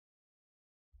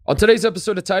On today's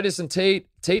episode of Titus and Tate,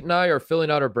 Tate and I are filling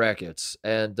out our brackets,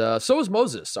 and so is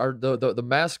Moses, the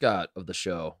mascot of the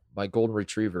show, my golden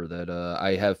retriever that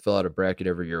I have fill out a bracket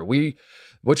every year.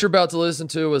 What you're about to listen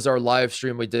to is our live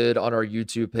stream we did on our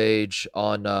YouTube page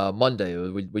on Monday.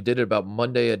 We did it about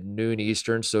Monday at noon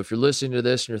Eastern. So if you're listening to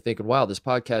this and you're thinking, "Wow, this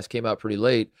podcast came out pretty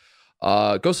late,"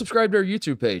 go subscribe to our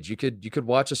YouTube page. You could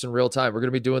watch us in real time. We're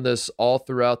going to be doing this all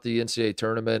throughout the NCAA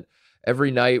tournament.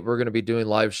 Every night, we're going to be doing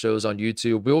live shows on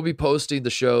YouTube. We will be posting the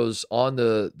shows on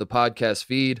the podcast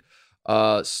feed.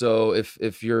 So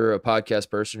if you're a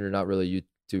podcast person, you're not really a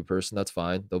YouTube person, that's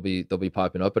fine. They'll be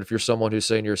popping up. But if you're someone who's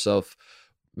saying to yourself,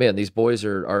 "Man, these boys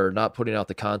are not putting out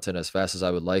the content as fast as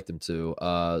I would like them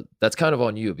to," that's kind of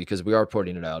on you, because we are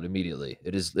putting it out immediately.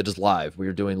 It is live. We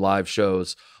are doing live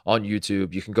shows on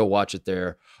YouTube. You can go watch it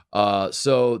there.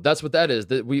 So that's what that is.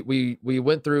 That we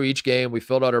went through each game. We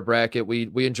filled out our bracket.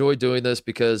 We enjoy doing this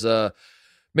because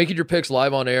making your picks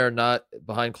live on air, not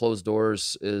behind closed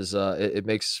doors, is it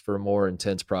makes for a more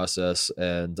intense process,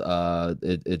 and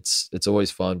it's always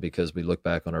fun because we look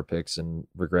back on our picks and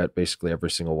regret basically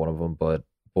every single one of them. But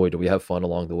boy, do we have fun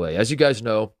along the way. As you guys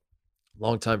know,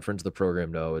 longtime friends of the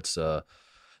program know, it's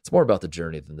more about the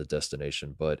journey than the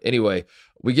destination. But anyway,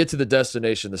 we get to the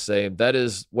destination the same. That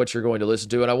is what you're going to listen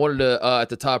to. And I wanted to, at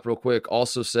the top real quick,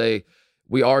 also say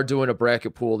we are doing a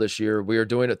bracket pool this year. We are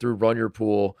doing it through Run Your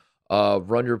Pool,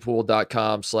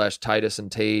 runyourpool.com/Titus and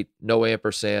Tate, no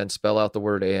ampersand, spell out the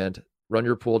word and,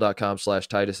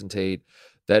 runyourpool.com/Titus and Tate.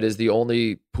 That is the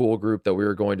only pool group that we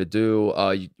are going to do.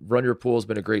 Run Your Pool has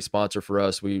been a great sponsor for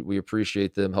us. We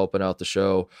appreciate them helping out the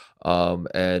show,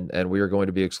 and we are going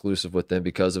to be exclusive with them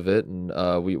because of it. And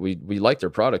we like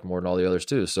their product more than all the others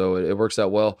too, so it works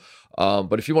out well.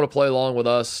 But if you want to play along with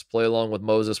us, play along with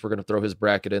Moses, we're going to throw his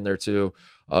bracket in there too.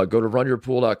 Go to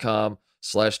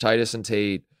runyourpool.com/Titus and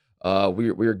Tate.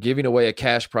 We are giving away a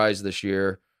cash prize this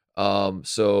year,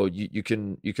 so you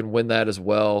can win that as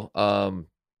well.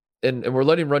 And we're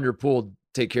letting Run Your Pool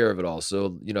take care of it all.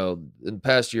 So, in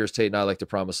past years, Tate and I like to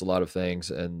promise a lot of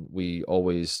things, and we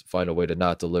always find a way to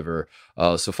not deliver.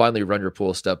 So finally, Run Your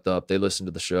Pool stepped up. They listened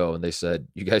to the show, and they said,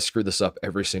 "You guys screw this up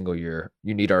every single year.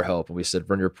 You need our help." And we said,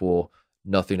 "Run Your Pool,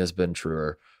 nothing has been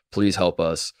truer. Please help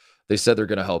us." They said they're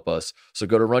going to help us. So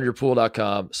go to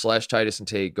runyourpool.com/Titus and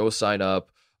Tate. Go sign up.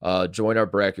 Join our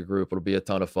bracket group. It'll be a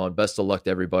ton of fun. Best of luck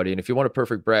to everybody. And if you want a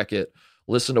perfect bracket,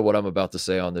 listen to what I'm about to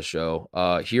say on this show.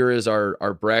 Here is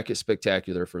our bracket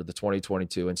spectacular for the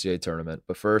 2022 NCAA tournament.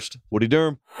 But first, Woody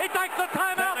Durham. He takes the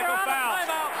timeout. Technical foul.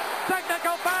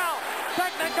 Technical foul.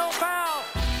 Technical foul.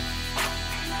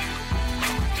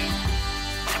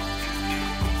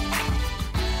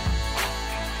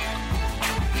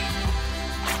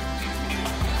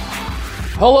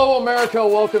 hello, America.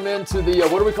 Welcome into the,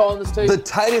 what are we calling this, Tate? The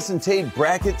Titus and Tate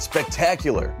Bracket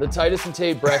Spectacular. The Titus and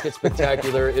Tate Bracket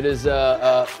Spectacular. It is,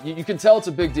 you can tell it's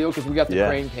a big deal because we got the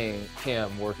crane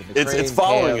cam working. It's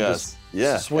following us.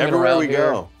 Yeah, everywhere we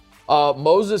go.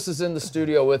 Moses is in the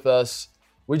studio with us.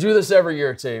 We do this every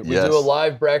year, Tate. We do a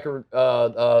live bracket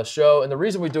show, and the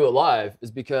reason we do it live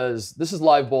is because this is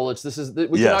live bullets.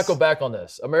 We cannot go back on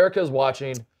this. America is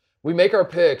watching. We make our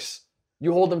picks.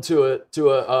 You hold them you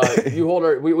hold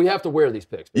our, we have to wear these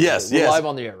picks. We're live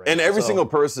on the air right now. And every single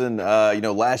person,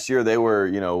 last year they were,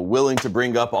 willing to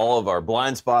bring up all of our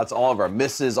blind spots, all of our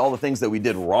misses, all the things that we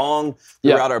did wrong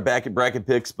throughout our bracket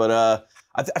picks. But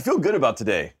I feel good about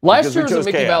today. Last year was a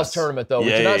Mickey Mouse tournament, though.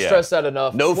 We cannot stress that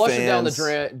enough. No Flush fans. It down the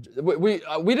drain.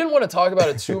 We didn't want to talk about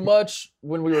it too much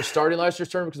when we were starting last year's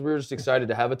tournament because we were just excited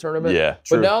to have a tournament. Yeah,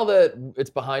 true. But now that it's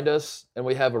behind us and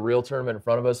we have a real tournament in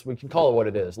front of us, we can call it what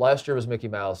it is. Last year was Mickey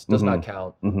Mouse. Does not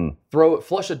count.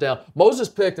 Flush it down. Moses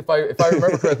picked, if I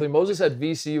remember correctly, Moses had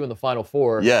VCU in the Final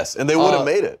Four. Yes, and they would have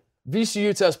made it.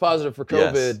 VCU test positive for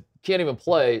COVID. Yes. Can't even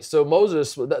play. So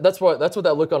Moses, that's what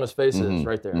that look on his face is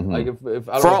right there. Like if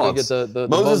I don't know if we get the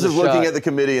Moses is looking shot. at the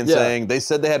committee and saying they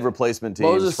said they had replacement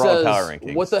teams Moses for all says, power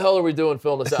rankings. "What the hell are we doing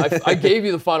filling this out? I gave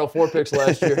you the Final Four picks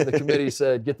last year. The committee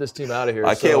said get this team out of here."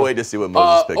 I can't wait to see what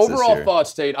Moses picks overall this year.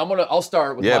 thoughts, Tate. I'll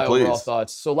start with my overall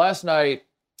thoughts. So last night,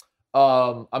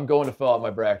 I'm going to fill out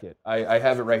my bracket. I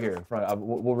have it right here in front.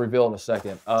 We'll reveal in a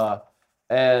second.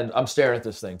 And I'm staring at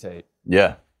this thing, Tate.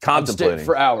 Yeah, contemplating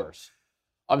for hours.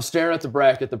 I'm staring at the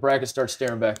bracket. The bracket starts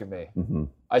staring back at me.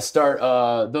 I start,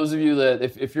 those of you that,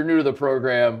 if you're new to the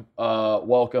program,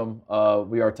 welcome.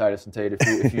 We are Titus and Tate.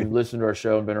 If you listen to our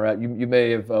show and been around, you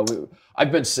may have,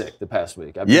 I've been sick the past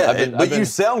week. You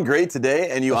sound great today.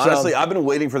 And I've been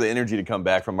waiting for the energy to come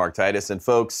back from Mark Titus. And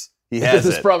folks, he has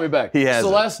this brought me back. He has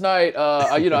So last night,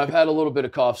 I've had a little bit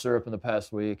of cough syrup in the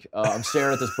past week. I'm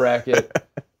staring at this bracket.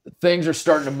 things are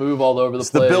starting to move all over the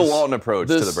It's place. the Bill Walton approach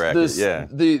to the bracket. Yeah.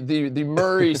 The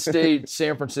Murray State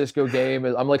San Francisco game.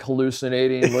 I'm like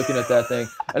hallucinating looking at that thing,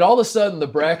 and all of a sudden the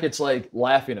bracket's like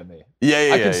laughing at me.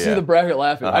 I can see the bracket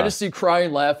laughing. I just see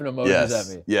crying, laughing emojis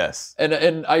at me. Yes.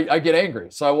 And I get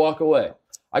angry, so I walk away.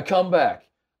 I come back.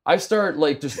 I start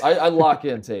I lock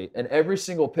in, Tate, and every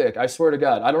single pick, I swear to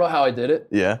God, I don't know how I did it.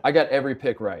 Yeah. I got every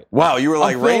pick right. Wow, you were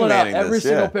like Rain Manning this. Every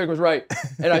single pick was right,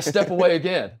 and I step away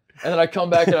again, and then I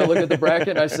come back and I look at the bracket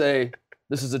and I say,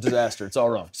 "This is a disaster. It's all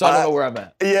wrong." So I don't know where I'm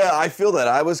at. Yeah, I feel that.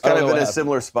 I was kind of in a happened.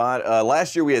 similar spot.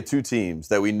 Last year we had two teams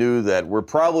that we knew that were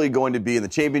probably going to be in the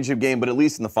championship game, but at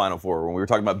least in the Final Four. When we were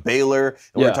talking about Baylor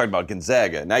and we were talking about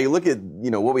Gonzaga. Now you look at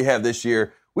what we have this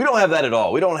year. We don't have that at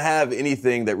all. We don't have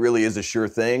anything that really is a sure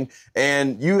thing.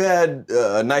 And you had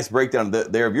a nice breakdown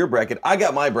there of your bracket. I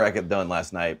got my bracket done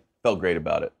last night. Felt great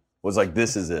about it. Was like,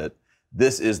 this is it.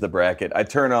 This is the bracket. I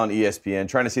turn on ESPN,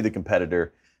 trying to see the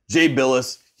competitor. Jay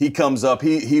Billis, he comes up,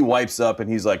 he wipes up, and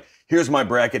he's like, here's my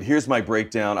bracket, here's my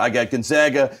breakdown. I got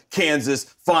Gonzaga, Kansas,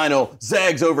 final,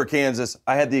 Zags over Kansas.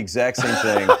 I had the exact same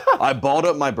thing. I balled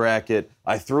up my bracket,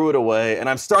 I threw it away, and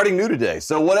I'm starting new today.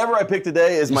 So whatever I pick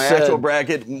today is my actual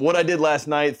bracket. What I did last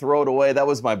night, throw it away. That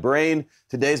was my brain.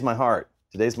 Today's my heart.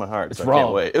 Today's my heart. It's so wrong. I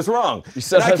can't wait. It's wrong. You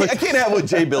said I can't have what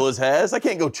Jay Billis has. I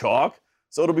can't go chalk.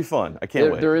 So it'll be fun. I can't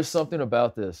wait. There is something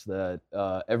about this that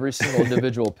every single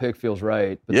individual pick feels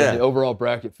right, but then the overall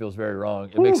bracket feels very wrong.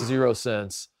 It makes zero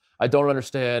sense. I don't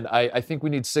understand. I think we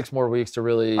need 6 more weeks to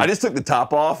really. I just took the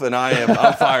top off and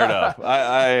I'm fired up. I'm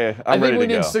ready to go. I think we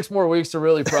need 6 more weeks to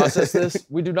really process this.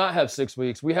 We do not have 6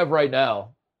 weeks. We have right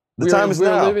now. The time is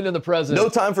now. We're living in the present. No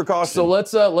time for caution. So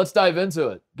let's dive into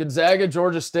it. Gonzaga,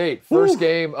 Georgia State, first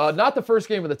game. Not the first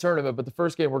game of the tournament, but the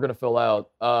first game we're going to fill out.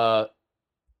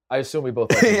 I assume we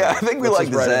both like the I think we like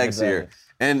the Zags here.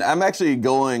 And I'm actually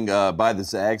going by the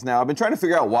Zags now. I've been trying to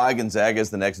figure out why Gonzaga is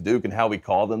the next Duke and how we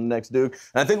call them the next Duke.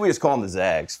 And I think we just call them the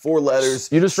Zags. 4 letters.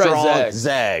 You just write strong,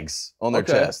 Zags on their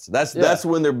chest. That's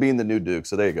when they're being the new Duke.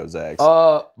 So there you go, Zags.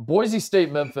 Boise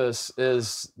State, Memphis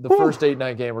is the first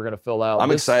 8-9 game we're going to fill out.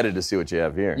 I'm excited to see what you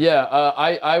have here. Yeah,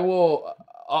 I will.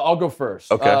 I'll go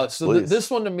first. Okay, this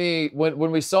one to me,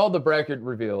 when we saw the bracket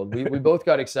revealed, we both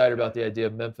got excited about the idea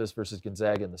of Memphis versus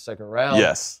Gonzaga in the second round.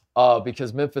 Yes.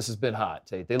 Because Memphis has been hot,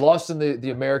 Tate. They lost in the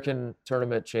American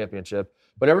Tournament Championship,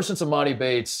 but ever since Amani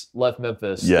Bates left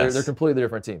Memphis, they're a completely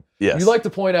different team. Yes. You like to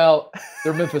point out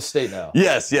they're Memphis State now.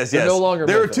 Yes. They're no longer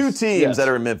There Memphis. are 2 teams that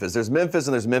are in Memphis. There's Memphis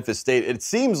and there's Memphis State. It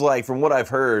seems like, from what I've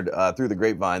heard through the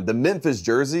grapevine, the Memphis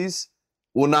jerseys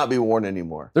will not be worn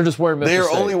anymore. They're just wearing Memphis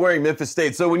State. They are only wearing Memphis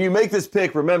State. So when you make this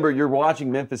pick, remember, you're watching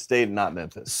Memphis State and not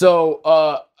Memphis.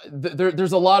 So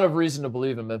there's a lot of reason to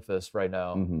believe in Memphis right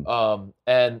now. Mm-hmm.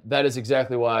 And that is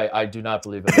exactly why I do not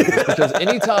believe in Memphis. Because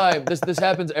anytime, this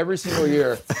happens every single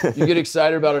year, you get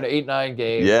excited about an 8-9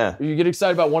 game. Yeah. You get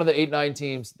excited about one of the 8-9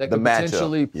 teams that could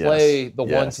potentially play the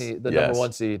number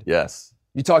 1 seed. Yes.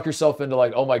 You talk yourself into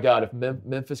like, oh my God, if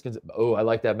Memphis can, I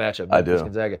like that matchup. Memphis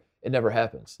Gonzaga. It never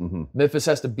happens. Mm-hmm. Memphis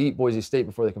has to beat Boise State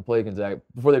before they can play Gonzaga.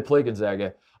 Before they play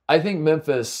Gonzaga, I think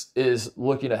Memphis is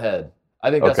looking ahead.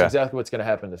 I think that's exactly what's going to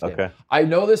happen in this game. Okay. I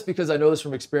know this because I know this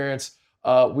from experience.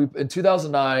 In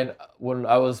 2009, when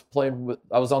I was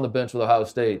on the bench with Ohio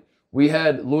State. We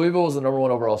had Louisville as the number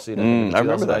 1 overall seed. I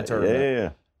remember that tournament. Yeah.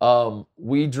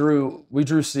 We drew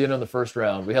Siena in the first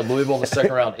round. We had Louisville in the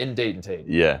second round in Dayton, Tate.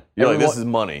 Yeah. You're like, this is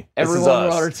money. Everyone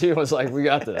on our team was like, we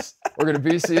got this. We're going to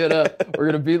beat Siena. We're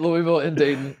going to beat Louisville in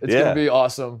Dayton. It's going to be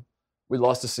awesome. We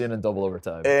lost to Siena in double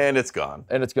overtime. And it's gone.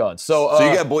 So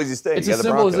you got Boise State. It's you got as the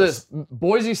simple as Broncos. this.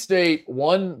 Boise State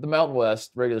won the Mountain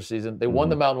West regular season. They won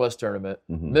the Mountain West tournament.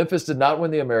 Mm-hmm. Memphis did not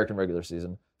win the American regular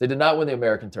season. They did not win the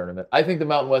American tournament. I think the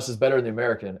Mountain West is better than the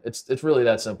American. It's really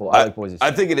that simple. I like Boise State.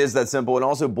 I think it is that simple. And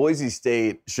also, Boise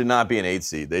State should not be an 8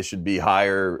 seed. They should be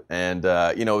higher. And,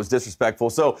 it was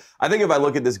disrespectful. So I think if I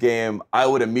look at this game, I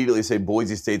would immediately say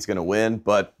Boise State's going to win.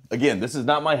 But, again, this is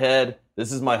not my head.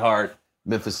 This is my heart.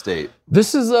 Memphis State.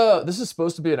 This is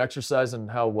supposed to be an exercise in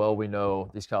how well we know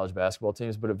these college basketball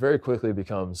teams, but it very quickly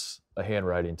becomes a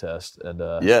handwriting test, and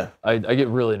I get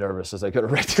really nervous as I go to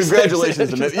write these.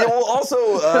 Congratulations to me.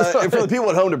 Also, for the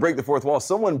people at home, to break the fourth wall,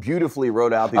 someone beautifully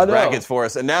wrote out these brackets for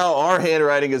us, and now our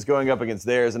handwriting is going up against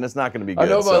theirs, and it's not going to be good. I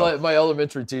know my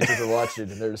elementary teachers are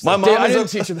watching, and they're just my like, mom I didn't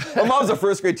teach you that. My mom's a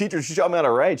first grade teacher. She taught me how to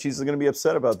write. She's going to be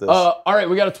upset about this. All right,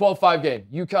 we got a 12-5 game.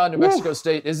 UConn, New Mexico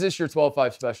State. Is this your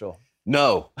 12-5 special?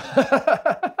 No.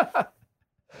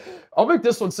 I'll make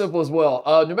this one simple as well.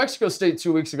 New Mexico State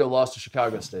 2 weeks ago lost to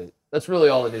Chicago State. That's really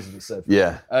all that needs to be said.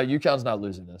 Yeah. UConn's not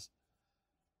losing this.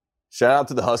 Shout out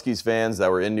to the Huskies fans that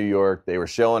were in New York. They were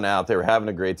showing out. They were having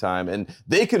a great time. And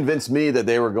they convinced me that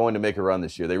they were going to make a run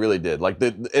this year. They really did.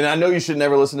 And I know you should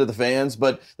never listen to the fans,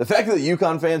 but the fact that the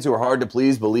UConn fans who are hard to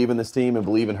please believe in this team and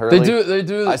believe in Hurley. They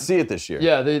do. I see it this year.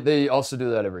 Yeah, they also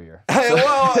do that every year. Hey,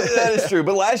 well, that is true.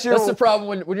 But last year. That's the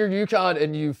problem when you're UConn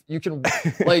and you can,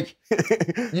 like,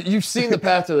 you've seen the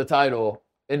path to the title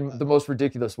in the most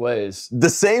ridiculous ways. The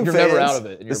same You're fans, never out of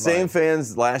it in your the same mind.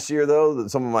 fans last year, though,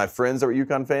 some of my friends that were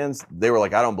UConn fans, they were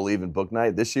like, I don't believe in Book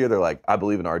Night. This year, they're like, I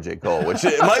believe in RJ Cole, which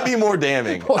it might be more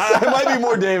damning. It might be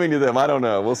more damning to them. I don't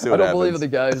know. We'll see what happens. I don't believe in the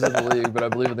guy who's in the league, but I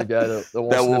believe in the guy that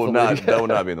won't That sniff will the not. league. That will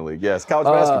not be in the league. Yes, college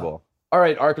basketball. All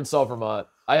right, Arkansas, Vermont.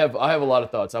 I have a lot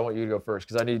of thoughts. I want you to go first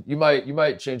because you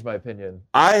might change my opinion.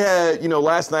 I had,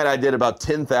 last night I did about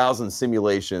 10,000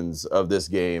 simulations of this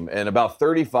game, and about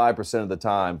 35% of the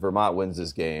time, Vermont wins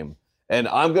this game. And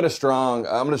I'm gonna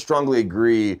strongly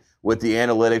agree with the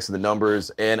analytics and the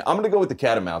numbers, and I'm gonna go with the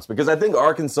Catamounts because I think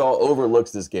Arkansas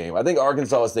overlooks this game. I think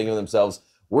Arkansas is thinking to themselves,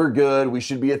 we're good. We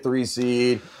should be a 3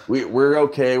 seed. We're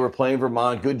okay. We're playing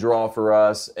Vermont. Good draw for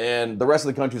us. And the rest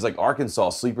of the country is like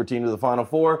Arkansas, sleeper team to the Final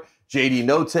Four. JD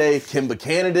Note, Kimba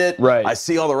candidate. Right. I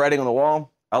see all the writing on the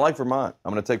wall. I like Vermont.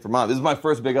 I'm going to take Vermont. This is my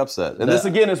first big upset. And this,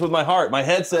 again, is with my heart. My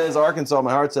head says Arkansas.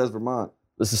 My heart says Vermont.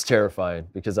 This is terrifying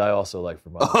because I also like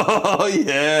Vermont. Oh,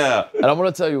 yeah. And I'm going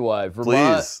to tell you why.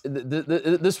 Vermont. Please.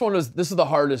 This is the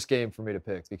hardest game for me to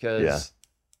pick because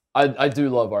I do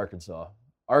love Arkansas.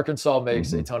 Arkansas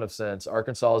makes a ton of sense.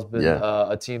 Arkansas has been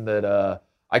a team that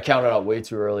I counted out way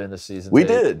too early in the season. We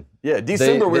did. Yeah,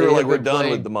 December we were like, we're done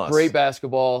with the must. Great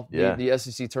basketball. Yeah. The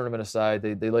SEC tournament aside,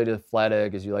 they laid a flat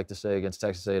egg, as you like to say, against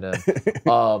Texas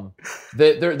A&M.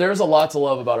 There's a lot to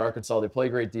love about Arkansas. They play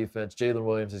great defense. Jalen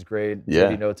Williams is great. Yeah.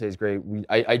 JD Note is great.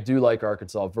 I do like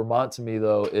Arkansas. Vermont, to me,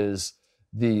 though, is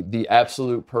the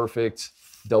absolute perfect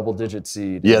double-digit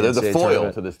seed. Yeah, in they're the the NCAA foil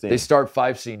tournament. to this team. They start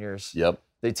 5 seniors. Yep.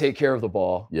 They take care of the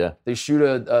ball. Yeah. They shoot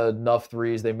enough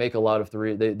threes. They make a lot of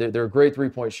threes. They're a great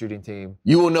three-point shooting team.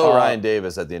 You will know Ryan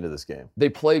Davis at the end of this game. They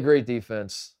play great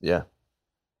defense. Yeah.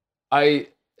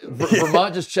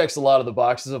 Vermont just checks a lot of the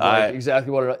boxes of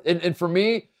exactly what it. And for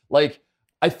me,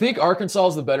 I think Arkansas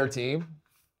is the better team.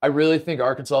 I really think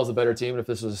Arkansas is the better team. And if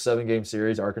this was a 7-game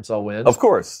series, Arkansas wins. Of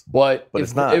course. But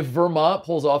it's not. If Vermont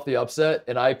pulls off the upset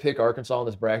and I pick Arkansas in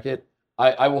this bracket,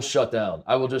 I will shut down.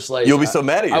 I will just You'll be so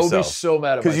mad at yourself. I will be so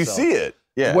mad at myself. Because you see it.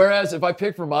 Yeah. Whereas if I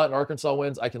pick Vermont and Arkansas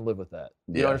wins, I can live with that.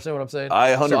 You understand what I'm saying?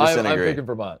 I 100% agree. I'm picking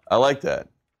Vermont. I like that.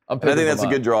 I think that's a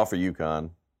good draw for UConn.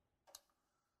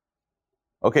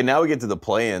 Okay, now we get to the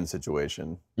play-in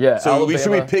situation. Yeah. So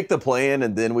should we pick the play-in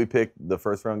and then we pick the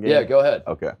first round game? Yeah, go ahead.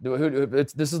 Okay.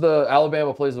 This is the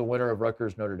Alabama plays the winner of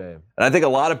Rutgers Notre Dame. And I think a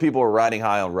lot of people are riding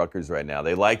high on Rutgers right now.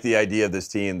 They like the idea of this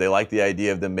team. They like the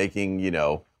idea of them making,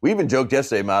 we even joked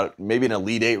yesterday about maybe an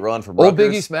Elite 8 run for Rutgers. Old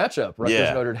Big East matchup,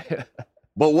 Rutgers Notre Dame.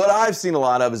 But what I've seen a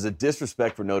lot of is a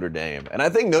disrespect for Notre Dame. And I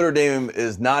think Notre Dame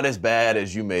is not as bad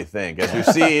as you may think.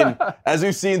 As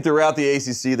we've seen throughout the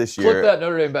ACC this year. Flip that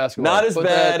Notre Dame basketball. Not as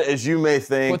bad as you may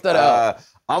think. Put that out.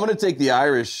 I'm going to take the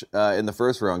Irish in the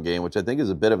first round game, which I think is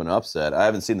a bit of an upset. I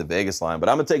haven't seen the Vegas line, but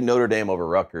I'm going to take Notre Dame over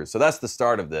Rutgers. So that's the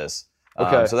start of this.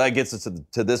 Okay. So that gets us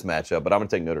to this matchup, but I'm going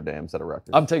to take Notre Dame instead of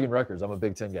Rutgers. I'm taking Rutgers. I'm a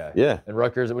Big Ten guy. Yeah. And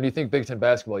Rutgers, when you think Big Ten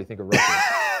basketball, you think of Rutgers.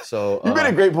 So you made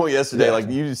a great point yesterday. Yeah. Like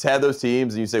you just had those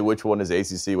teams, and you say which one is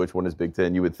ACC, which one is Big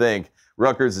Ten. You would think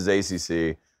Rutgers is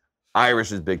ACC,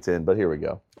 Irish is Big Ten, but here we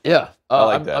go. Yeah, I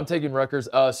like that. I'm taking Rutgers.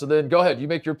 So then go ahead. You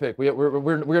make your pick.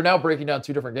 We're now breaking down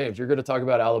 2 different games. You're going to talk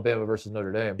about Alabama versus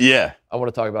Notre Dame. Yeah. I want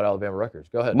to talk about Alabama Rutgers.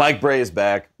 Go ahead. Mike Bray is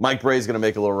back. Mike Bray is going to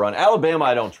make a little run. Alabama,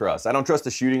 I don't trust. I don't trust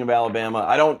the shooting of Alabama.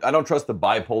 I don't trust the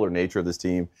bipolar nature of this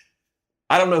team.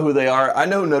 I don't know who they are. I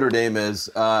know who Notre Dame is,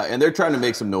 and they're trying to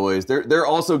make some noise. They're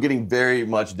also getting very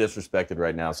much disrespected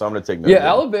right now, so I'm going to take Notre Dame.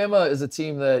 Alabama is a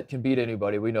team that can beat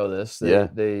anybody. We know this. They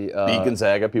beat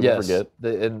Gonzaga. People forget.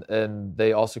 And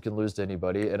they also can lose to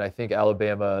anybody. And I think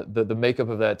Alabama, the makeup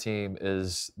of that team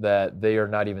is that they are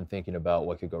not even thinking about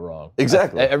what could go wrong.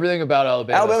 Exactly. Everything about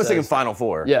Alabama. Alabama's thinking Final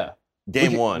Four. Yeah.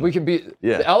 Game 1. We can beat.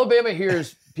 Yeah. Alabama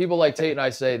hears people like Tate and I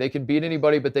say they can beat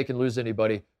anybody, but they can lose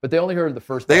anybody. But they only heard the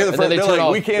first. They're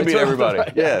like, we can't beat everybody.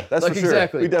 Yeah, that's for sure.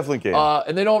 Exactly. We definitely can.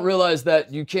 And they don't realize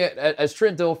that you can't, as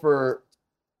Trent Dilfer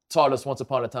taught us once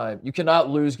upon a time, you cannot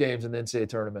lose games in the NCAA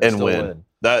tournament and still win.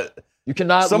 You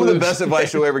cannot Some lose of the best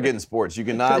advice you'll ever get in sports. You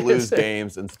cannot lose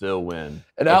games and still win.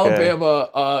 And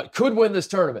Alabama could win this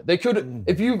tournament. They could,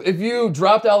 if you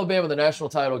dropped Alabama in the national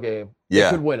title game, they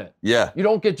could win it. Yeah. You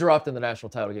don't get dropped in the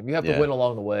national title game. You have to win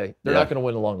along the way. They're not going to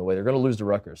win along the way. They're going to lose to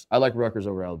Rutgers. I like Rutgers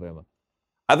over Alabama.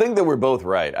 I think that we're both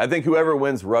right. I think whoever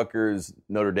wins Rutgers,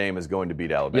 Notre Dame is going to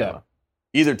beat Alabama.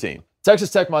 Either team.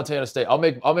 Texas Tech, Montana State. I'll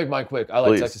make mine quick. I like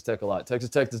Please. Texas Tech a lot. Texas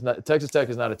Tech is not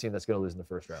a team that's going to lose in the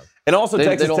first round. And also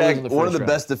Texas don't Tech, lose in the one of first the round.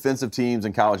 best defensive teams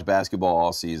in college basketball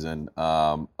all season.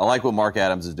 I like what Mark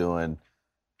Adams is doing.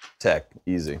 Tech,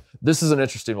 easy. This is an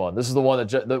interesting one. This is the one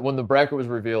that when the bracket was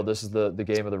revealed, this is the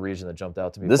game of the region that jumped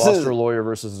out to me. This Foster is- Lawyer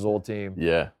versus his old team.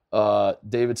 Yeah.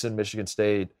 Davidson, Michigan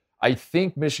State. I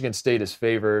think Michigan State is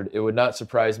favored. It would not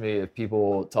surprise me if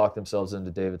people talk themselves into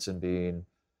Davidson being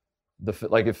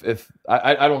if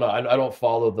I don't know. I don't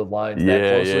follow the lines that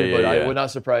closely, but it would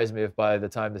not surprise me if by the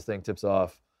time this thing tips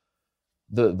off,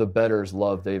 the bettors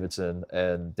love Davidson,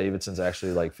 and Davidson's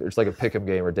actually it's like a pick'em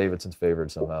game where Davidson's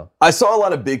favored somehow. I saw a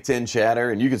lot of Big Ten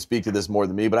chatter, and you can speak to this more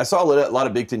than me, but I saw a lot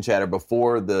of Big Ten chatter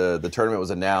before the tournament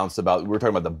was announced we were talking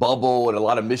about the bubble, and a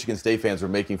lot of Michigan State fans were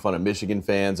making fun of Michigan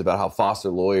fans about how Foster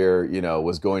Lawyer,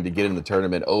 was going to get in the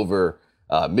tournament over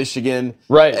Michigan.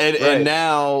 Right. And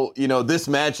now, this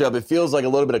matchup, it feels like a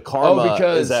little bit of karma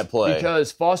is at play.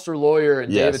 Because Foster Lawyer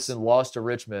and Yes. Davidson lost to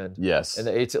Richmond. Yes. And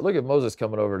the eight. Look at Moses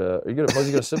coming over to.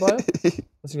 Moses gonna sit by him?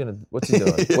 What's he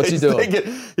doing? What's he doing?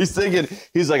 He's thinking.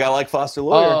 He's like, I like Foster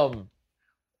Lawyer.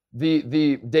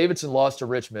 The Davidson lost to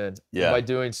Richmond. Yeah. And by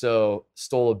doing so,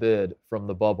 stole a bid from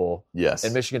the bubble. Yes.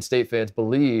 And Michigan State fans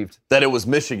believed that it was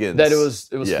Michigan's. that it was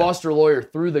Yeah. Foster Lawyer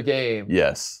through the game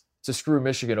Yes. to screw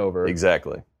Michigan over.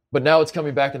 Exactly. But now it's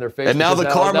coming back in their face. And now the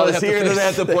because karma now is here that they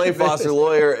have to play face- Foster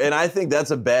Lawyer, and I think that's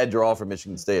a bad draw for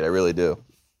Michigan State. I really do.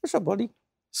 What's up, buddy?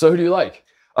 So who do you like?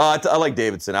 I like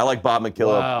Davidson. I like Bob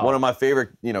McKillop, Wow. one of my favorite,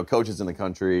 coaches in the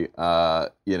country. I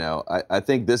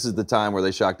think this is the time where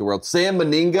they shock the world. Sam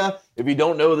Meninga. If you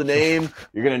don't know the name,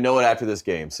 you're gonna know it after this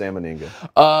game. Sam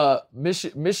Meninga.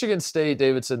 Michigan State,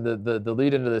 Davidson. The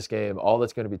lead into this game, all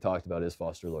that's going to be talked about is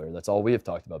Foster Lawyer. That's all we have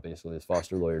talked about basically is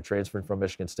Foster Lawyer transferring from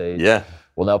Michigan State. Yeah.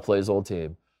 Will now play his old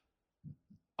team.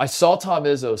 I saw Tom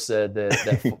Izzo said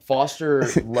that Foster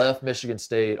left Michigan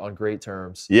State on great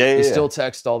terms. Yeah. He still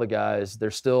texts all the guys.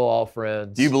 They're still all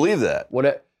friends. Do you believe that?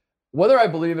 Whether I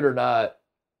believe it or not,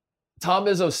 Tom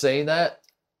Izzo saying that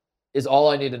is all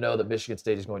I need to know that Michigan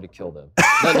State is going to kill them.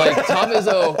 That, Tom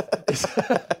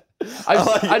Izzo.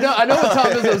 I know what Tom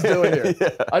Izzo's doing here. Yeah.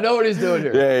 I know what he's doing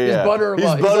here. Yeah. He's buttering him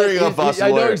up. He's buttering up Foster I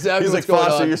know Lawyer. exactly He's what's like, going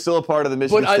Foster, on. you're still a part of the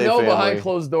Michigan But State I know family. behind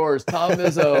closed doors, Tom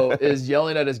Izzo is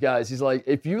yelling at his guys. He's like,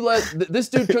 if you let this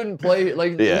dude couldn't play,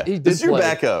 Yeah. he did This is your play.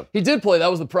 backup. He did play.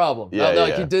 That was the problem.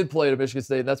 Yeah. He did play to Michigan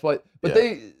State. And that's why. But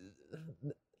Yeah.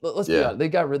 let's be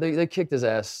honest. They kicked his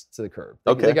ass to the curb.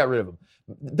 Okay. They got rid of him.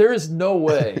 There is no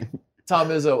way Tom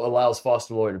Izzo allows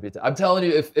Foster Lawyer to beat that. I'm telling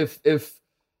you, if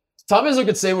Tom Izzo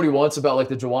could say what he wants about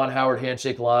the Juwan Howard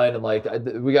handshake line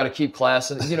and we got to keep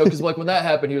class and because when that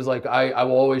happened he was like I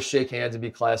will always shake hands and be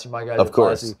classy. My guys, Of are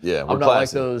course, classy. yeah, we're I'm not like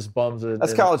classy. those bums.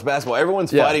 That's college basketball.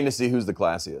 Everyone's fighting to see who's the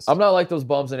classiest. I'm not like those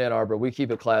bums in Ann Arbor. We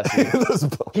keep it classy. Those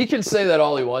bums. He can say that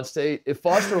all he wants, Tate. If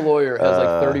Foster Lawyer has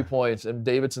 30 points and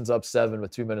Davidson's up 7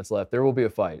 with 2 minutes left, there will be a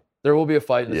fight. There will be a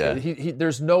fight in this game.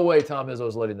 There's no way Tom Izzo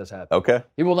is letting this happen. Okay.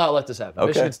 He will not let this happen. Okay.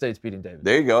 Michigan State's beating Davidson.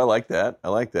 There you go. I like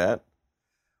that.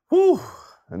 Whew.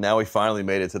 And now we finally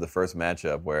made it to the first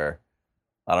matchup where,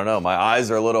 I don't know, my eyes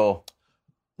are a little,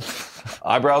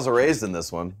 eyebrows are raised in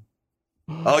this one.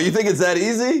 Oh, you think it's that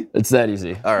easy? It's that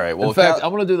easy. All right. Well, In fact,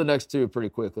 I'm going to do the next two pretty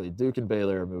quickly. Duke and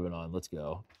Baylor are moving on. Let's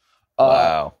go.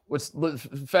 Wow.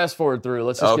 Fast forward through.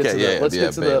 Let's just get to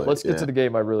Baylor, let's get to the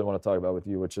game I really want to talk about with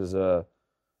you, which is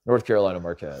North Carolina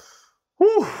Marquette.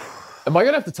 Whew. Am I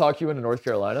going to have to talk you into North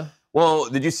Carolina? Well,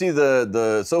 did you see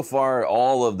the so far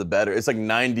all of the better? It's like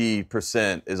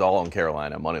 90% is all on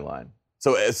Carolina money line.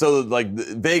 So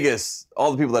Vegas,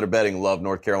 all the people that are betting love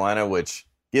North Carolina, which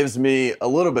gives me a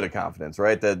little bit of confidence,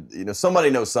 right? That somebody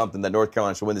knows something that North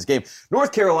Carolina should win this game.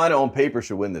 North Carolina on paper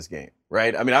should win this game,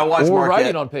 right? I mean, I watched We're Marquette.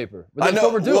 writing on paper. But that's I know.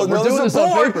 what we're doing. Well, we're doing this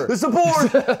on paper. This is a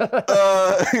board.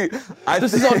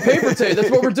 This is on paper, Tate. That's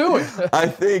what we're doing. I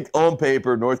think on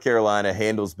paper, North Carolina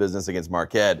handles business against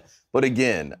Marquette. But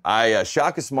again,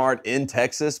 Shaka Smart in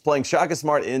Texas, playing Shaka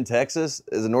Smart in Texas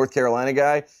as a North Carolina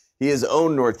guy. He has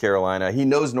owned North Carolina. He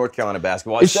knows North Carolina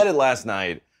basketball. I said it last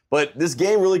night, but this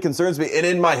game really concerns me. And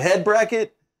in my head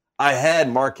bracket, I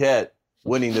had Marquette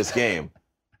winning this game.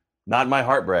 Not my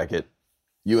heart bracket.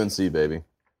 UNC, baby.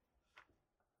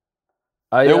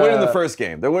 They're winning the first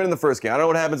game. I don't know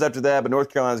what happens after that, but North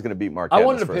Carolina's going to beat Marquette. I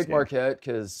wanted to in this first pick game. Marquette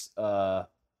because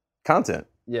Content.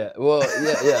 yeah. Well,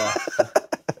 yeah.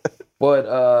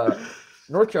 But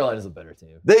North Carolina's the better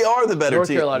team. They are the better North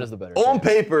team. Carolina's the better team. On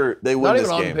paper, they win Not this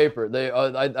even game. on paper. They,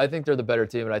 I think they're the better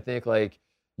team, and I think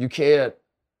you can't.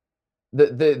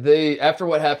 They after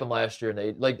what happened last year,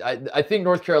 I think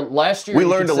North Carolina last year We you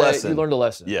learned could a say lesson. You learned a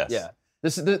lesson. Yes. Yeah.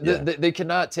 They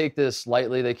cannot take this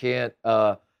lightly. They can't.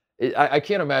 I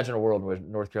can't imagine a world where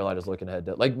North Carolina is looking ahead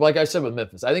to like I said with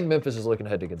Memphis. I think Memphis is looking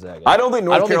ahead to Gonzaga. I don't think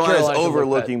North Carolina is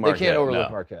overlooking Marquette. They can't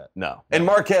overlook Marquette. No. And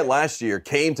Marquette last year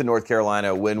came to North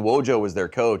Carolina when Wojo was their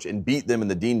coach and beat them in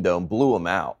the Dean Dome, blew them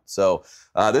out. So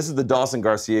this is the Dawson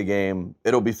Garcia game.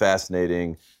 It'll be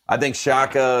fascinating. I think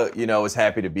Shaka, is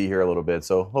happy to be here a little bit.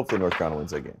 So hopefully North Carolina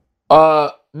wins that game.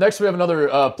 Next we have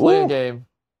another play-in game.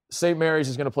 St. Mary's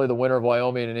is going to play the winner of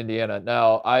Wyoming and Indiana.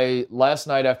 Now, last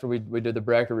night after we did the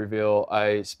bracket reveal,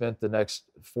 I spent the next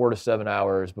 4 to 7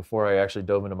 hours before I actually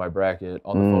dove into my bracket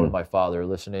on the phone with my father,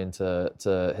 listening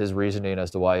to his reasoning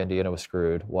as to why Indiana was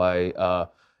screwed, why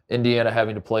Indiana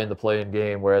having to play in the play-in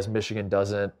game, whereas Michigan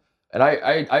doesn't. And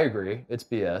I agree, it's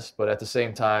BS. But at the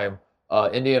same time,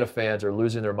 Indiana fans are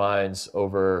losing their minds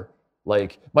over.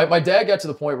 Like, my dad got to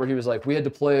the point where he was like, we had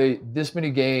to play this many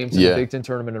games in the Big Ten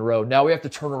tournament in a row. Now we have to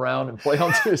turn around and play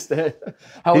on Tuesday.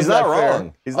 He's not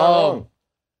wrong. He's not wrong.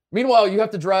 Meanwhile, you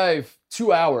have to drive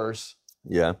 2 hours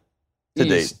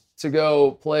east to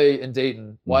go play in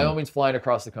Dayton. Wyoming's flying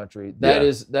across the country. That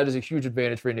is a huge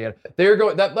advantage for Indiana. They're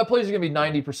going. That place is going to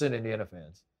be 90% Indiana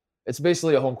fans. It's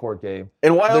basically a home court game.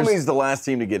 And Wyoming's the last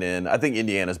team to get in. I think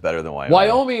Indiana's better than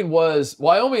Wyoming.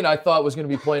 Wyoming I thought was going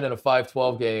to be playing in a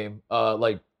 5-12 game.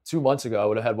 Like 2 months ago, I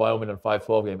would have had Wyoming in a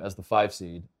 5-12 game as the 5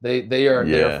 seed. They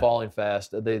are falling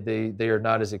fast. They are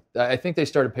not as. I think they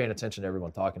started paying attention to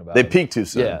everyone talking about it. They peaked too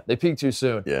soon. Yeah, they peaked too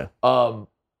soon. Yeah.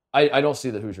 I don't see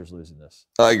the Hoosiers losing this.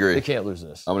 I agree. They can't lose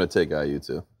this. I'm going to take IU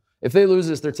too. If they lose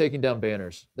this, they're taking down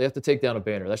banners. They have to take down a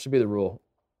banner. That should be the rule.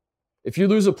 If you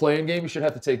lose a play-in game, you should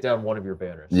have to take down one of your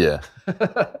banners. Yeah.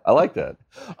 I like that.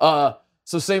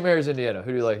 So St. Mary's, Indiana.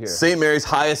 Who do you like here? St. Mary's,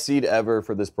 highest seed ever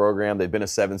for this program. They've been a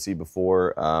 7 seed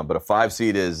before, but a 5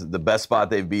 seed is the best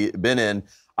spot they've been in.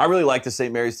 I really like the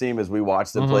St. Mary's team as we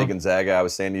watched them play Gonzaga. I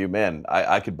was saying to you, man,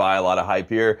 I could buy a lot of hype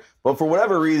here. But for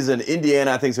whatever reason,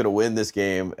 Indiana, I think, is going to win this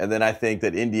game. And then I think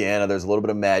that Indiana, there's a little bit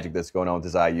of magic that's going on with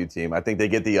this IU team. I think they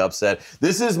get the upset.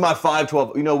 This is my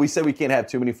 5-12. We said we can't have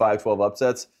too many 5-12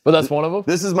 upsets. But that's one of them?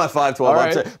 This is my 5-12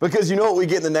 upset. Because you know what we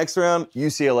get in the next round?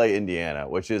 UCLA, Indiana,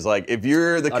 which is like, if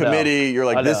you're the committee, you're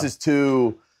like, this is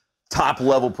too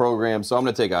top-level program, so I'm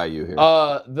going to take IU here.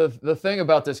 The thing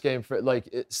about this game,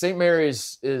 St.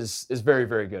 Mary's is very,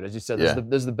 very good. As you said,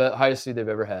 this is the highest seed they've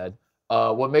ever had.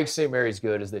 What makes St. Mary's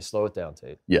good is they slow it down,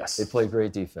 Tate. Yes. They play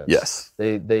great defense. Yes.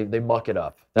 They muck it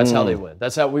up. That's how they win.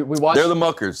 That's how we watch. They're the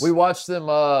muckers. We watched them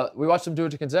do it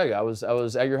to Gonzaga. I was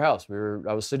at your house.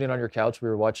 I was sitting on your couch. We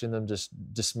were watching them just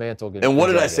dismantle Gonzaga. And what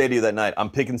did I say to you that night? I'm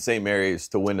picking St. Mary's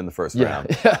to win in the first round.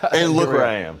 And look where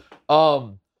I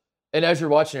am. And as you're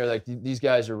watching, you're like, these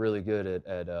guys are really good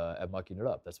at mucking it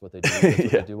up. That's what they do. That's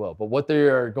what they do well. But what they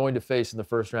are going to face in the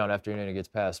first round after Indiana gets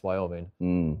past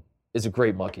Wyoming is a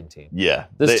great mucking team. Yeah.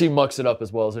 This team mucks it up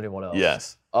as well as anyone else.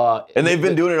 Yes. And they've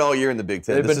been doing it all year in the Big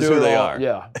Ten. This is who they are.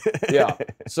 Yeah. Yeah.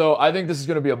 So I think this is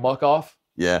going to be a muck-off.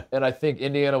 Yeah. And I think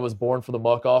Indiana was born for the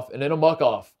muck-off. And in a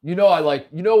muck-off, I like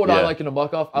in a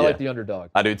muck-off? I like the underdog.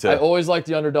 I do too. I always like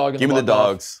the underdog in the muck-off. Give me the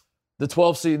dogs. The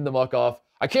 12 seed in the muck-off.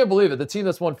 I can't believe it. The team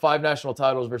that's won 5 national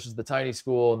titles versus the tiny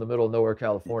school in the middle of nowhere,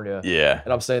 California. Yeah.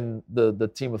 And I'm saying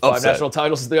the team with 5 national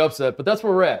titles is the upset, but that's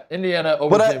where we're at. Indiana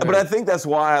over St. Mary's. But I think that's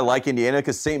why I like Indiana,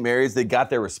 because St. Mary's, they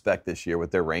got their respect this year with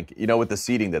their rank, with the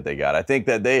seeding that they got. I think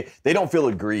that they don't feel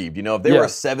aggrieved. If they were a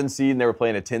 7 seed and they were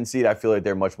playing a 10 seed, I feel like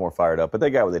they're much more fired up. But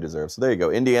they got what they deserve. So there you go.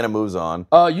 Indiana moves on.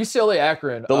 UCLA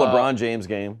Akron. The LeBron James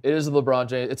game. It is a LeBron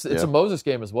James. It's a Moses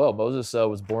game as well. Moses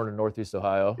was born in Northeast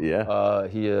Ohio. Yeah.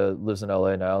 He lives in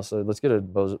LA now. So let's get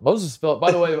Moses filled.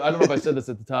 By the way, I don't know if I said this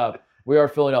at the top. We are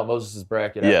filling out Moses'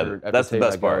 bracket. After that's the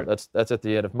best part. That's at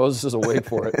the end. If Moses is awake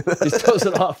for it, he throws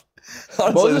it off.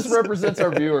 Moses represents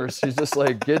our viewers. He's just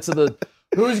like, get to the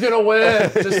who's gonna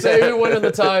win. Just say who win in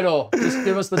the title. Just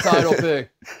give us the title pick.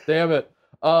 Damn it.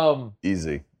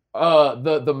 Easy.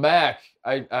 The MAC.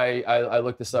 I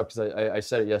looked this up because I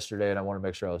said it yesterday and I want to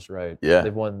make sure I was right. Yeah.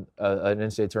 They've won an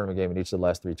NCAA tournament game in each of the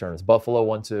last 3 tournaments. Buffalo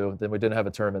won 2. Then we didn't have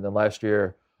a tournament. Then last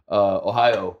year,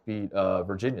 Ohio beat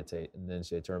Virginia Tate in the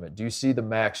NCAA tournament. Do you see the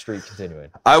MAC streak continuing?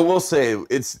 I will say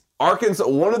it's Arkansas.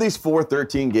 One of these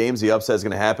 4-13 games, the upset is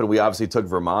going to happen. We obviously took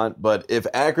Vermont, but if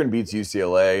Akron beats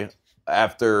UCLA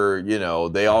after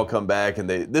they all come back and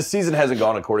this season hasn't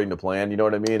gone according to plan, you know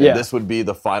what I mean? Yeah. And this would be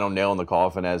the final nail in the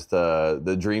coffin as to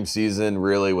the dream season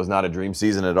really was not a dream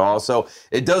season at all. So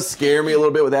it does scare me a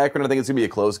little bit with Akron. I think it's going to be a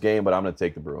close game, but I'm going to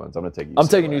take the Bruins. I'm going to take UCLA. I'm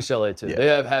taking UCLA too. Yeah. They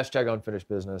have #unfinished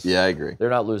business. Yeah, I agree. They're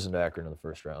not losing to Akron in the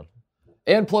first round.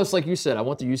 And plus, like you said, I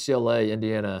want the UCLA,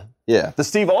 Indiana. Yeah, the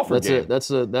Steve Alford game. That's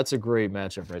a great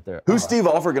matchup right there. Who's Steve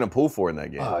Alford going to pull for in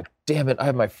that game? Oh, damn it. I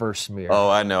have my first smear. Oh,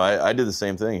 I know. I did the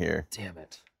same thing here. Damn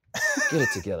it. Get it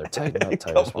together. Tighten up,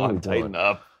 Titus. Come on, tighten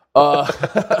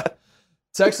up.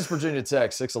 Texas, Virginia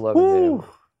Tech, 6-11 game.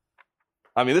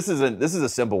 I mean, this is a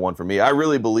simple one for me. I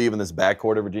really believe in this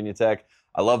backcourt of Virginia Tech.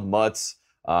 I love Mutz.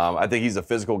 I think he's a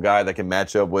physical guy that can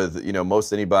match up with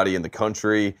most anybody in the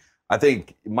country. I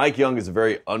think Mike Young is a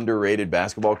very underrated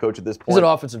basketball coach at this point. He's an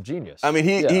offensive genius. I mean,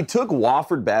 he took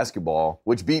Wofford basketball,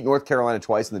 which beat North Carolina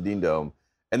twice in the Dean Dome,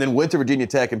 and then went to Virginia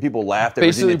Tech, and people laughed at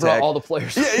Basically Virginia brought Tech. all the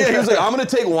players. Yeah, he was like, I'm going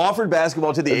to take Wofford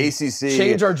basketball to the ACC.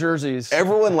 Change our jerseys.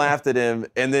 Everyone laughed at him,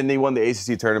 and then he won the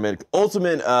ACC tournament.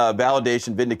 Ultimate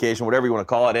validation, vindication, whatever you want to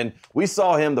call it. And we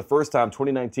saw him the first time,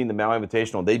 2019, the Maui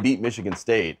Invitational. They beat Michigan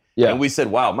State. Yeah. And we said,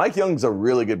 wow, Mike Young's a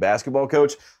really good basketball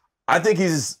coach. I think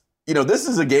he's, this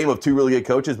is a game of two really good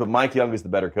coaches, but Mike Young is the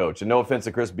better coach. And no offense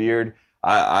to Chris Beard,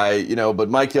 but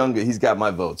Mike Young, he's got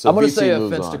my vote. So I'm going to VC say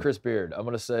moves offense on. to Chris Beard. I'm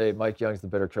going to say Mike Young's the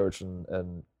better coach, and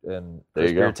There Chris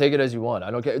you go. Beard. Take it as you want.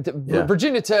 I don't care. Yeah.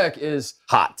 Virginia Tech is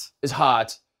Hot.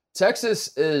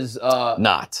 Texas is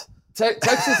Not.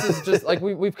 Texas is just like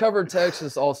we've covered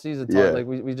Texas all season. Yeah. Like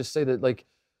we just say that like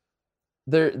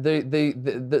they're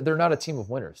not a team of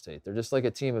winners, Tate. They're just like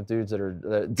a team of dudes that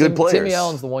are Good players. Timmy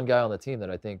Allen's the one guy on the team that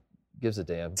I think gives a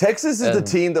damn. Texas is the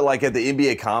team that, like, at the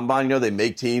NBA Combine, they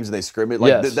make teams and they scrimmage.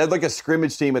 Like, Yes. they're like a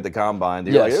scrimmage team at the Combine.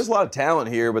 You're like, Yes. there's a lot of talent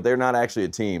here, but they're not actually a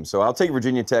team. So I'll take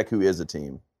Virginia Tech, who is a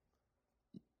team.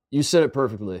 You said it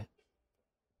perfectly.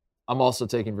 I'm also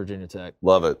taking Virginia Tech.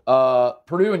 Love it.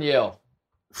 Purdue and Yale.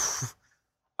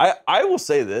 I will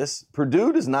say this.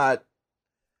 Purdue does not.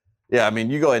 Yeah, I mean,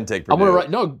 you go ahead and take Purdue. I'm gonna write.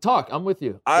 No, talk. I'm with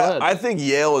you. Go ahead. I think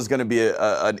Yale is going to be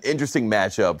an interesting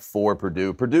matchup for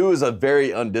Purdue. Purdue is a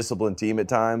very undisciplined team at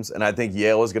times, and I think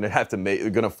Yale is going to have to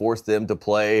going to force them to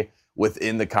play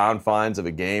within the confines of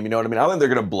a game. You know what I mean? I don't think they're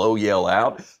going to blow Yale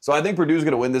out. So I think Purdue's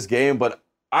going to win this game, but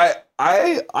I'm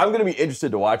going to be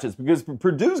interested to watch this because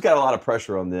Purdue's got a lot of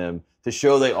pressure on them to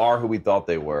show they are who we thought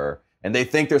they were, and they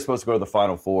think they're supposed to go to the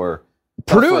Final Four.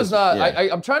 Purdue is not.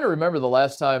 Yeah. I'm trying to remember the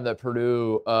last time that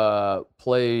Purdue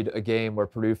played a game where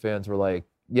Purdue fans were like,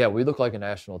 "Yeah, we look like a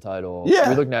national title. Yeah.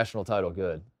 We look national title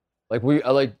good." Like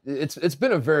it's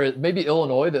been a very maybe the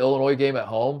Illinois game at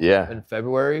home. Yeah. In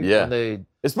February. Yeah. When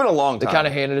It's been a long they time. kind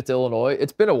of handed it to Illinois.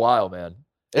 It's been a while, man.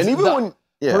 And even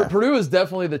when Purdue is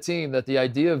definitely the team that the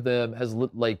idea of them has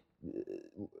like.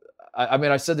 I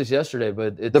mean, I said this yesterday,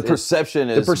 but the perception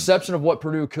is the perception of what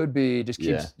Purdue could be just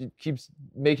keeps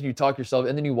making you talk yourself,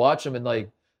 and then you watch them, and like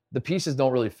the pieces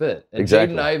don't really fit. And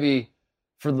Exactly. Jaden Ivey,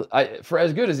 for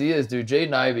as good as he is, dude,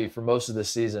 Jaden Ivey for most of this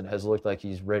season has looked like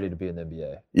he's ready to be in the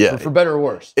NBA. Yeah. for better or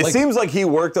worse. It seems like he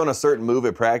worked on a certain move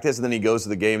at practice, and then he goes to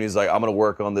the game and he's like, I'm going to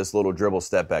work on this little dribble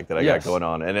step back that I got going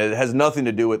on. And it has nothing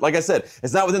to do with, like I said,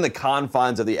 it's not within the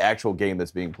confines of the actual game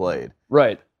that's being played.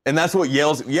 Right. And that's what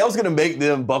Yale's going to make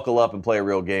them buckle up and play a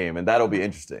real game, and that'll be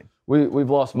interesting. We've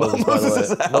lost Moses, by Moses is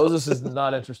the way. out. Moses is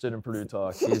not interested in Purdue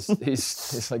talk.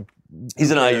 He's like He's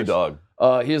an who IU cares? dog.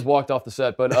 He has walked off the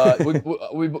set, but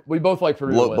we both like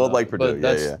Purdue. to win, Both though. like Purdue.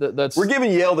 But that's We're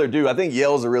giving Yale their due. I think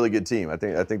Yale's a really good team. I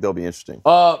think they'll be interesting.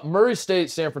 Murray State,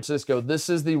 San Francisco. This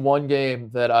is the one game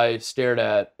that I stared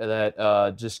at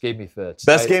that just gave me fits.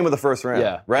 Best game of the first round.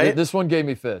 Yeah, right. This one gave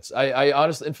me fits. I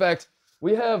honestly, in fact,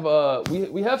 we have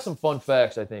we have some fun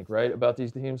facts, I think, right, about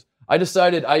these teams. I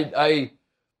decided our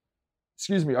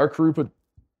crew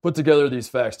put together these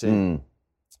facts team.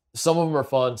 Some of them are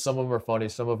fun, some of them are funny,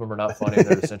 some of them are not funny, and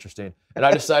they're just interesting. And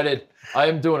I decided I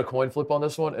am doing a coin flip on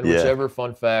this one, and whichever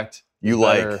fun fact you is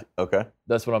like, better, okay,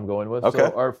 that's what I'm going with. Okay.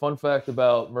 So our fun fact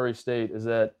about Murray State is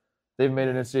that they've made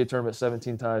an NCAA tournament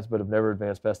 17 times, but have never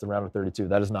advanced past the round of 32.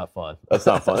 That is not fun. That's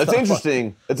not fun. That's not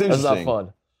interesting. That's That's interesting.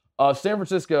 not fun. San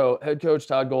Francisco head coach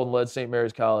Todd Golden led St.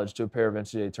 Mary's College to a pair of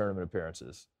NCAA tournament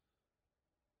appearances.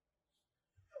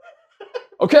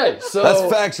 Okay, so That's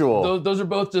factual. Those are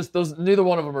both just those. Neither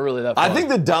one of them are really that fun. I think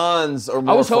the Dons are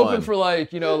more I was fun. hoping for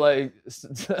like so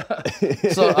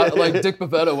like Dick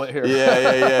Pavetta went here.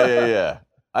 Yeah.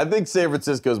 I think San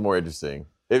Francisco is more interesting.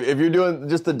 If you're doing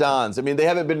just the Dons, I mean, they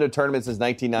haven't been to a tournament since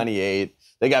 1998.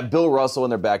 They got Bill Russell in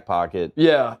their back pocket.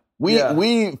 Yeah.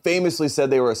 We famously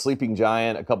said they were a sleeping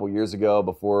giant a couple years ago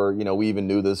before we even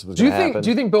knew this was going to happen. Do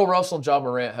you think Bill Russell and John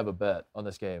Morant have a bet on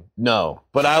this game? No,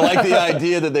 but I like the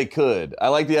idea that they could. I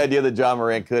like the idea that John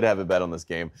Morant could have a bet on this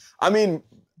game. I mean,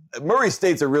 Murray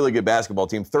State's a really good basketball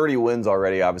team. 30 wins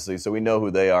already, obviously, so we know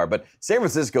who they are. But San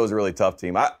Francisco is a really tough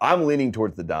team. I'm leaning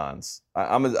towards the Dons.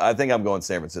 I think I'm going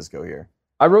San Francisco here.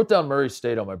 I wrote down Murray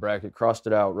State on my bracket, crossed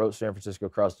it out, wrote San Francisco,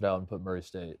 crossed it out, and put Murray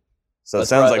State. So it That's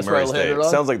sounds right- like that's where I Murray landed State.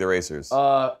 on? Sounds like the Racers.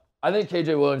 I think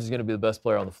KJ Williams is going to be the best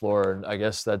player on the floor, and I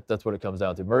guess that's what it comes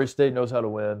down to. Murray State knows how to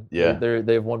win. Yeah.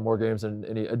 They've won more games than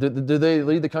any. Do they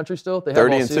lead the country still? They have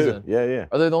 30 all and 2. season. Yeah.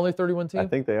 Are they the only 31 team? I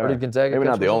think they Or are. did Gonzaga Maybe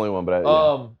catch not the one? only one, but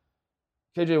yeah.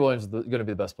 KJ Williams is going to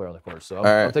be the best player on the court, so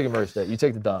right. I'm taking Murray State. You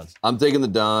take the Dons. I'm taking the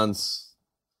Dons.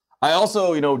 I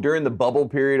also, during the bubble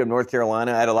period of North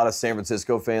Carolina, I had a lot of San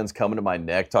Francisco fans coming to my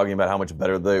neck talking about how much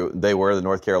better they were than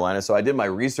North Carolina. So I did my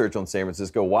research on San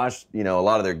Francisco, watched, a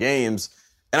lot of their games,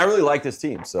 and I really like this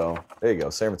team. So there you go,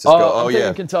 San Francisco. I'm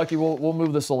taking Kentucky. We'll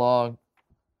move this along.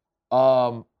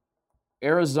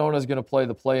 Arizona is going to play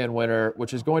the play-in winner,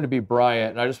 which is going to be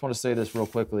Bryant. And I just want to say this real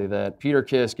quickly, that Peter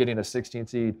Kiss getting a 16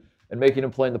 seed and making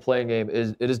him play in the play-in game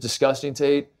is disgusting,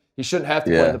 Tate. He shouldn't have to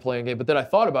play in the play-in game. But then I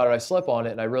thought about it, I slept on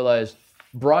it, and I realized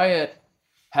Bryant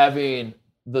having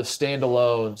the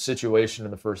standalone situation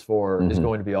in the first four is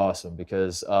going to be awesome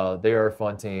because they are a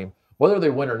fun team. Whether they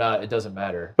win or not, it doesn't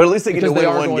matter. But at least they get to Because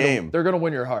win one game. They're going to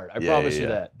win your heart. I promise you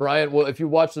that. Bryant, well, if you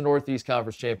watch the Northeast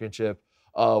Conference Championship,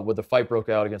 where the fight broke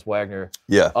out against Wagner,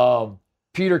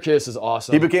 Peter Kiss is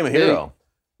awesome. He became a hero.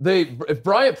 If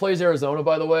Bryant plays Arizona,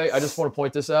 by the way, I just want to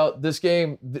point this out. This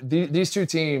game, these two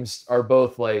teams are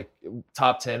both like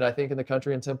top 10, I think, in the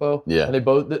country in tempo. Yeah. And they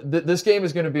both. This game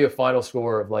is going to be a final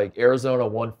score of like Arizona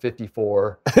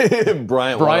 154,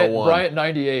 Bryant 101. Bryant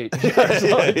 98.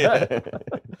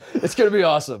 It's going to be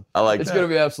awesome. I like It's that. going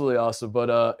to be absolutely awesome.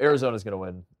 But Arizona's going to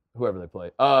win whoever they play.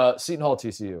 Seton Hall,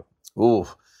 TCU. Ooh.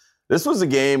 This was a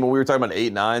game when we were talking about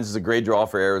 8-9s. This is a great draw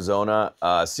for Arizona.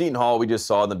 Seton Hall, we just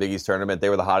saw in the Big East tournament. They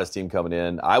were the hottest team coming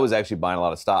in. I was actually buying a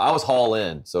lot of stock. I was haul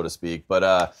in, so to speak. But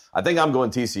I think I'm going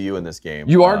TCU in this game.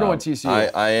 You are going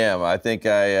TCU. I am. I think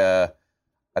I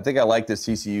like this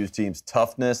TCU's team's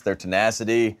toughness, their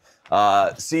tenacity.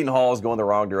 Seton Hall is going the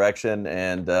wrong direction,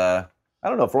 and I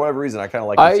don't know, for whatever reason, I kind of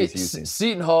like the TCU team.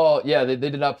 Seton Hall, yeah, they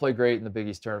did not play great in the Big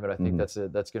East tournament. I think that's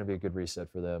going to be a good reset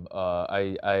for them.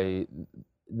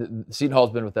 Seton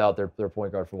Hall's been without their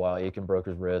point guard for a while. Aiken broke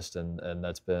his wrist, and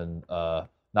that's been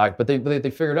knocked. But they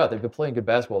figured out they've been playing good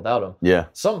basketball without him. Yeah.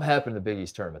 Something happened in the Big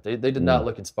East tournament. They did not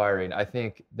look inspiring. I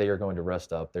think they are going to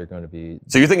rest up. They're going to be.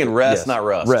 So you're thinking rest, not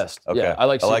rust. Rest. Okay. Yeah, I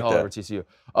like Seton Hall that. over TCU.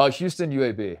 Houston,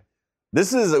 UAB.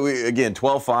 This is, again,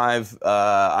 12-5.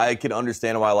 I can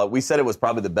understand why we said it was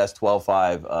probably the best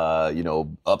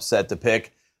 12-5, upset to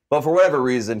pick. But for whatever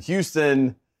reason,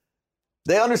 Houston,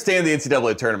 they understand the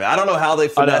NCAA tournament. I don't know how they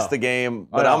finesse the game,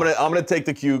 but I'm gonna take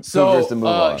the Cougars to move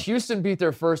on. Houston beat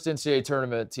their first NCAA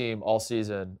tournament team all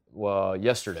season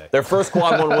yesterday. Their first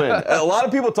quad one win. A lot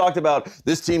of people talked about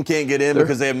this team can't get in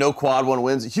because they have no quad one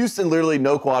wins. Houston literally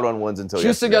no quad one wins until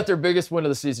Houston yesterday. got their biggest win of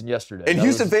the season yesterday. And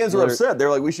Houston fans were upset.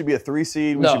 They're like, we should be a 3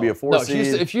 seed. We should be a 4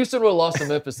 seed. If Houston would have lost to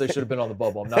Memphis, they should have been on the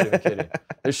bubble. I'm not even kidding.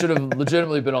 They should have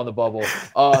legitimately been on the bubble.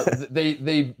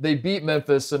 They beat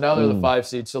Memphis, so now they're the 5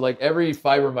 seed. So like every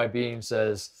fiber of my being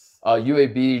says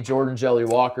UAB, Jordan Jelly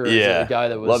Walker is a guy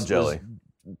that was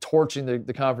torching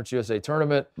the Conference USA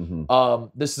tournament.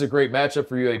 This is a great matchup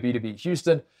for UAB to beat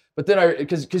Houston. But then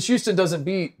because Houston doesn't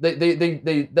beat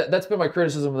that's been my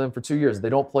criticism of them for 2 years. They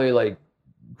don't play like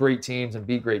great teams and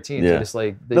beat great teams. Yeah. They just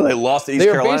like they lost to East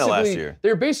Carolina last year.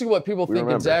 They're basically what people think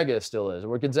Gonzaga still is,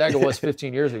 or Gonzaga was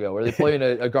 15 years ago, where they play in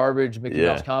a garbage Mickey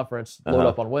Mouse conference, load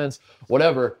up on wins,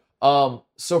 whatever.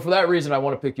 So for that reason, I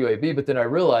want to pick UAB. But then I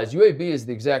realized UAB is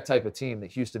the exact type of team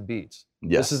that Houston beats.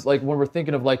 Yes. This is like when we're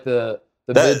thinking of like the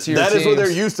mid-tier that teams. is what they're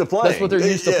used to playing. That's what they're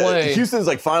used to playing. Houston's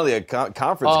like finally a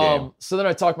conference game. So then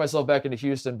I talked myself back into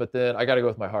Houston, but then I got to go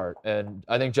with my heart, and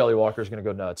I think Jelly Walker is going to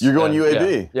go nuts. You're going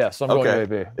UAB? Yeah, so I'm going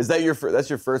UAB. Is that that's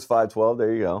your first 5-12?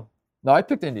 There you go. No, I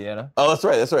picked Indiana. Oh, that's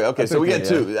right. Okay, so we get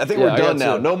 2. I think we're done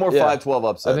now. No more 5-12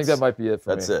 upsets. I think that might be it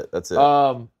for me. That's it.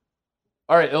 All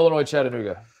right, Illinois,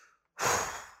 Chattanooga.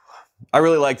 I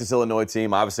really like this Illinois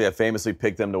team. Obviously, I famously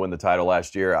picked them to win the title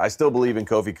last year. I still believe in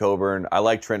Kofi Cockburn. I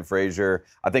like Trent Frazier.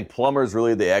 I think Plummer's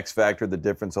really the X factor, the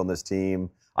difference on this team.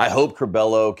 I hope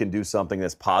Curbelo can do something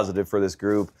that's positive for this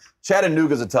group.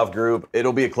 Chattanooga's a tough group.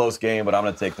 It'll be a close game, but I'm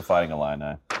going to take the Fighting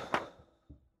Illini.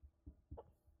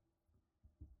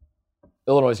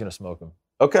 Illinois is going to smoke them.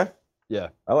 Okay. Yeah.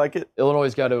 I like it.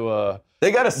 Illinois got to...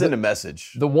 they got to send a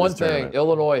message. The one thing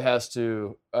Illinois has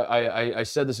to... I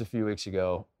said this a few weeks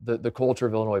ago. The culture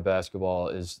of Illinois basketball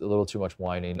is a little too much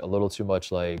whining, a little too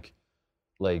much like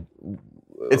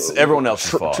it's everyone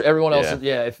else's fault. Everyone else,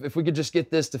 if we could just get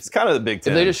this to... It's kind of the Big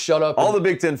Ten. If they just shut up... All the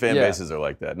Big Ten fan bases are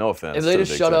like that. No offense. If they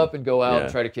just shut up and go out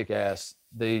and try to kick ass,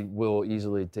 they will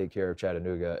easily take care of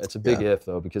Chattanooga. It's a big if,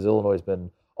 though, because Illinois has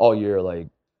been all year like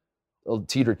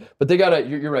teetered. But they gotta.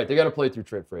 You're right. They gotta play through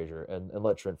Trent Frazier and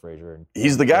let Trent Frazier and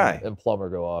he's the guy and Plummer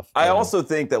go off. I also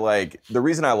think that like the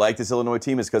reason I like this Illinois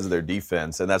team is because of their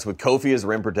defense, and that's with Kofi as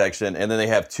rim protection, and then they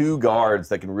have two guards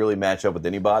that can really match up with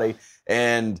anybody.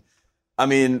 And I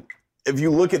mean, if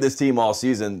you look at this team all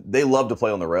season, they love to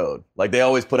play on the road. Like they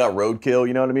always put out roadkill.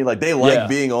 You know what I mean? Like they like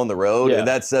being on the road, and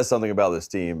that says something about this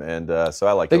team. And so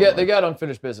I like. They got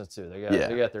unfinished business too. They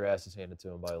got their asses handed to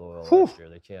them by Loyola last year.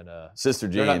 They can't. Sister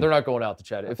Jean. They're not going out to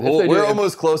chat. If we're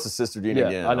almost close to Sister Jean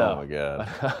again. I know. Oh my god.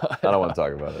 I don't want to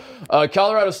talk about it.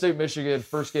 Colorado State, Michigan,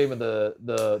 first game of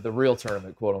the real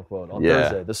tournament, quote unquote, on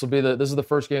Thursday. This is the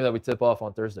first game that we tip off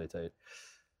on Thursday, Tate.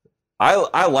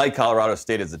 I like Colorado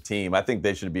State as a team. I think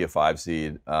they should be a 5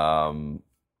 seed. And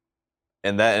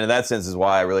in that sense is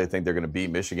why I really think they're going to beat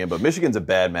Michigan. But Michigan's a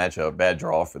bad matchup, bad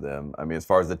draw for them. I mean, as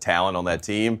far as the talent on that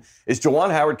team. Is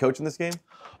Juwan Howard coaching this game?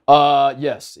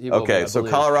 Yes. He will okay, be, so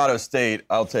Colorado State,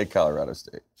 I'll take Colorado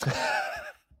State.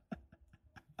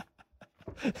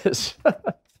 If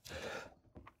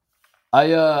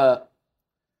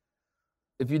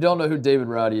you don't know who David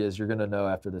Roddy is, you're going to know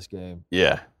after this game.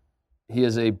 Yeah. He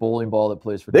is a bowling ball that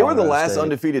plays for. They Colorado were the last State.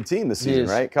 Undefeated team this season,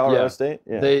 right? Colorado State.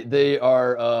 Yeah. They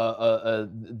are.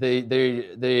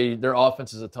 Their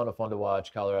offense is a ton of fun to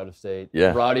watch. Colorado State.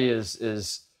 Yeah. Roddy is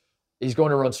he's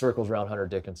going to run circles around Hunter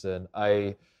Dickinson.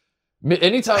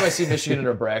 Anytime I see Michigan in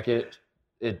a bracket,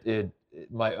 I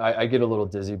get a little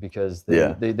dizzy because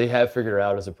they have figured it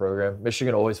out as a program.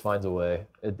 Michigan always finds a way.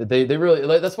 They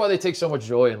really that's why they take so much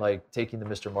joy in like taking the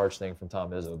Mr. March thing from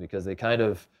Tom Izzo, because they kind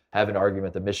of have an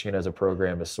argument that Michigan as a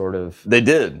program is sort of. They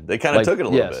did. They kind of took it a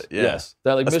little bit. Yeah. Yes.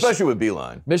 That, like, especially with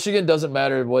Beeline. Michigan doesn't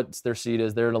matter what their seed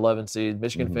is. They're an 11 seed.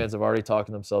 Michigan fans have already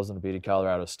talked themselves into beating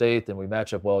Colorado State. Then we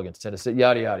match up well against Tennessee.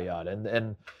 Yada yada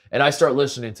yada. And I start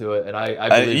listening to it, and I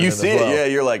believe you in see them as well. it. Yeah,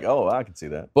 you're like, oh, I can see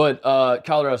that. But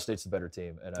Colorado State's the better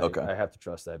team, and I have to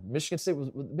trust that. Michigan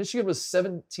was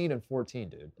 17-14,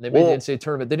 dude. And they made the NCAA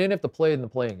tournament. They didn't have to play in the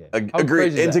playing game.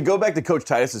 Agreed. And to go back to Coach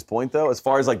Titus's point, though, as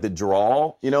far as like the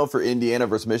draw, for Indiana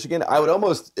versus Michigan, I would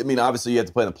almost. I mean, obviously you have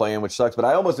to play in the play-in, which sucks, but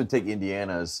I almost would take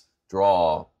Indiana's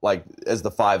draw like as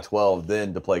the 5-12,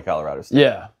 then to play Colorado State.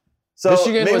 Yeah. So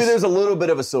maybe there's a little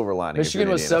bit of a silver lining. Michigan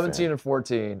was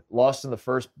 17-14, lost in the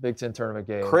first Big Ten tournament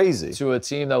game. Crazy. To a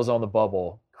team that was on the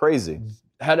bubble. Crazy.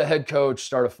 Had a head coach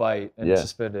start a fight and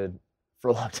suspended for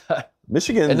a long time.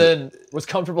 Michigan. And then was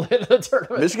comfortable in the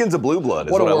tournament. Michigan's a blue blood,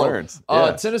 is what I learned.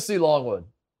 Tennessee Longwood.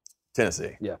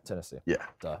 Tennessee. Yeah, Tennessee. Yeah.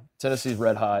 Tennessee's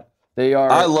red hot. They are.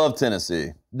 I love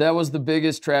Tennessee. That was the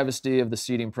biggest travesty of the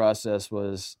seeding process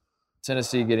was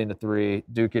Tennessee getting the 3,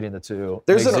 Duke getting the 2.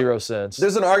 Makes zero sense.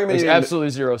 There's an argument. Makes absolutely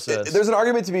zero sense. There's an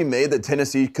argument to be made that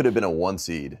Tennessee could have been a 1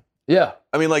 seed. Yeah.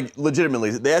 I mean, like,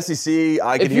 legitimately. The SEC,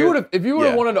 If you would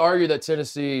have wanted to argue that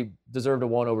Tennessee deserved a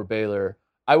 1 over Baylor,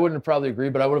 I wouldn't have probably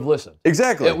agreed, but I would have listened.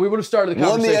 Exactly. Yeah, we would have started the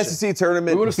conversation. Won the SEC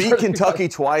tournament, beat Kentucky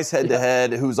twice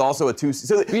head-to-head, who's also a 2 seed.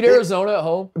 So beat Arizona at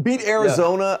home. Beat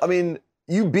Arizona. Yeah. I mean,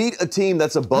 you beat a team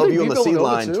that's above you on the seed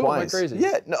line too? twice. Am I crazy?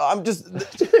 Yeah, no, I'm just look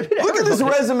at this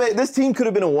resume. This team could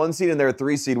have been a 1 seed and they're a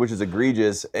 3 seed, which is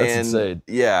egregious. That's insane.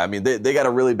 Yeah, I mean they got a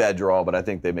really bad draw, but I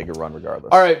think they make a run regardless.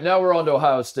 All right, now we're on to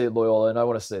Ohio State Loyola, and I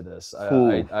want to say this.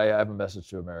 I have a message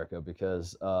to America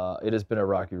because it has been a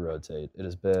rocky road, Tate. It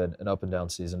has been an up and down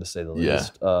season to say the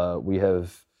least.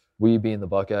 We being the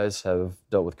Buckeyes have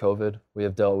dealt with COVID. We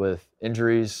have dealt with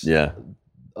injuries. Yeah,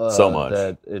 so much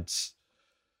that it's.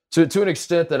 To an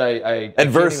extent that I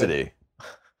adversity,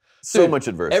 so much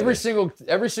adversity.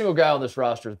 Every single guy on this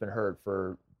roster has been hurt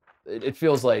for. It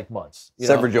feels like months.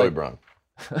 Except for Joey Brunk.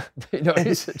 Joey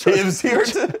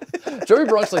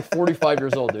Brunk's like 45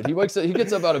 years old, dude. He wakes up, he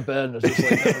gets up out of bed and is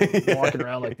just like kind of walking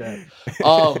around like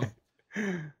that.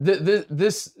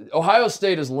 This Ohio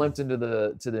State has limped into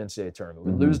the NCAA tournament.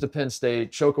 We lose to Penn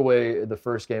State, choke away the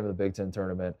first game of the Big Ten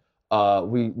tournament. What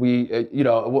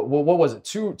was it?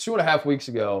 Two and a half weeks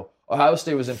ago, Ohio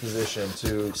State was in position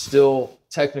to still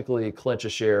technically clinch a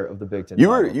share of the Big Ten. You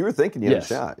were thinking you had a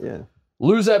shot, yeah.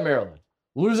 Lose at Maryland,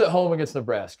 lose at home against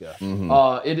Nebraska.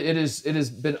 It has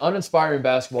been uninspiring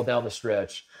basketball down the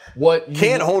stretch.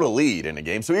 Can't hold a lead in a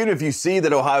game. So even if you see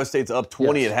that Ohio State's up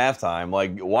 20 at halftime,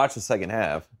 like watch the second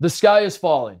half. The sky is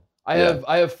falling.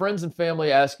 I have friends and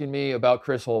family asking me about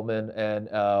Chris Holtmann and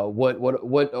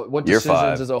what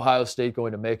decisions is Ohio State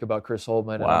going to make about Chris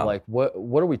Holtmann? And I'm like, what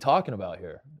are we talking about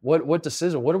here? What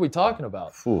decision? What are we talking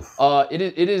about?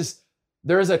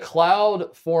 There is a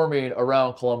cloud forming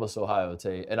around Columbus, Ohio,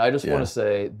 Tate, and I just want to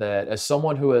say that as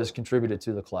someone who has contributed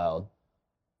to the cloud,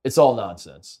 it's all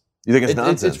nonsense. You think it's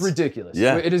nonsense? It's ridiculous.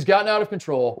 Yeah. It has gotten out of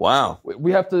control. Wow.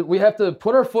 We have to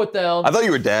put our foot down. I thought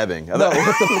you were dabbing. We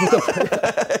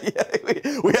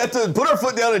have to put our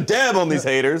foot down and dab on these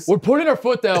haters. We're putting our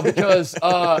foot down because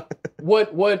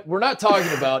what we're not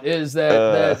talking about is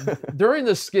that during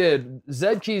the skid,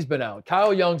 Zed Key's been out.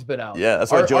 Kyle Young's been out. Yeah,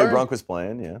 that's why Joey Brunk was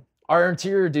playing, yeah. Our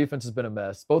interior defense has been a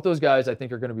mess. Both those guys, I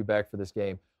think, are going to be back for this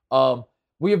game.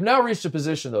 We have now reached a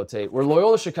position, though, Tate, where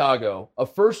Loyola Chicago, a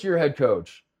first-year head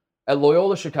coach at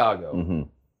Loyola Chicago,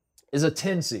 is a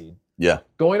 10 seed. Yeah.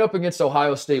 Going up against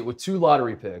Ohio State with 2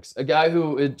 lottery picks. A guy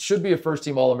who it should be a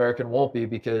first-team All-American, won't be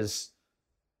because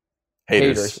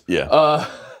haters. Yeah.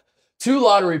 2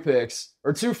 lottery picks,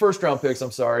 or 2 first-round picks, I'm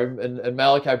sorry, and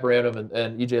Malachi Branham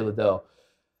and E.J. Liddell.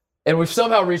 And we've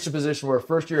somehow reached a position where a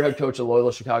first-year head coach at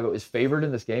Loyola Chicago is favored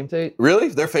in this game, Tate. Really?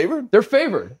 They're favored? They're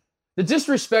favored. The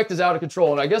disrespect is out of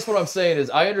control. And I guess what I'm saying is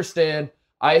I understand.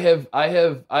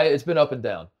 It's been up and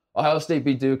down. Ohio State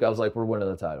beat Duke. I was like, we're winning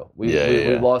the title. We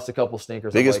lost a couple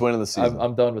stinkers. Biggest win of the season.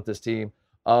 I'm done with this team.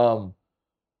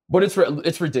 But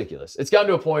it's ridiculous. It's gotten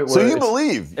to a point where so you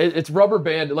believe it's rubber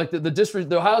band. Like the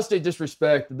Ohio State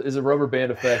disrespect is a rubber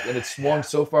band effect, and it's swung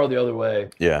so far the other way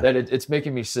that it's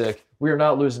making me sick. We are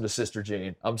not losing to Sister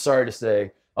Jean. I'm sorry to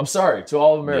say. I'm sorry to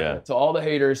all of America, to all the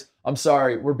haters. I'm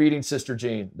sorry. We're beating Sister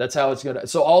Jean. That's how it's gonna.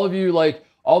 So all of you, like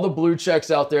all the blue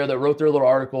checks out there that wrote their little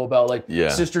article about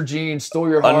Sister Jean stole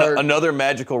your heart. Another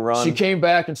magical run. She came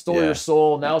back and stole your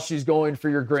soul. Now she's going for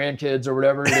your grandkids or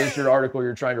whatever it is your article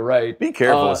you're trying to write. Be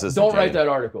careful, Sister Don't Jean. write that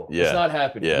article. Yeah. It's not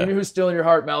happening. Yeah. You know who's stealing your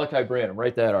heart? Malachi Branham.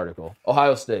 Write that article.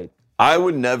 Ohio State. I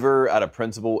would never, out of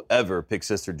principle, ever pick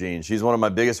Sister Jean. She's one of my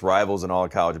biggest rivals in all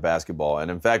of college basketball. And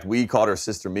in fact, we called her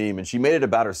Sister Meme, and she made it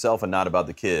about herself and not about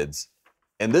the kids.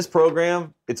 In this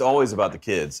program, it's always about the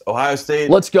kids. Ohio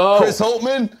State. Let's go. Chris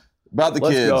Holtman, about the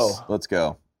kids. Go. Let's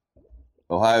go.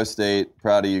 Ohio State,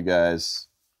 proud of you guys.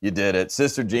 You did it.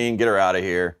 Sister Jean, get her out of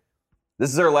here.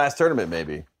 This is her last tournament,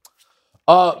 maybe.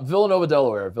 Villanova,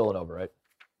 Delaware. Villanova, right?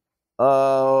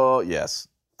 Oh, yes.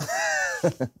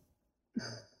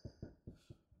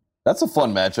 That's a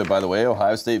fun matchup, by the way.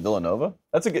 Ohio State, Villanova.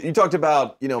 That's a good. You talked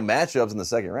about matchups in the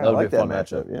second round. I like that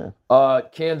matchup. Yeah.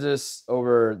 Kansas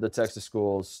over the Texas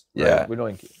schools. Yeah. Right? We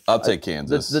don't. I'll take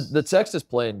Kansas. The Texas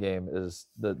playing game is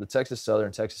the Texas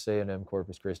Southern, Texas A&M,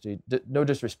 Corpus Christi. No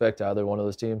disrespect to either one of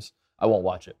those teams. I won't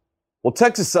watch it. Well,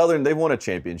 Texas Southern, they've won a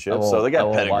championship, so they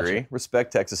got pedigree.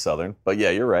 Respect Texas Southern. But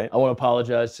yeah, you're right. I want to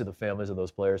apologize to the families of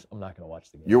those players. I'm not going to watch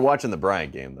the game. You're watching the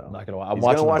Bryant game, though. I'm not going to watch. He's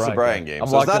going to watch the Bryant game.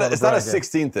 So it's not a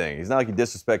 16 thing. He's not like he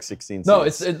disrespects 16. No,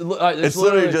 it's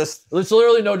literally just. It's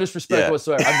literally no disrespect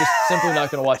whatsoever. I'm just simply not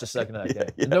going to watch a second of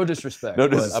that game. No disrespect. No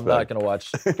disrespect. I'm not going to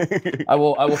watch. I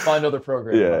will find other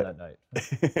programming on that night.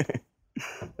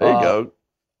 There you go.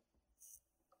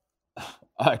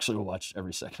 I actually will watch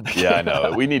every second. Yeah, I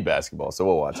know. We need basketball, so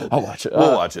we'll watch it. I'll watch it.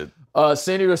 We'll watch it.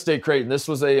 San Diego State Creighton. This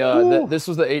was the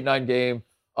 8-9 game.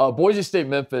 Boise State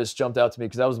Memphis jumped out to me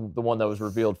because that was the one that was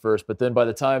revealed first. But then by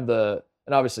the time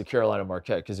and obviously Carolina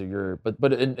Marquette because of your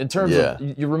but in terms of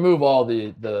you remove all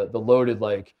the loaded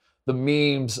like the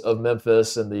memes of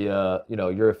Memphis and the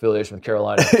your affiliation with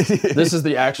Carolina. This is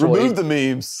the actual remove the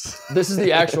memes. This is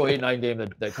the actual 8-9 game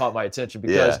that caught my attention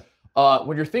because.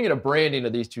 When you're thinking of branding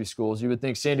of these two schools, you would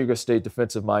think San Diego State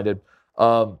defensive-minded.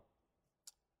 Greg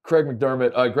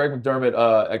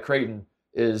McDermott at Creighton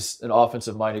is an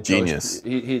offensive-minded coach. Genius.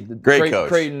 Great coach.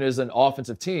 Creighton is an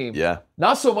offensive team. Yeah.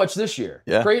 Not so much this year.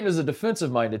 Yeah. Creighton is a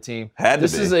defensive-minded team.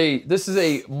 This is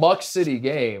a Muck City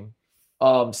game.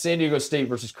 San Diego State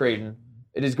versus Creighton.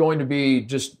 It is going to be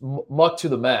just muck to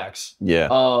the max. Yeah.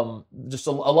 Just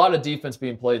a lot of defense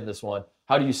being played in this one.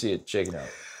 How do you see it shaking out?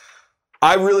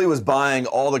 I really was buying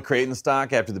all the Creighton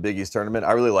stock after the Big East tournament.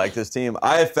 I really like this team.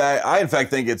 I in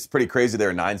fact think it's pretty crazy they're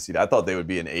a 9 seed. I thought they would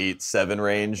be an 8-7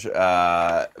 range.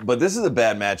 But this is a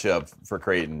bad matchup for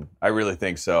Creighton. I really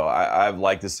think so. I've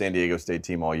liked the San Diego State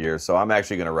team all year, so I'm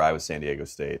actually going to ride with San Diego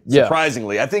State. Yeah.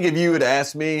 Surprisingly, I think if you had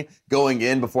asked me going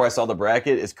in before I saw the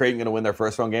bracket, is Creighton going to win their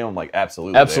first round game? I'm like,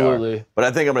 absolutely. Absolutely. They are. But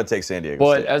I think I'm going to take San Diego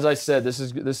State. But as I said, this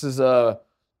is I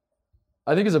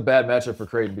think it's a bad matchup for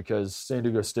Creighton because San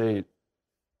Diego State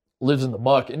lives in the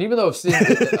muck. And even though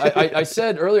I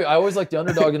said earlier, I always like the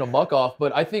underdog in a muck off,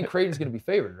 but I think Creighton's going to be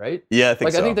favored, right? Yeah, I think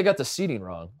so. I think they got the seeding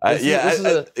wrong. Exactly. You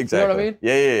know what I mean?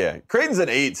 Yeah. Creighton's an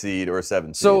 8 seed or a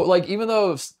 7 seed. So, even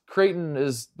though Creighton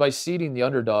is, by seeding the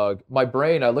underdog, my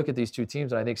brain, I look at these two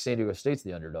teams and I think San Diego State's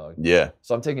the underdog. Yeah.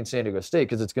 So I'm taking San Diego State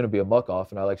because it's going to be a muck off,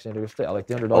 and I like San Diego State. I like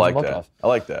the underdog muck off. I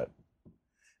like that.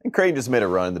 And Creighton just made a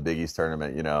run in the Big East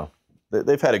tournament,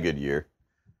 They've had a good year.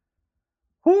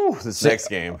 Whew, this next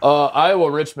game.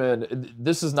 Iowa Richmond.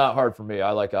 This is not hard for me.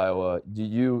 I like Iowa.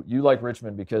 You like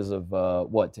Richmond because of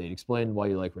what, Tate? Explain why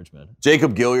you like Richmond.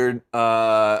 Jacob Gilliard.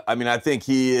 I think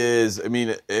he is. He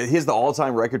has the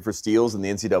all-time record for steals in the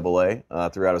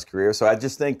NCAA throughout his career. So I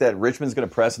just think that Richmond's going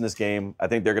to press in this game. I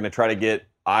think they're going to try to get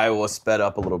Iowa sped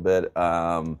up a little bit.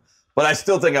 But I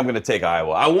still think I'm going to take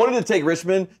Iowa. I wanted to take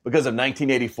Richmond because of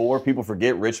 1984. People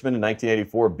forget Richmond in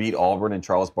 1984 beat Auburn and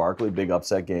Charles Barkley, big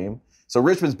upset game. So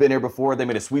Richmond's been here before. They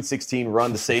made a Sweet 16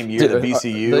 run the same year that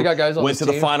VCU they got guys on went to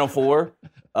the Final Four.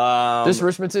 This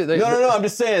Richmond team? No. I'm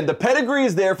just saying the pedigree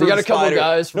is there for the Spiders. They got a couple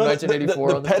guys from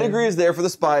 1984. The pedigree is there for the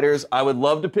Spiders. I would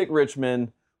love to pick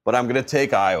Richmond, but I'm going to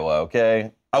take Iowa.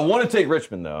 Okay. I want to take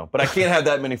Richmond though, but I can't have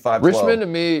that many 5-12. Richmond to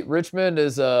me,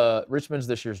 Richmond's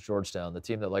this year's Georgetown, the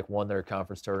team that won their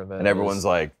conference tournament. And everyone's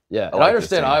like, yeah. And I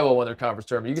understand Iowa won their conference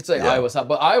tournament. You could say Iowa's hot,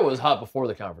 but Iowa was hot before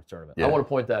the conference tournament. Yeah. I want to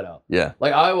point that out. Yeah.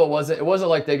 Iowa wasn't. It wasn't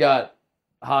like they got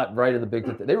hot right in the Big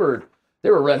Ten. They were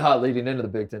red hot leading into the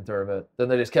Big Ten tournament. Then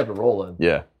they just kept it rolling.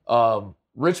 Yeah.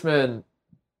 Richmond,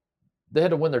 they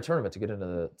had to win their tournament to get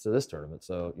into this tournament.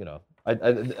 So,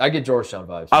 I get Georgetown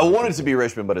vibes. I wanted to be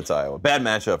Richmond, but it's Iowa. Bad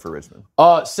matchup for Richmond.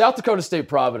 South Dakota State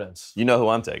Providence. You know who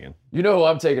I'm taking. You know who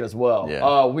I'm taking as well.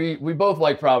 Yeah. We both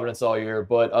like Providence all year,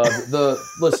 but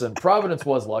listen, Providence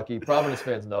was lucky. Providence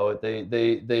fans know it.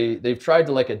 They've tried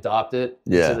to adopt it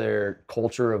into their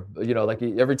culture of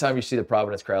every time you see the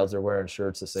Providence crowds, they're wearing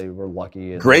shirts that say we're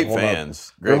lucky. And Great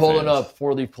fans. They're holding up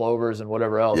 4-leaf clovers and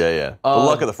whatever else. Yeah. The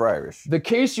luck of the Friars. The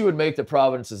case you would make that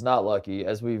Providence is not lucky,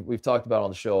 as we've talked about on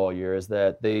the show all year, is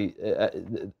that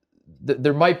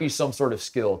there might be some sort of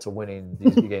skill to winning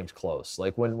these games close.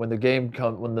 Like when the game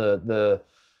comes, when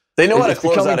they know how to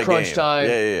close out a crunch game. Time.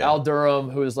 Yeah. Al Durham,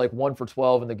 who is 1 for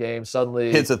 12 in the game,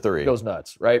 suddenly hits a 3, goes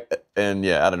nuts, right? And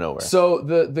out of nowhere. So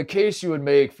the case you would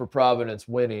make for Providence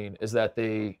winning is that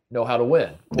they know how to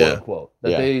win, quote unquote.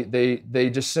 That they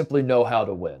just simply know how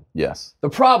to win. Yes. The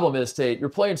problem is, Tate, you're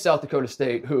playing South Dakota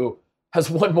State, who has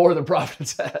won more than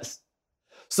Providence has.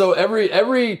 So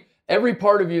every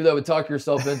part of you that would talk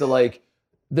yourself into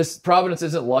this Providence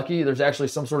isn't lucky, there's actually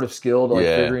some sort of skill to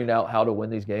figuring out how to win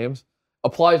these games,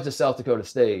 applies to South Dakota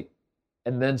State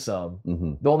and then some.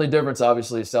 Mm-hmm. The only difference,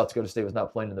 obviously, is South Dakota State was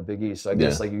not playing in the Big East. So I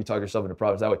guess you talk yourself into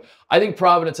Providence that way. I think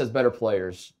Providence has better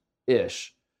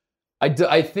players-ish.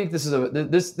 I think this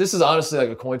is honestly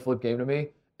a coin flip game to me.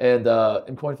 And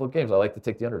in coin flip games, I like to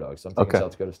take the underdog. So I'm taking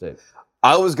South Dakota State.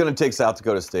 I was going to take South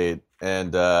Dakota State,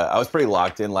 and I was pretty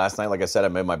locked in last night. Like I said, I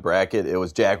made my bracket. It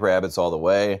was Jackrabbits all the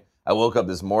way. I woke up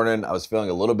this morning. I was feeling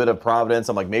a little bit of Providence.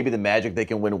 I'm like, maybe the Magic, they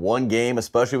can win one game,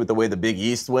 especially with the way the Big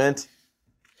East went.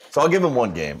 So I'll give them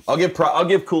one game. I'll give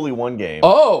Cooley one game.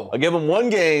 Oh! I'll give him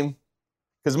one game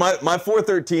because my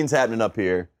 4-13's happening up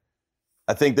here.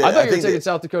 I thought you were taking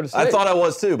South Dakota State. I thought I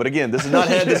was too, but again, this is not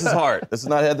head, this is heart. This is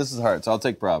not head, this is heart. So I'll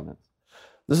take Providence.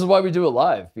 This is why we do it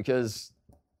live, because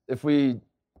if we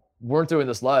weren't doing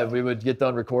this live, we would get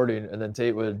done recording, and then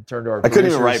Tate would turn to our producers. I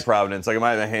couldn't even write Providence.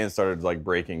 My hands started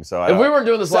breaking. So if we weren't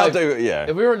doing this live,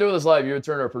 if we weren't doing this live, you would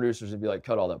turn to our producers and be like,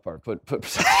 cut all that part, put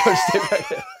South Dakota State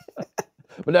back in.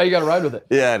 But now you got to ride with it.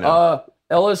 Yeah, I know.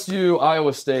 LSU,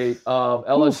 Iowa State.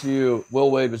 LSU, Will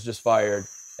Wade was just fired,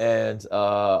 and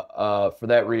for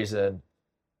that reason,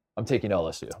 I'm taking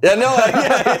LSU. Yeah, no,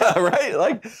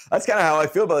 right? That's kind of how I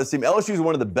feel about this team. LSU is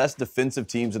one of the best defensive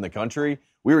teams in the country.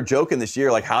 We were joking this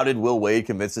year, how did Will Wade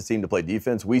convince this team to play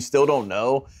defense? We still don't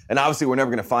know, and obviously we're never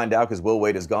going to find out because Will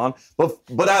Wade is gone.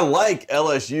 But I like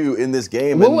LSU in this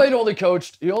game. Will Wade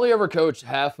only ever coached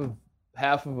half of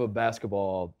a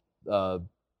basketball.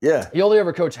 He only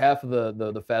ever coached half of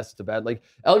the facets of bad.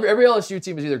 Every LSU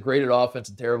team is either great at offense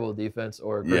and terrible at defense,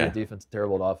 or great at defense and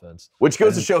terrible at offense. Which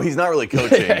goes to show he's not really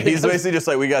coaching. He's basically just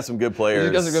we got some good players.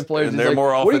 He's got some good players. And they're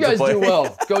more offensive offensive players.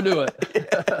 players. What do you guys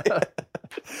do well? Go do it.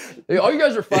 All you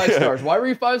guys are 5 stars. Why were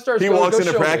you 5 stars? He walks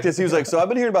into practice. He was like, so I've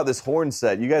been hearing about this horn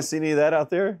set. You guys see any of that out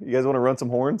there? You guys want to run some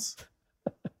horns?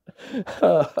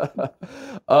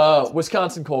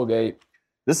 Wisconsin, Colgate.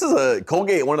 This is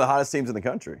Colgate, one of the hottest teams in the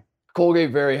country.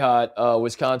 Colgate, very hot.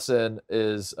 Wisconsin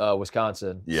is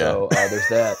Wisconsin. Yeah. So there's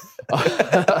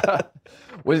that.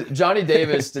 Johnny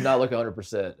Davis did not look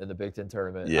 100% in the Big Ten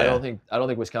tournament. Yeah. I don't think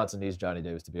Wisconsin needs Johnny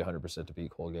Davis to be 100% to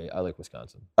beat Colgate. I like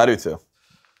Wisconsin. I do too.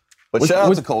 But shout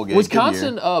out to Colgate.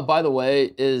 Wisconsin, by the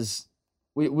way, is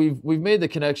we've made the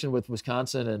connection with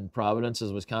Wisconsin and Providence,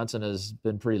 as Wisconsin has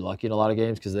been pretty lucky in a lot of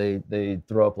games because they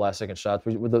throw up last-second shots.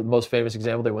 With the most famous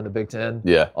example, they win the Big Ten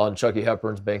on Chucky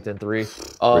Hepburn's banked-in 3.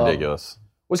 Ridiculous.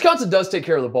 Wisconsin does take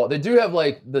care of the ball. They do have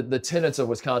the tenets of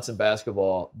Wisconsin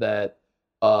basketball that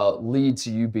lead to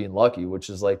you being lucky, which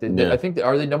is like Yeah. I think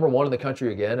are they number one in the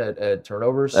country again at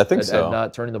turnovers? I think so. At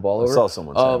not turning the ball I over. saw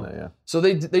someone saying that, yeah. So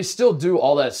they still do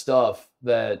all that stuff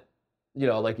that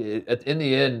like in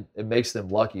the end it makes them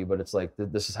lucky, but it's like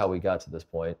this is how we got to this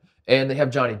point. And they have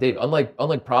Johnny Davis.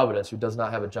 Unlike Providence, who does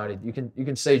not have a Johnny. You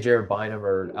can say Jared Bynum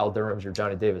or Al Durham's your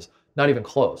Johnny Davis. Not even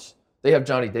close. They have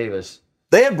Johnny Davis.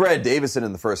 They had Brad Davison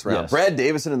in the first round. Yes. Brad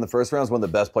Davison in the first round is one of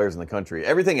the best players in the country.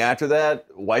 Everything after that,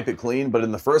 wipe it clean. But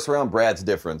in the first round, Brad's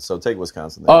different. So take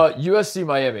Wisconsin there. USC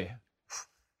Miami.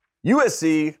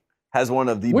 USC has one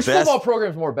of the Which best. football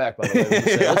program's more back, by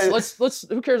the way? Let's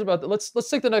who cares about that? Let's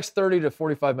take the next 30 to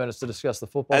 45 minutes to discuss the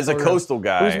football As a program. coastal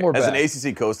guy, Who's more as an back?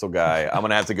 ACC coastal guy, I'm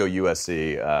going to have to go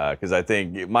USC because I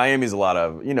think Miami's a lot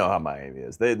of, you know how Miami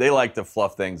is. They like to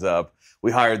fluff things up.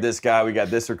 We hired this guy, we got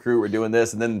this recruit, we're doing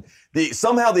this, and then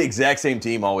somehow the exact same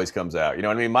team always comes out. You know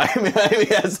what I mean? Miami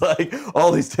has like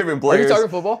all these different Are players. you talking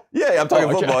football? Yeah, I'm talking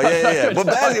Oh, okay. football. Yeah.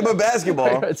 But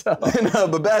basketball, no,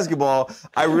 but basketball,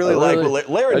 I really like.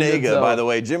 Larinaga, by the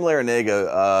way, Jim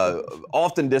Larinaga,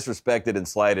 often disrespected and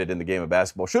slighted in the game of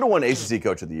basketball. Should have won ACC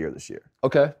Coach of the Year this year.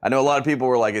 Okay. I know a lot of people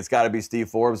were like, it's got to be Steve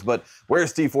Forbes, but where's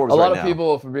Steve Forbes A right lot of now?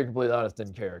 people, if we're being completely honest,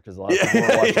 didn't care because a lot of people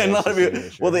were watching a lot of ACC people. this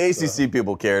year, Well, the so. ACC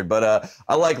people cared, but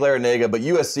I like Larinaga. But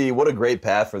USC, what a great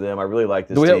path for them. I really like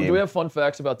this Do team. we have fun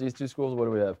facts about these two schools? What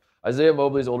do we have? Isaiah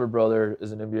Mobley's older brother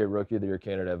is an NBA Rookie of the Year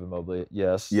candidate, Evan Mobley.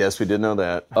 Yes. Yes, we did know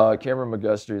that. Cameron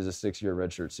McGusty is a 6-year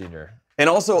redshirt senior. And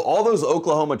also, all those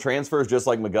Oklahoma transfers, just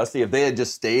like McGusty, if they had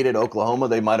just stayed at Oklahoma,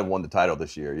 they might have won the title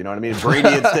this year. You know what I mean? If Brady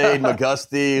had stayed,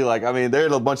 McGusty,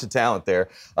 there's a bunch of talent there.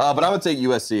 But I would take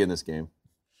USC in this game.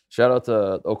 Shout out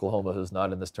to Oklahoma, who's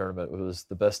not in this tournament, who was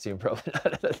the best team probably not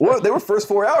in it. Well, they were first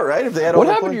 4 out, right? If they had What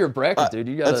all happened to your bracket, dude?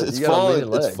 You got a leaning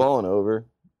leg. It's falling over.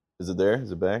 Is it there?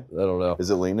 Is it back? I don't know. Is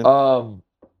it leaning?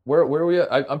 Where are we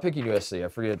at? I'm picking USC. I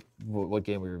forget what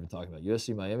game we were even talking about.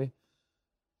 USC Miami?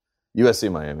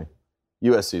 USC Miami.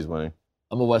 USC's winning.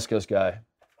 I'm a West Coast guy.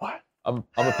 What? I'm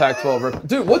a Pac-12 rep.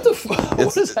 Dude, what the fuck?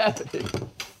 What is happening?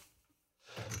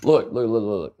 Look.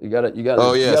 You gotta.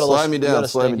 Oh yeah, slide me you got down. a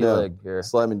Slide me stinky down. leg here.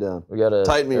 Slide me down. We gotta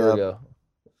Tighten me there up. We go.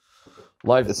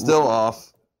 Live. It's still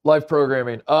off. Live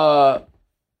programming.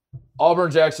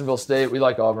 Auburn, Jacksonville State. We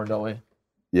like Auburn, don't we?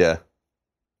 Yeah.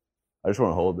 I just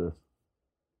want to hold this.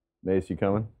 Mace, you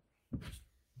coming?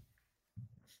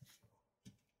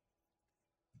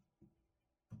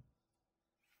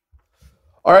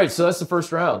 All right, so that's the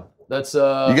first round. That's You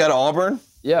got Auburn?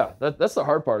 yeah. That's the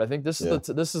hard part. I think this is that's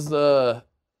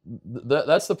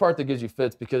the part that gives you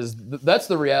fits because that's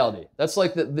the reality. That's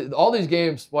like all these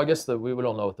games. Well, I guess we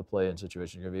don't know what the play-in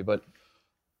situation is going to be, but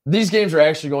these games are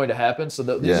actually going to happen. So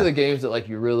these are the games that like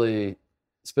you really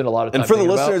spend a lot of time. And for the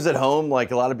thinking about. listeners at home,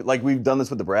 like a lot of we've done this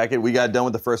with the bracket. We got done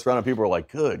with the first round, and people were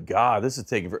like, "Good God, this is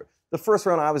taking." The first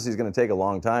round obviously is going to take a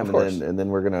long time, and then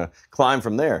we're going to climb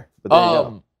from there. But there you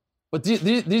go. But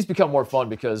these become more fun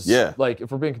because, like,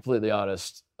 if we're being completely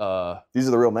honest, These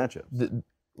are the real matchups.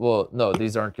 well, no,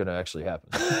 these aren't going to actually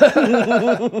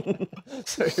happen.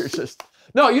 So you're just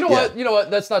no. You know what? You know what?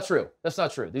 That's not true. That's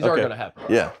not true. These aren't going to happen.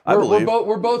 Yeah, I believe.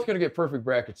 We're both going to get perfect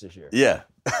brackets this year. Yeah,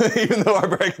 even though our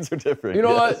brackets are different. You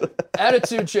know what?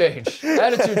 Attitude change.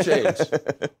 Attitude change.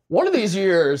 One of these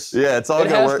years. Yeah, it's all it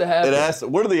going has to work. to happen. It has to.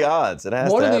 What are the odds? It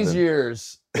has One to of happen. these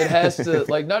years, it has to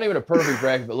like not even a perfect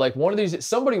bracket, but like one of these.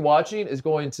 Somebody watching is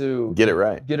going to Get it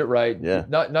right. Get it right. Yeah.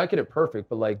 Not get it perfect,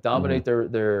 but like dominate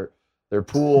their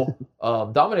pool.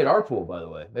 Dominate our pool, by the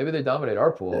way. Maybe they dominate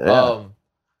our pool. Yeah.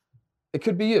 It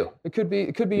could be you. It could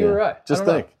be you or I. Just I don't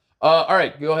know. think. All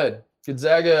right, go ahead.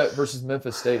 Gonzaga versus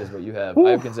Memphis State is what you have.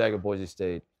 I have Gonzaga, Boise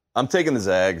State. I'm taking the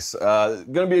Zags. Going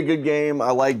to be a good game.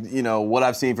 I like, what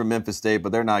I've seen from Memphis State,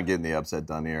 but they're not getting the upset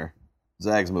done here.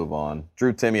 Zags move on.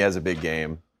 Drew Timme has a big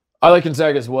game. I like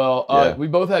Gonzaga as well. Yeah. We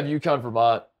both have UConn,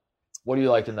 Vermont. What do you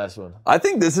like in this one? I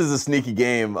think this is a sneaky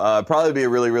game. Probably be a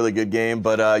really, really good game,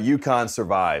 but UConn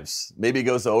survives. Maybe it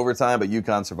goes to overtime, but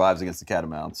UConn survives against the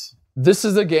Catamounts. This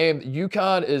is a game.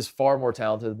 UConn is far more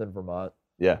talented than Vermont.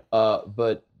 Yeah.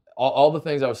 But all the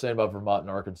things I was saying about Vermont and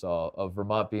Arkansas, of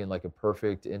Vermont being like a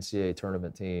perfect NCAA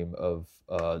tournament team, of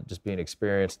just being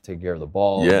experienced, taking care of the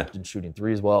ball, and shooting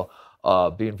threes well,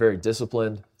 being very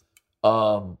disciplined.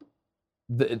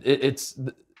 This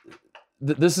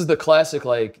is the classic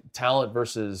like talent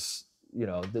versus I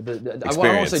don't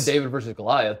want to say David versus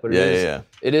Goliath, but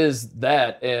it is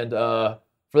that, and for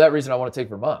that reason I want to take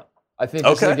Vermont. I think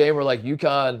this is a game where like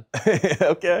UConn.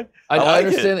 Okay. I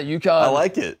understand that UConn. I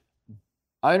like it.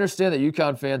 I understand that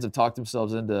UConn fans have talked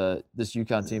themselves into this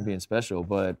UConn team being special,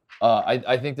 but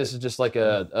I think this is just like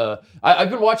I've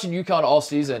been watching UConn all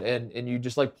season, and you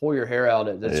just like pull your hair out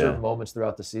at certain moments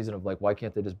throughout the season of like, why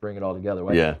can't they just bring it all together?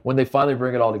 When they finally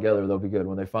bring it all together, they'll be good.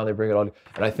 When they finally bring it all together.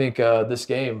 And I think this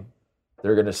game,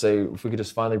 they're going to say, if we could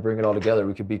just finally bring it all together,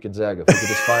 we could beat Gonzaga. If we could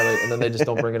just finally, and then they just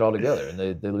don't bring it all together, and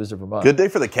they lose to Vermont. Good day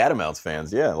for the Catamounts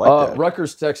fans. Yeah, I like that.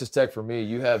 Rutgers, Texas Tech for me.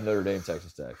 You have Notre Dame,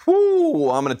 Texas Tech.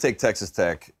 Whew, I'm going to take Texas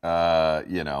Tech.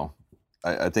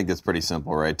 I think it's pretty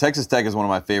simple, right? Texas Tech is one of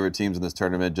my favorite teams in this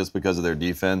tournament just because of their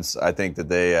defense. I think that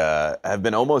they have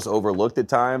been almost overlooked at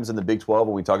times in the Big 12.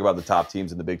 When we talk about the top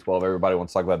teams in the Big 12, everybody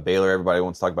wants to talk about Baylor, everybody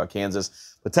wants to talk about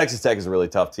Kansas. But Texas Tech is a really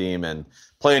tough team, and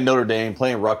playing Notre Dame,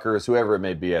 playing Rutgers, whoever it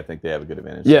may be, I think they have a good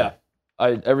advantage. Yeah.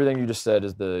 Everything you just said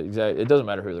is the exact. It doesn't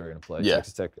matter who they're going to play. Yeah.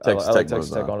 Texas Tech. Texas I like Tech Texas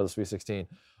moves Tech on. onto the Sweet 16.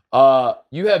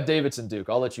 You have Davidson Duke.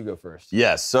 I'll let you go first.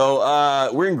 Yes.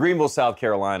 So we're in Greenville, South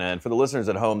Carolina. And for the listeners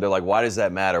at home, they're like, why does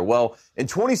that matter? Well, in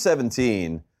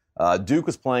 2017, Duke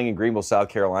was playing in Greenville, South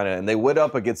Carolina, and they went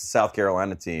up against the South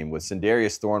Carolina team with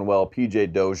Sindarius Thornwell, P.J.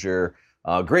 Dozier,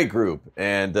 great group.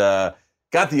 And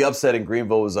got the upset in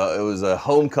Greenville. It was a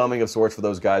homecoming of sorts for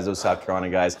those guys, those South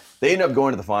Carolina guys. They ended up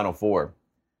going to the Final Four.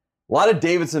 A lot of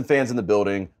Davidson fans in the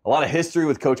building, a lot of history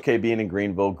with Coach K being in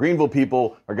Greenville. Greenville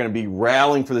people are going to be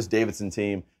rallying for this Davidson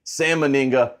team. Sam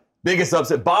Meninga, biggest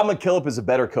upset. Bob McKillop is a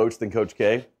better coach than Coach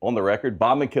K, on the record.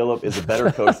 Bob McKillop is a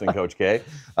better coach than Coach K.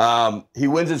 He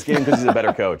wins this game because he's a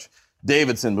better coach.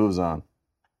 Davidson moves on.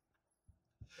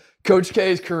 Coach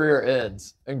K's career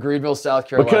ends in Greenville, South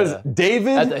Carolina. Because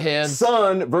David's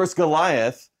son versus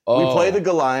Goliath. We play the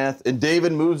Goliath, and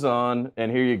David moves on, and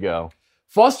here you go.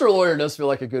 Foster Lawyer does feel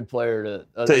like a good player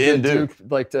to end Duke.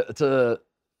 Like to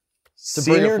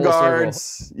senior bring a full guards,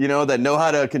 circle. that know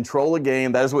how to control a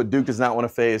game. That is what Duke does not want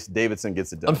to face. Davidson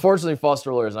gets it done. Unfortunately,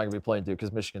 Foster Lawyer is not going to be playing Duke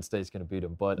because Michigan State's going to beat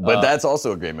him. But that's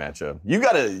also a great matchup. You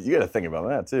gotta think about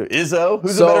that too. Izzo,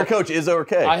 who's a better coach, Izzo or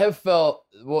K? I have felt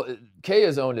K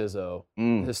has owned Izzo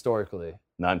historically.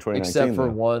 Not in 2019, except for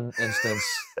one instance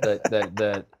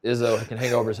that Izzo can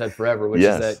hang over his head forever, which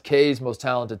is that K's most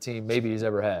talented team maybe he's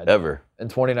ever had. Ever. In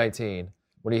 2019,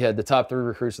 when he had the top 3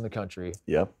 recruits in the country.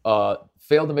 Yep.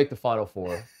 Failed to make the Final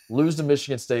Four. Lose to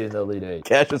Michigan State in the Elite Eight.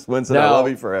 Cassius Winston, I love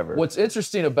you forever. What's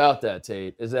interesting about that,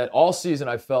 Tate, is that all season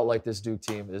I felt like this Duke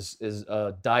team is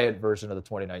a diet version of the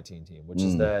 2019 team, which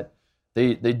is that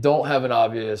they don't have an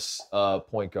obvious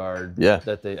point guard. Yeah.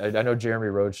 That I know Jeremy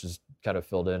Roach is kind of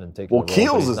filled in and taken. Well,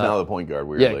 Keels is now the point guard.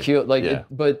 Weirdly. Yeah,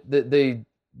 but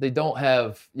they don't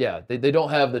have they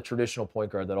don't have the traditional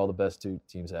point guard that all the best two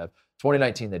teams have.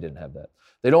 2019 they didn't have that.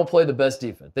 They don't play the best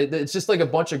defense. It's just like a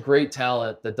bunch of great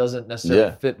talent that doesn't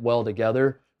necessarily fit well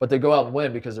together, but they go out and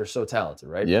win because they're so talented,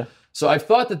 right? Yeah. So I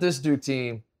thought that this Duke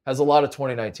team has a lot of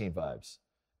 2019 vibes,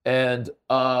 and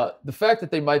the fact that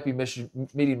they might be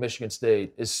meeting Michigan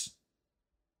State is.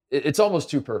 It's almost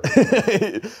too perfect.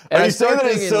 Are you saying that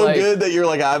it's so good that you're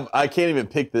like, I can't even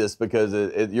pick this because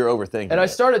you're overthinking And I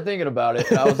started thinking about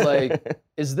it, and I was like,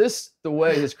 is this the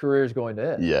way his career is going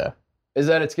to end? Yeah. Is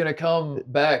that it's going to come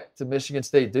back to Michigan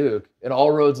State Duke, and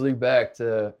all roads lead back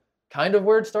to kind of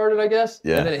where it started, I guess?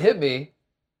 Yeah. And then it hit me.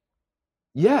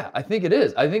 Yeah, I think it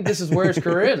is. I think this is where his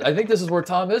career ends. I think this is where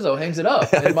Tom Izzo hangs it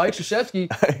up. And Mike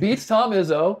Krzyzewski beats Tom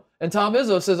Izzo, and Tom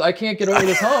Izzo says, I can't get over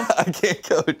this hump. I can't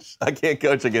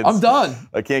coach against. I'm done.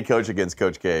 I can't coach against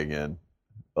Coach K again.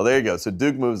 Well, there you go. So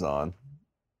Duke moves on.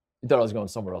 You thought I was going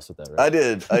somewhere else with that, right? I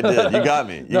did. You got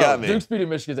me. You got me. Duke's beating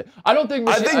Michigan State. I don't think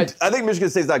Michigan. I think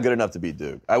Michigan State's not good enough to beat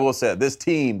Duke. I will say that. This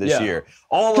team this year,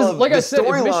 all of like the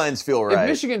storylines feel right. If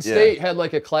Michigan State had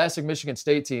like a classic Michigan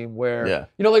State team where,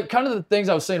 like kind of the things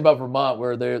I was saying about Vermont,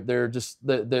 where they're just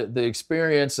the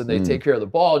experience and they take care of the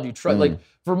ball and you try. Like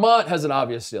Vermont has an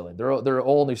obvious ceiling. They're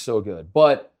only so good,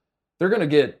 but they're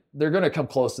gonna come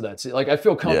close to that. Like I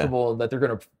feel comfortable that they're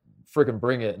gonna freaking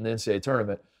bring it in the NCAA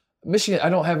tournament. Michigan, I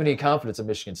don't have any confidence in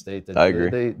Michigan State. I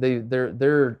agree.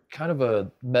 They're kind of a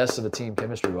mess of a team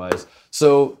chemistry-wise.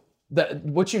 So that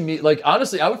what you need, like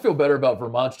honestly, I would feel better about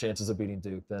Vermont's chances of beating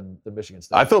Duke than Michigan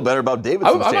State. I feel better about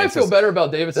Davidson's I might feel better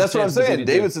about Davidson's chances. That's what I'm saying.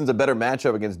 Davidson's a better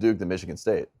matchup against Duke than Michigan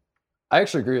State. I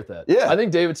actually agree with that. Yeah. I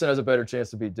think Davidson has a better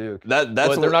chance to beat Duke. But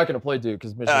they're not going to play Duke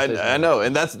because Michigan State. I know,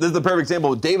 and this is the perfect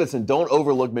example. With Davidson, don't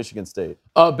overlook Michigan State.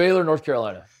 Baylor, North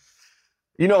Carolina.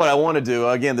 You know what I want to do?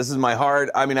 Again, this is my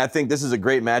heart. I mean, I think this is a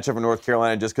great matchup for North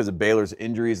Carolina just because of Baylor's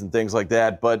injuries and things like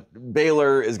that. But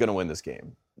Baylor is going to win this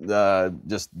game.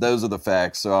 Just those are the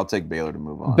facts. So I'll take Baylor to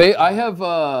move on. I have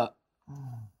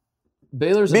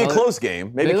Baylor's be a close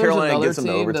game. Maybe Baylor's Carolina gets them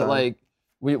to overtime. That, like,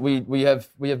 we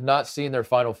have not seen their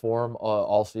final form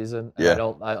all season. And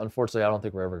Yeah. Unfortunately, I don't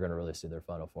think we're ever going to really see their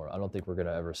final form. I don't think we're going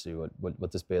to ever see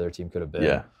what this Baylor team could have been.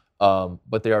 Yeah.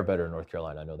 But they are better in North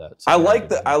Carolina. I know that. So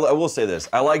I will say this.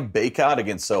 I like Baycott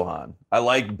against Sohan. I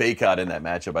like Baycott in that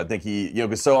matchup. I think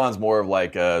because Sohan's more of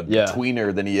like a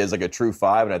tweener than he is like a true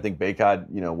 5, and I think Baycott,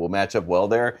 will match up well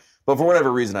there. But for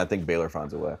whatever reason, I think Baylor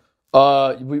finds a way.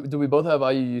 Do we both have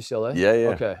IU UCLA? Yeah.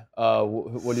 Okay.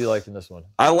 What do you like in this one?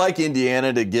 I like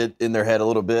Indiana to get in their head a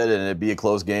little bit and it be a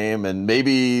close game, and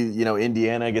maybe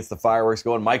Indiana gets the fireworks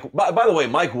going. By the way,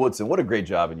 Mike Woodson, what a great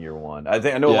job in year 1.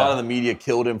 I know a lot of the media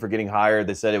killed him for getting hired.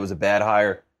 They said it was a bad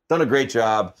hire. Done a great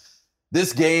job.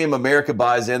 This game, America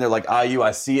buys in. They're like IU.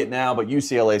 I see it now, but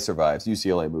UCLA survives.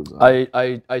 UCLA moves on.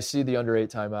 I see the under 8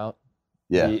 timeout.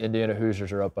 Yeah. The Indiana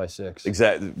Hoosiers are up by 6.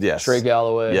 Exactly. Yes. Trey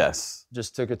Galloway. Yes.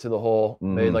 Just took it to the hole,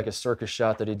 made like a circus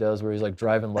shot that he does where he's like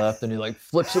driving left and he like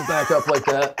flips it back up like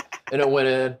that and it went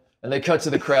in. And they cut to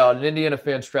the crowd and Indiana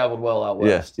fans traveled well out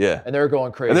west. Yeah. And they're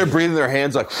going crazy. And they're breathing their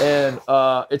hands like. And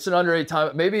it's an under 8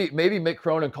 time. Maybe Mick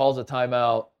Cronin calls a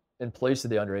timeout in place of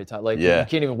the under 8 time. Like you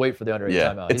can't even wait for the under 8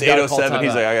 timeout. It's 8:07.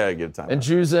 He's like, I gotta give time. And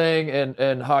Juzang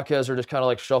and Jaquez are just kind of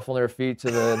like shuffling their feet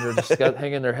they're just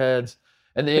hanging their heads.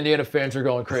 And the Indiana fans are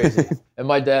going crazy. And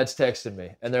my dad's texting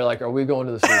me. And they're like, are we going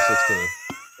to the Sweet 16?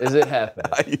 Is it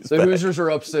happening? The Hoosiers are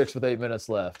up 6 with 8 minutes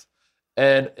left.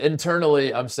 And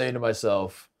internally, I'm saying to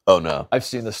myself, oh, no. I've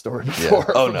seen this story before.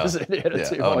 Yeah. Oh, no. This Indiana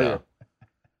team Oh, all no. year.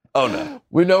 Oh, no.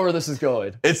 We know where this is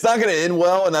going. It's not going to end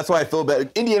well, and that's why I feel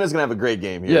bad. Indiana's going to have a great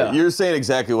game here. Yeah. You're saying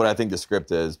exactly what I think the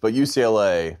script is, but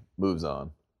UCLA moves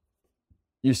on.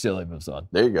 UCLA moves on.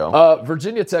 There you go.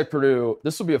 Virginia Tech, Purdue.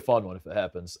 This will be a fun one if it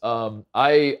happens.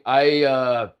 I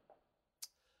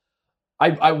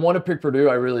want to pick Purdue.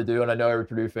 I really do, and I know every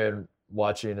Purdue fan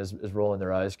watching is rolling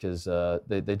their eyes because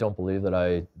they don't believe that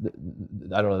I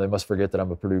don't know. They must forget that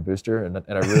I'm a Purdue booster, and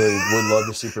I really would love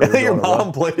to see Purdue. I think your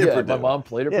mom played at Purdue. My mom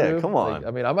played at Purdue. Yeah, come on. I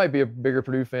mean, I might be a bigger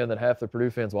Purdue fan than half the Purdue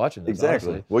fans watching this. Exactly.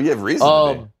 Honestly. Well, you have reason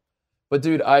to be. But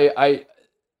dude,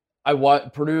 I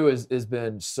watch Purdue has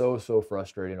been so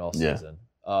frustrating all season.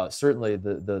 Certainly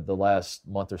the last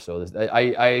month or so.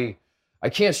 I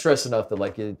can't stress enough that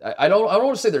like I don't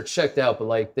want to say they're checked out, but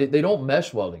like they don't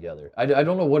mesh well together. I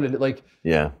don't know what it like.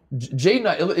 Yeah.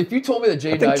 Jaden, if you told me that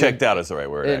Jaden, I think checked out is the right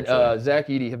word. And Zach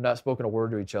Edey have not spoken a word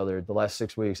to each other the last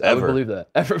 6 weeks, I would believe that.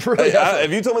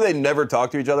 If you told me they never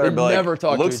talked to each other, I'd be like, never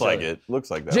talk to looks each like other. it. Looks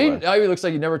like that. Jaden Ivey looks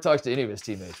like he never talks to any of his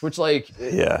teammates, which like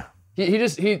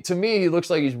He to me he looks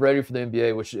like he's ready for the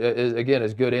NBA, which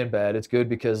is good and bad. It's good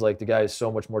because like the guy is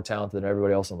so much more talented than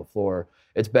everybody else on the floor.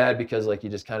 It's bad because like he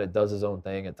just kind of does his own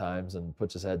thing at times and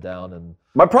puts his head down. And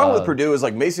my problem with Purdue is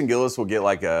like Mason Gillis will get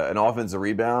like an offensive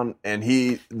rebound and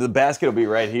the basket will be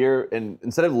right here, and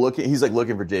instead of looking, he's like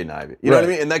looking for Jaden Ivey. You know what I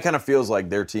mean? And that kind of feels like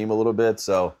their team a little bit.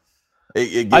 So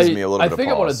it gives me a little bit of pause. I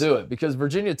think I want to do it because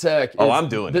Virginia Tech. I'm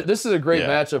doing it. This is a great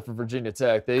matchup for Virginia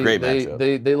Tech. Great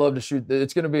matchup. They love to shoot.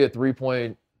 It's going to be a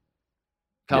 3-point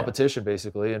competition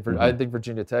basically, and I think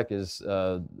Virginia Tech is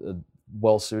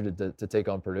well suited to take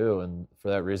on Purdue, and for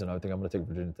that reason, I think I'm going to take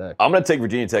Virginia Tech. I'm going to take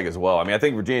Virginia Tech as well. I mean, I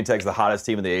think Virginia Tech's the hottest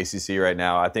team in the ACC right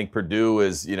now. I think Purdue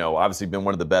is, obviously been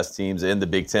one of the best teams in the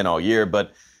Big Ten all year,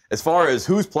 but as far as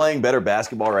who's playing better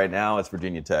basketball right now, it's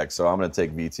Virginia Tech. So I'm going to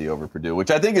take VT over Purdue, which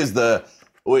I think is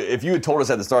if you had told us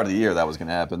at the start of the year that was going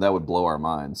to happen, that would blow our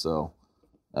mind. So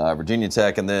Virginia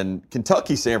Tech, and then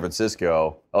Kentucky, San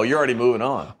Francisco. Oh, you're already moving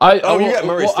on. You got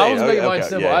Murray State. I was making mine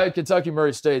simple. I had Kentucky,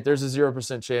 Murray State. There's a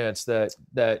 0% chance that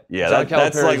John Calipari's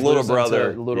that's like little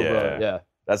brother. Brother. Yeah.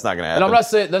 That's not going to happen. And I'm not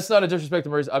saying that's not a disrespect to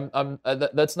Murray.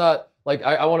 That's not like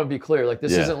I want to be clear. Like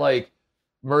this isn't like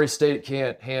Murray State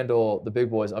can't handle the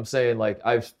big boys. I'm saying like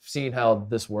I've seen how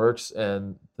this works,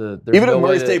 and even if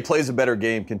Murray State plays a better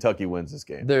game, Kentucky wins this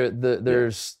game.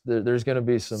 There's going to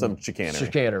be some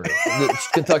chicanery.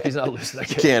 Kentucky's not losing that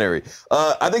game. Chicanery.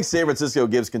 I think San Francisco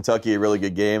gives Kentucky a really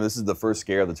good game. This is the first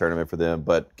scare of the tournament for them,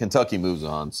 but Kentucky moves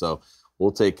on, so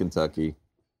we'll take Kentucky.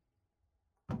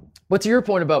 But to your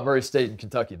point about Murray State and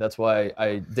Kentucky, that's why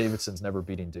Davidson's never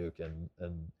beating Duke and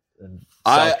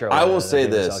South Carolina. I will say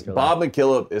this. Bob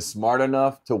McKillop is smart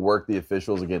enough to work the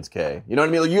officials against K. You know what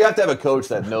I mean? Like, you have to have a coach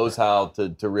that knows how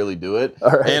to really do it.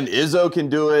 Right. And Izzo can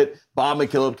do it. Bob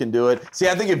McKillop can do it. See,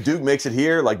 I think if Duke makes it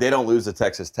here, like they don't lose to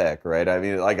Texas Tech, right? I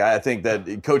mean, like I think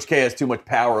that Coach K has too much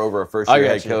power over a first-year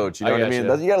head coach. You know what I mean?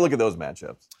 You got to look at those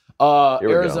matchups.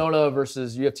 Arizona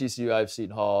versus UF-TCU, I have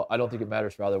Seton Hall. I don't think it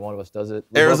matters for either one of us, does it?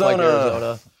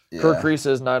 Arizona. Yeah. Kirk Reese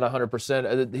is not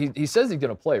 100%. He says he's going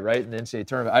to play, right, in the NCAA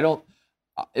tournament. I don't.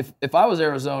 If I was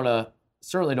Arizona,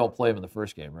 certainly don't play him in the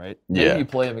first game, right? Maybe you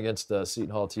play him against Seton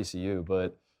Hall, TCU,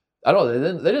 but I don't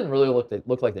know. They didn't really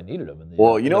look like they needed him.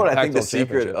 Well, you know what I think the Pac-12 secret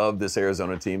championship. of this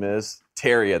Arizona team is?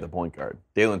 Terry at the point guard.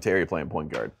 Dalen Terry playing point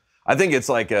guard. I think it's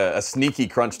like a sneaky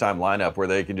crunch time lineup where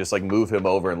they can just like move him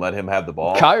over and let him have the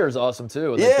ball. Kyer's awesome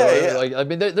too. Yeah. Like, I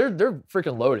mean, they're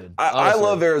freaking loaded. I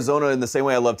love Arizona in the same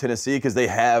way I love Tennessee because they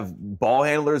have ball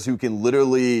handlers who can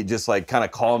literally just like kind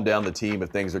of calm down the team if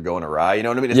things are going awry. You know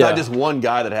what I mean? It's not just one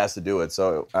guy that has to do it.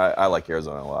 So I like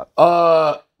Arizona a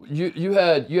lot. You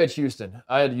had Houston.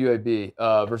 I had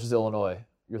UAB versus Illinois.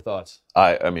 Your thoughts?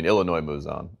 I mean, Illinois moves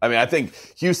on. I mean, I think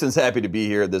Houston's happy to be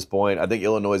here at this point. I think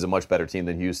Illinois is a much better team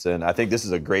than Houston. I think this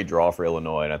is a great draw for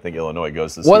Illinois, and I think Illinois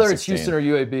goes to the Whether Sweet it's 16. Houston or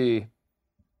UAB,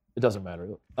 it doesn't matter.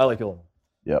 I like Illinois.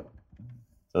 Yep.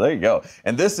 So there you go.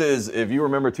 And this is, if you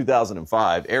remember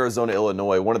 2005, Arizona,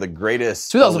 Illinois, one of the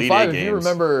greatest 2005, Elite if Eight you games.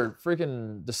 remember,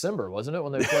 freaking December, wasn't it,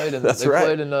 when they played? And That's they right.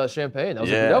 played in Champaign.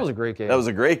 That was a great game. That was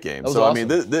a great game. That was So, awesome.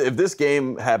 I mean, if this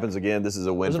game happens again, this is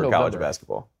a win It was for in college November.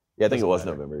 basketball. Yeah, I think it was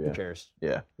Doesn't matter. November, yeah. Who cares?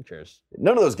 Yeah. Who cares?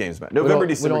 None of those games, man. November,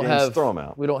 December games, throw them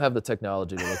out. We don't have the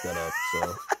technology to look that up,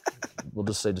 so we'll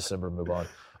just say December and move on.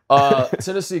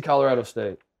 Tennessee, Colorado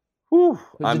State. Whew.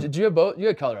 Did you have both? You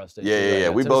had Colorado State. Yeah, too, yeah, right? yeah.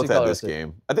 We Tennessee, both had Colorado this State.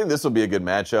 game. I think this will be a good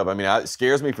matchup. I mean, it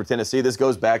scares me for Tennessee. This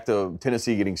goes back to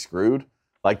Tennessee getting screwed.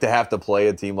 Like, to have to play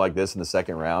a team like this in the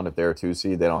second round, if they're a 2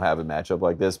 seed, they don't have a matchup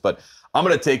like this. But I'm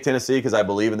going to take Tennessee because I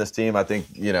believe in this team. I think,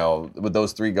 with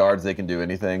those 3 guards, they can do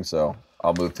anything. So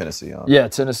I'll move Tennessee on. Yeah,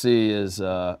 Tennessee is.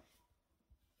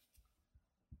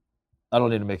 I don't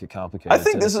need to make it complicated. I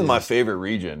think this is Tennessee my favorite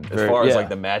region as Very- far as yeah. like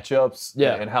the matchups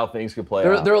Yeah. and how things could play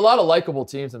There out. are a lot of likable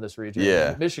teams in this region.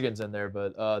 Yeah. Michigan's in there,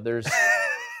 but there's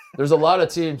a lot of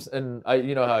teams, and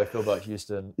you know how I feel about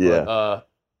Houston. Yeah. But,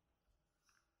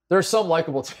 there are some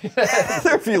likable teams. There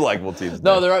are a few likable teams.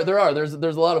 No, there. there are. There's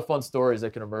a lot of fun stories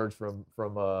that can emerge from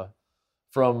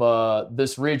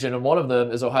this region, and one of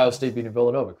them is Ohio State beating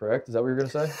Villanova. Correct? Is that what you're going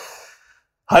to say?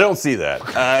 I don't see that.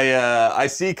 I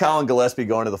see Colin Gillespie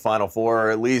going to the Final Four,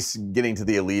 or at least getting to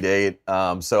the Elite Eight.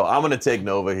 So I'm going to take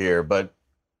Nova here. But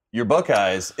your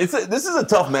Buckeyes, this is a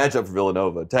tough matchup for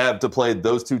Villanova to have to play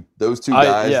those two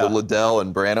guys, yeah. the Liddell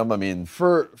and Branham. I mean,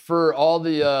 For all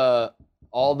the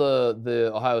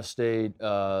Ohio State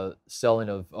selling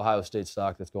of Ohio State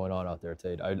stock that's going on out there,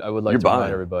 Tate, I would like You're to remind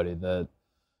buying. everybody that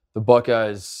the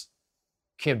Buckeyes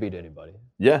can't beat anybody.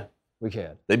 yeah, We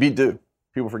can't. they beat Duke.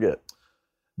 People forget.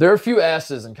 There are a few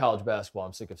asses in college basketball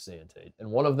I'm sick of seeing, Tate,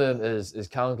 and one of them is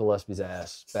Colin Gillespie's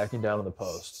ass backing down on the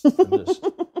post.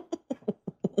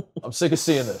 I'm sick of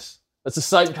seeing this. That's a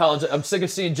sight in college. I'm sick of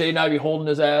seeing Jaden Ivey holding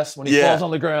his ass when he Yeah. falls on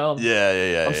the ground.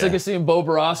 Yeah. I'm sick of seeing Bo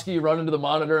Borowski running to the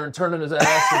monitor and turning his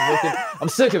ass and looking. I'm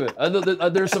sick of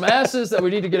it. There's some asses that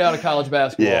we need to get out of college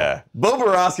basketball. Yeah. Bo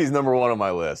Borowski's number 1 on my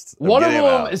list. One of getting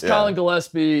him them out. is Yeah. Colin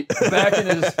Gillespie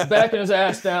backing his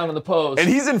ass down in the post. And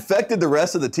he's infected the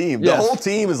rest of the team. Yes. The whole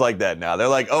team is like that now. They're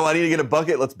like, oh, I need to get a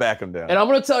bucket. Let's back him down. And I'm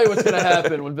going to tell you what's going to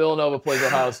happen when Villanova plays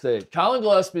Ohio State. Colin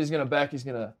Gillespie is going to back. He's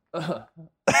going to.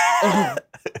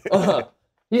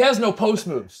 He has no post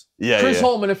moves. Yeah, Chris yeah.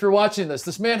 Holtman, if you're watching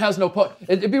this man has no post.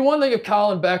 It'd be one thing if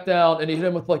Colin backed down and he hit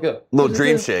him with like a Little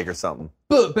dream shake or something.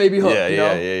 baby hook. Yeah, you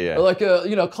know? yeah. Or like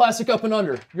a classic up and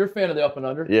under. You're a fan of the up and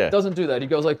under. Yeah. Doesn't do that. He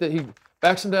goes like that. He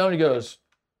backs him down. And he goes,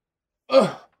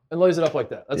 ugh, and lays it up like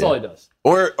that. That's all he does.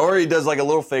 Or he does like a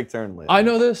little fake turn later. I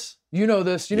know this. You know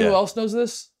this. You know who Yeah. else knows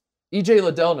this? EJ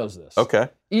Liddell knows this. Okay.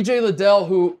 EJ Liddell,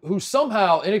 who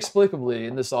somehow inexplicably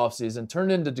in this offseason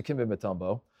turned into Dikembe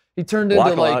Mutombo. He turned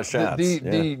Blocking into a lot like of shots,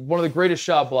 the one of the greatest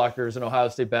shot blockers in Ohio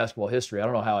State basketball history. I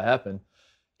don't know how it happened.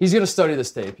 He's going to study this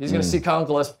tape. He's going to see Colin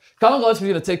Gillespie. Colin Gillespie's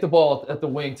going to take the ball at the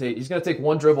wing, Tate. He's going to take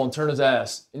one dribble and turn his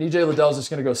ass. And EJ Liddell's just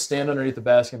going to go stand underneath the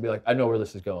basket and be like, I know where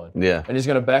this is going. Yeah. And he's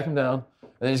going to back him down.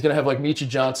 And then he's going to have like Michi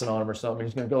Johnson on him or something.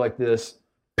 He's going to go like this,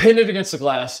 pin it against the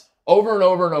glass over and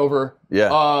over and over.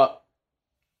 Yeah.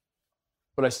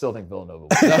 But I still think Villanova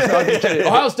wins. No, I'm just kidding.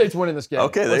 Ohio State's winning this game.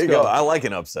 Okay, there Let's you go. I like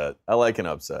an upset.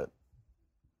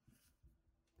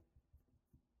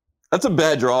 That's a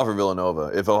bad draw for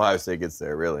Villanova if Ohio State gets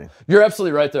there, really. You're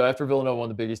absolutely right, though. After Villanova won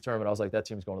the Big East tournament, I was like, that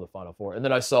team's going to the Final Four. And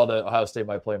then I saw that Ohio State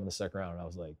might play them in the second round, and I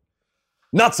was like,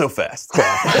 Not so fast.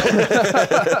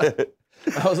 I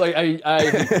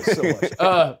hate this so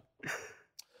much.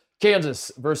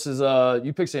 Kansas versus,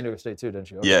 you picked San Diego State too, didn't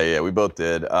you? Okay. Yeah, we both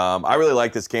did. I really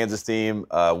like this Kansas team.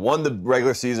 Won the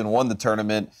regular season, won the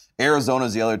tournament.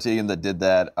 Arizona's the other team that did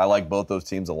that. I like both those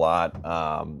teams a lot.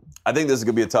 I think this is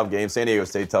going to be a tough game. San Diego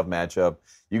State, tough matchup.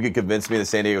 You could convince me that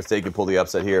San Diego State could pull the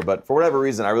upset here, but for whatever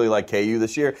reason, I really like KU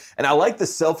this year. And I like the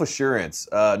self-assurance,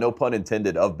 no pun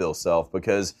intended, of Bill Self,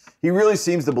 because he really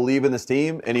seems to believe in this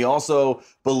team, and he also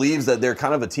believes that they're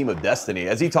kind of a team of destiny.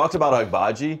 As he talked about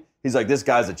Agbaji, He's like, this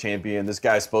guy's a champion. This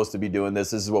guy's supposed to be doing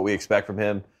this. This is what we expect from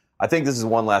him. I think this is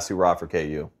one last hurrah for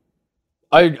KU.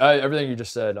 I everything you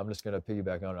just said, I'm just going to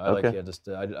piggyback on it. I like Okay. Kansas.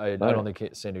 I don't think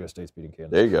San Diego State's beating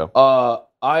Kansas. There you go.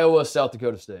 Iowa, South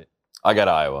Dakota State. I got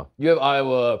Iowa. You have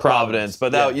Iowa, Providence,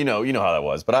 but that yeah. you know how that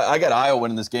was. But I got Iowa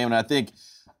winning this game, and I think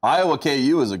Iowa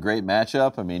KU is a great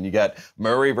matchup. I mean, you got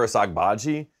Murray versus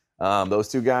Agbaji, those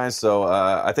two guys. So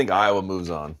I think Iowa moves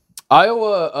on.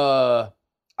 Iowa.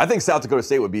 I think South Dakota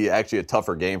State would be actually a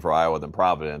tougher game for Iowa than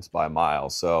Providence by a mile.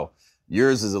 So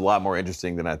yours is a lot more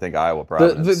interesting than I think Iowa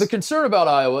Providence. The concern about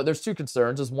Iowa, there's two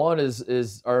concerns. One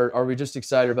is are we just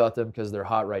excited about them because they're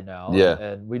hot right now? Yeah.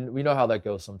 And we know how that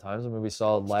goes sometimes. I mean, we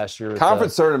saw last year. With,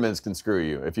 Conference tournaments can screw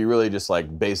you if you really just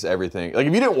like base everything. Like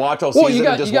if you didn't watch all season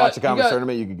and just watch the conference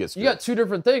tournament, you could get screwed. You got two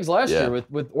different things last year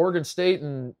with Oregon State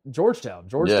and Georgetown.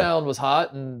 Georgetown was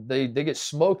hot and they get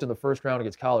smoked in the first round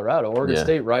against Colorado. Oregon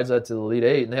State rides that to the Elite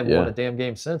Eight and they haven't won a damn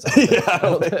game since.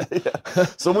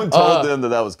 Someone told them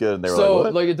that was good and they were like,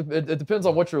 what? It depends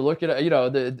on what you're looking at. You know,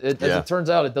 as it turns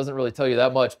out, it doesn't really tell you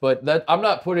that much. But I'm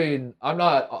not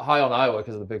high on Iowa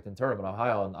because of the Big Ten tournament. I'm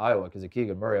high on Iowa because of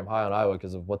Keegan Murray. I'm high on Iowa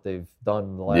because of what they've done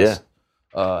in the last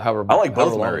however. I like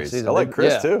both long Murrays. season. I like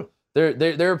Chris too.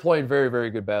 They're playing very,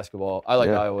 very good basketball. I like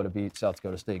Iowa to beat South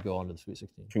Dakota State, go on to the Sweet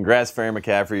 16. Congrats, Farron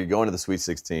McCaffrey. You're going to the Sweet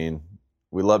 16.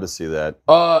 We'd love to see that.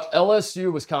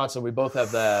 LSU, Wisconsin, we both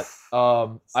have that.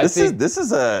 This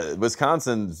is a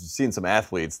Wisconsin seeing some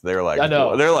athletes. They're like, I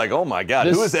know. They're like, oh my God,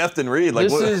 who is Efton Reed? Like,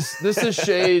 this is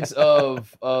shades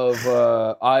of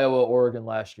Iowa, Oregon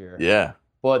last year. Yeah.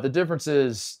 But the difference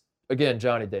is, again,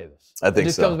 Johnny Davis. I think it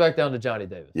just so. comes back down to Johnny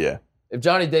Davis. Yeah. If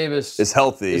Johnny Davis is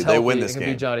healthy, they win this game.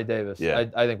 game. Be Johnny Davis. Yeah.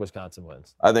 I think Wisconsin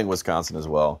wins. I think Wisconsin as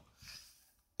well.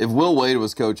 If Will Wade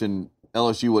was coaching,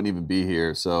 LSU wouldn't even be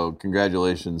here. So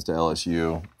congratulations to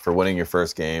LSU for winning your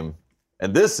first game.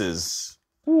 And this is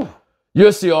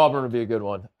USC Auburn would be a good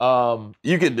one.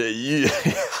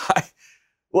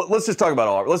 Well, let's just talk about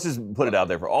Auburn. Let's just put it out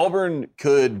there. For Auburn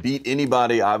could beat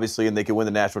anybody, obviously, and they could win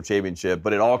the national championship,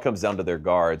 but it all comes down to their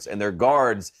guards. And their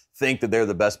guards think that they're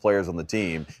the best players on the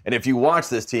team. And if you watch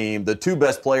this team, the two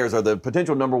best players are the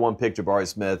potential number one pick, Jabari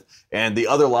Smith, and the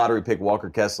other lottery pick, Walker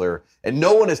Kessler. And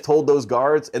no one has told those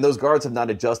guards, and those guards have not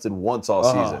adjusted once all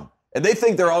season. And they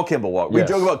think they're all Kimba Walker. We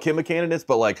joke about Kimba candidates,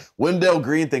 but like Wendell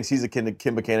Green thinks he's a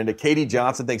Kimba candidate. Katie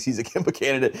Johnson thinks he's a Kimba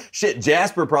candidate. Shit,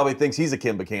 Jasper probably thinks he's a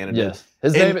Kimba candidate.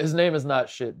 Yes, his name is not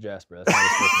shit Jasper.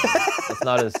 That's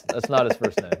not his first name. That's not his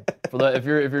first name. If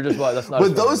you're just that's not.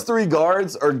 But those three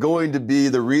guards are going to be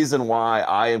the reason why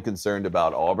I am concerned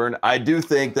about Auburn. I do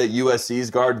think that USC's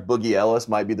guard Boogie Ellis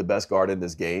might be the best guard in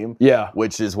this game. Yeah,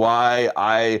 which is why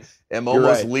I am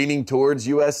almost leaning towards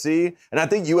USC. And I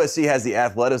think USC has the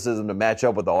athleticism to match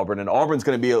up with Auburn, and Auburn's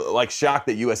going to be like shocked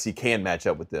that USC can match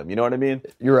up with them. You know what I mean?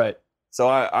 You're right. So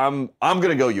I'm going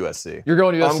to go USC. You're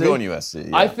going USC? I'm going USC.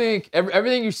 Yeah. I think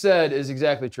everything you said is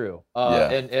exactly true.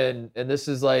 And this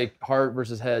is like heart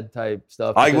versus head type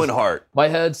stuff. I win heart. My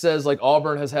head says like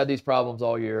Auburn has had these problems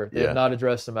all year. They have not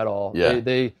addressed them at all. Yeah.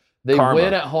 They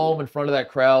win at home in front of that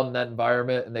crowd and that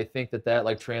environment, and they think that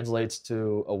like translates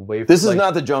to away from. This is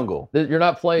not the jungle. You're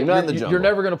not playing. You're not in the jungle. You're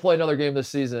never going to play another game this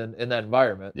season in that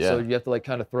environment. Yeah. So you have to like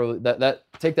kind of throw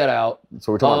take that out.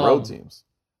 So we're talking road teams.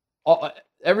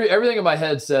 Everything in my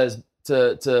head says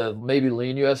to maybe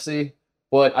lean USC,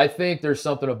 but I think there's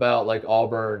something about like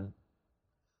Auburn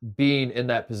being in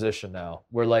that position now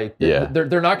where like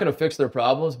they're not going to fix their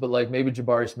problems, but like maybe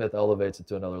Jabari Smith elevates it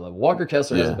to another level. Walker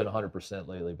Kessler hasn't been 100%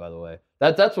 lately, by the way.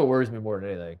 That's what worries me more than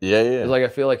anything. Yeah. Like I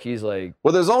feel like he's like.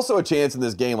 Well, there's also a chance in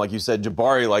this game, like you said,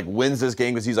 Jabari like wins this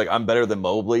game because he's like, I'm better than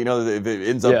Mobley. You know, if it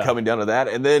ends up coming down to that,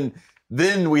 and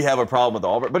then we have a problem with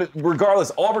Auburn. But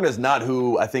regardless, Auburn is not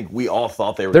who I think we all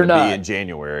thought they were going to be in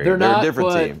January. They're a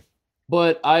different team.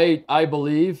 But I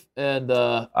believe, and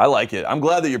I like it. I'm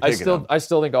glad that you're picking them. I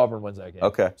still think Auburn wins that game.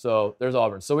 Okay. So there's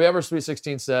Auburn. So we have our Sweet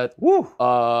 16 set. Woo.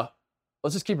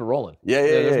 Let's just keep it rolling. Yeah.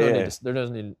 There's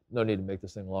no need to make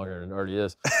this thing longer than it already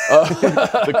is.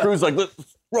 The crew's like, let's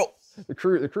roll. The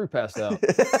crew passed out.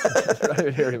 Not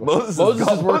even here anymore. Moses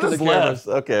is working the cameras.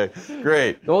 Okay,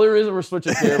 great. The only reason we're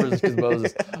switching cameras is because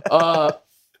Moses.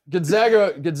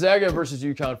 Gonzaga versus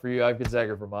UConn for you. I have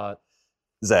Gonzaga, Vermont.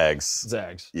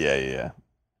 Zags. Yeah.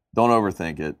 Don't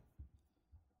overthink it.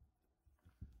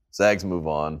 Zags move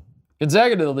on.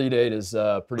 Gonzaga to the Elite Eight is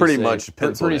pretty much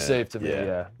pretty safe to me.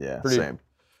 Yeah. Same.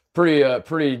 Pretty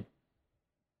Pretty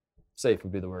safe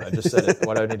would be the word. I just said it.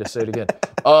 Why do I need to say it again?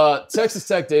 Texas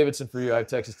Tech, Davidson for you. I have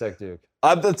Texas Tech, Duke.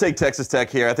 I'm going to take Texas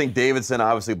Tech here. I think Davidson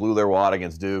obviously blew their wad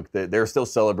against Duke. They're still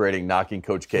celebrating knocking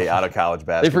Coach K out of college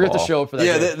basketball. They forget to show up for that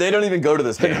game. They don't even go to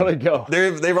this game. They don't go.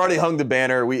 They've already hung the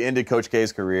banner. We ended Coach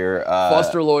K's career.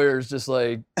 Foster Lawyer's just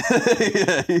like...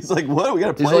 yeah, he's like, what? We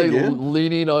got to play again? He's like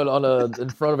leaning in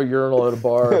front of a urinal at a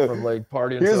bar from like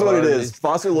partying. Here's what it is.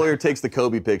 Foster Lawyer takes the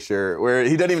Kobe picture where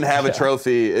he doesn't even have a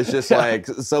trophy. It's just like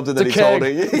something that he's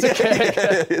holding. It's a keg.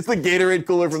 It's the Gatorade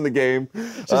cooler from the game.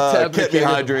 Kept me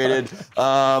hydrated.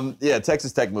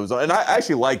 Texas Tech moves on. And I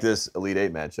actually like this Elite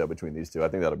Eight matchup between these two. I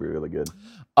think that'll be really good.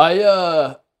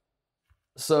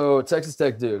 So Texas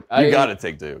Tech Duke. You got to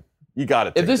take Duke. You got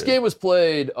to take If this Duke. game was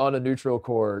played on a neutral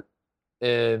court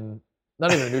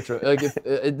not even a neutral, like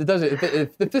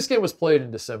if this game was played in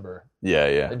December.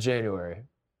 Yeah. In January,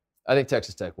 I think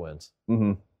Texas Tech wins.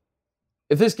 Mm-hmm.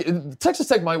 If Texas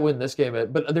Tech might win this game,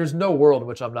 but there's no world in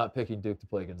which I'm not picking Duke to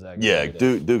play Gonzaga. Yeah,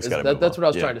 Duke's got to. That's what I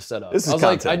was trying to set up. This is I was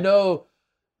content. like, I know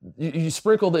you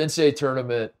sprinkle the NCAA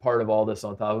tournament part of all this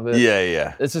on top of it.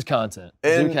 Yeah. This is content.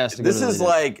 And Duke has to this go to is the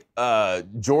like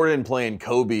Jordan playing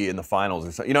Kobe in the finals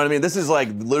or something. You know what I mean? This is like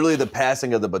literally the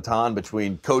passing of the baton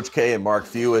between Coach K and Mark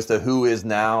Few as to who is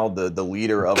now the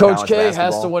leader of Coach college K basketball.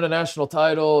 has to win a national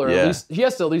title, or at least he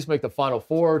has to at least make the Final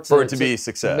Four for it to be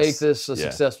success. To make this a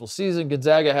successful season.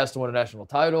 Gonzaga has to win a national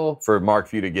title for Mark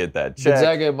Few to get that check.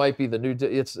 Gonzaga might be the new. Drew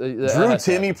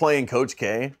Timme playing Coach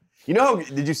K. You know,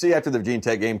 did you see after the Virginia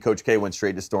Tech game, Coach K went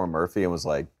straight to Storm Murphy and was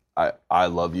like, I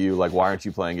love you. Like, why aren't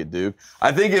you playing at Duke?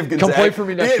 I think if Gonzaga, come play for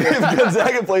me next year. If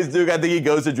Gonzaga plays Duke, I think he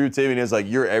goes to Drew Timme and is like,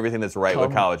 you're everything that's right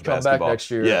with college basketball. Come back next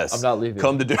year. Yes. I'm not leaving.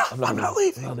 Come to Duke. I'm not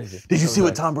leaving. Did you see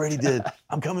what Tom Brady did?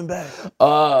 I'm coming back.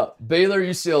 Baylor,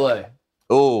 UCLA.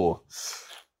 Oh.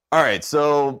 All right,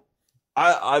 so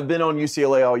I've been on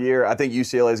UCLA all year. I think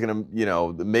UCLA is going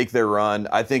to, make their run.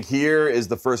 I think here is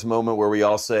the first moment where we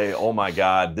all say, "Oh my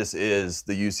God, this is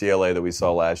the UCLA that we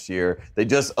saw last year." They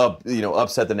just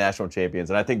upset the national champions,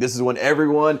 and I think this is when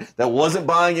everyone that wasn't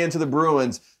buying into the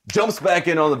Bruins jumps back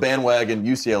in on the bandwagon.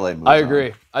 UCLA moves I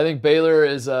agree. I think Baylor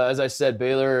is, as I said,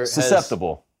 Baylor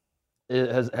susceptible.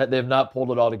 They've not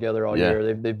pulled it all together all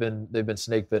year. They've been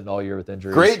snake bitten all year with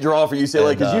injuries. Great draw for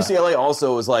UCLA because UCLA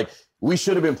also was like, we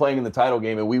should have been playing in the title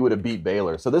game and we would have beat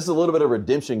Baylor. So this is a little bit of a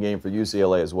redemption game for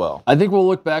UCLA as well. I think we'll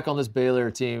look back on this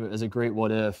Baylor team as a great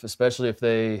what if, especially if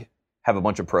they have a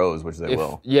bunch of pros, which they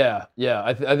will. Yeah.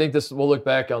 I think this we'll look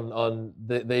back on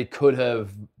they could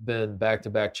have been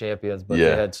back-to-back champions, but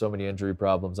they had so many injury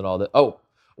problems and all that. Oh.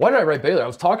 Why did I write Baylor? I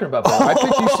was talking about Baylor. I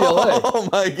picked UCLA. Oh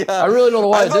my God! I really don't know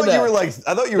why I did that.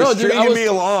 I thought you were stringing me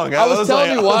along. I was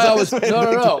telling you why I was.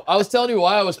 No. I was telling you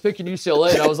why I was picking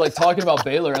UCLA, and I was like talking about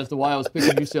Baylor as to why I was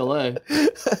picking UCLA.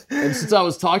 And since I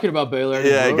was talking about Baylor,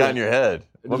 it got in your head.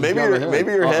 Well, maybe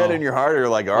your head and your heart are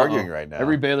like arguing right now.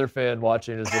 Every Baylor fan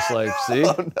watching is just like, see,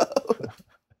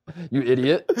 you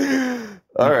idiot.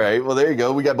 All right, well there you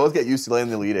go. We both got UCLA in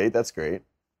the Elite Eight. That's great.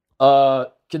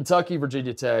 Kentucky,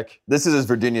 Virginia Tech. This is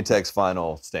Virginia Tech's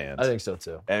final stand. I think so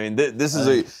too. I mean, this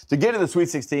is to get to the Sweet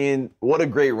 16. What a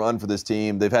great run for this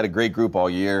team. They've had a great group all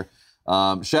year.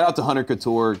 Shout out to Hunter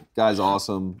Couture, guy's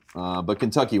awesome. But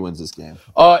Kentucky wins this game.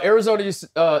 Arizona.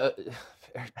 God,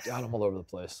 I'm all over the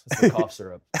place. It's the cough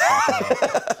syrup.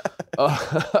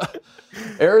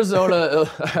 Arizona.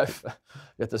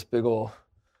 Got this big old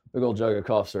jug of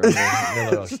cough syrup.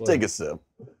 Just take a sip.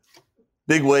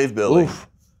 Big wave, Billy. Oof.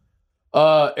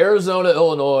 Arizona,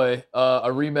 Illinois, a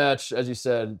rematch, as you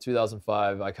said,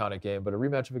 2005, iconic game, but a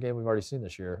rematch of a game we've already seen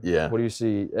this year. Yeah. What do you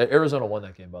see? Arizona won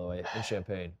that game, by the way, in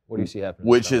Champaign. What do you see happening?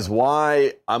 Which is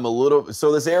why I'm a little...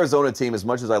 So this Arizona team, as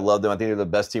much as I love them, I think they're the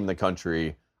best team in the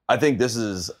country. I think this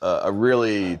is a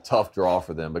really tough draw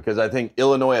for them because I think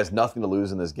Illinois has nothing to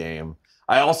lose in this game.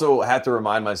 I also have to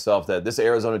remind myself that this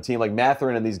Arizona team, like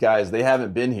Mathurin and these guys, they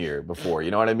haven't been here before.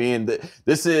 You know what I mean?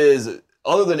 This is...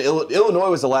 Other than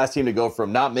Illinois was the last team to go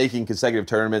from not making consecutive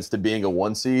tournaments to being a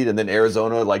 1 seed, and then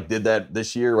Arizona did that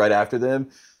this year right after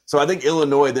them. So I think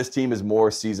Illinois, this team is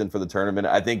more seasoned for the tournament.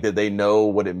 I think that they know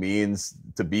what it means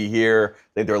to be here.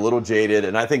 I think they're a little jaded,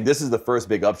 and I think this is the first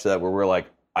big upset where we're like,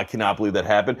 I cannot believe that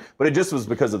happened. But it just was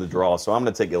because of the draw, so I'm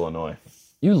going to take Illinois.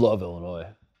 You love Illinois.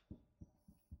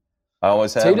 I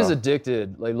always have. Tate is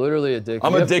addicted, literally addicted.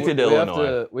 I'm addicted to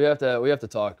Illinois. We have to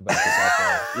talk about this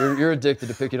after. You're addicted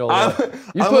to picking Illinois.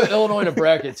 You put Illinois in a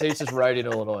bracket. Tate's just writing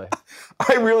Illinois.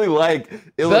 I really like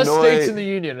Illinois. Best states in the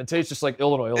union, and Tate's just like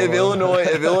Illinois.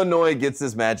 If Illinois gets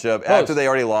this matchup after they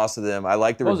already lost to them, I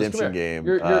like the redemption game,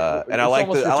 and I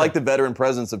like the veteran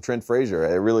presence of Trent Frazier.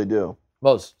 I really do.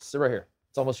 Mose, sit right here.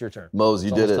 It's almost your turn. Mose,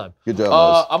 you did it. Time. Good job,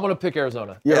 Mose. I'm going to pick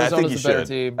Arizona. Yeah, Arizona's I think you the better should.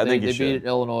 team. I think they you should. beat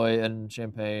Illinois and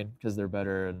Champaign because they're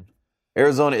better. And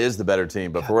Arizona is the better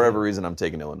team, but for whatever reason, I'm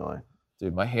taking Illinois.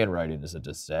 Dude, my handwriting is a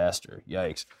disaster.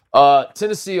 Yikes.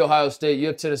 Tennessee, Ohio State. You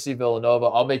have Tennessee, Villanova.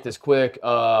 I'll make this quick.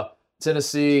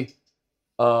 Tennessee,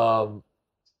 we're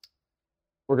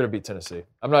gonna beat Tennessee.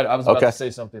 I was about to say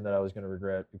something that I was gonna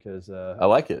regret because I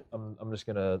like it. I'm just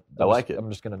gonna. I'm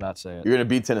just gonna not say it. You're gonna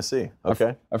beat Tennessee.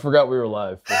 Okay. I forgot we were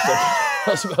live. For a second. I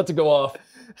was about to go off,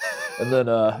 and then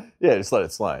yeah, just let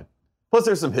it slide. Plus,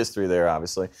 there's some history there,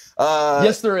 obviously.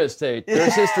 Yes, there is, Tate.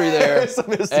 There's history there, some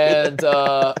history and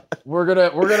we're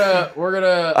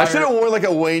gonna. I should have worn like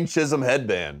a Wayne Chisholm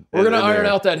headband. We're gonna iron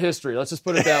out that history. Let's just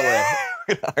put it that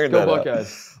way. Go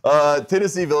Buckeyes.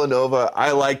 Tennessee, Villanova.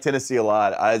 I like Tennessee a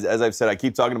lot. As I've said, I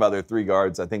keep talking about their 3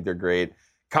 guards. I think they're great.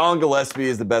 Colin Gillespie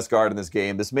is the best guard in this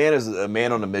game. This man is a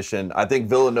man on a mission. I think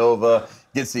Villanova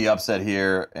gets the upset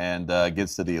here and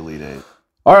gets to the Elite Eight.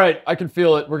 All right, I can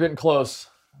feel it. We're getting close.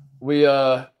 We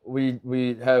have we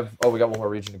got one more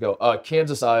region to go.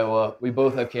 Kansas, Iowa. We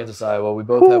both have Kansas, Iowa. We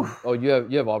both have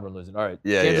you have Auburn losing. All right.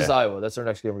 Kansas, Iowa. That's our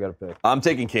next game we got to pick. I'm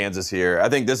taking Kansas here. I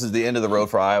think this is the end of the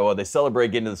road for Iowa. They celebrate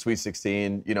getting to the Sweet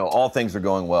 16. You know, all things are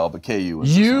going well, but KU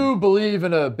is You believe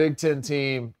in a Big Ten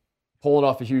team pulling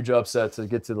off a huge upset to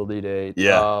get to the Elite Eight.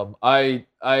 Yeah.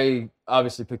 I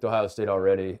obviously picked Ohio State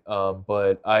already,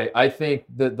 but I think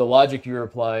that the logic you're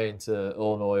applying to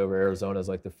Illinois over Arizona is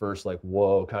like the first like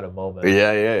whoa kind of moment.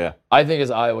 Yeah. I think it's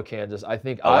Iowa, Kansas. I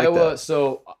think I like Iowa. that.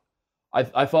 So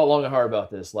I thought long and hard about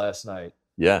this last night.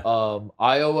 Yeah.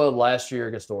 Iowa last year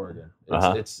against Oregon.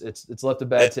 It's left a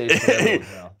bad taste for everyone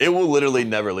now. It will literally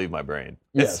never leave my brain.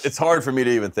 Yes. It's hard for me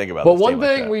to even think about. But this one team thing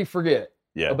like that. we forget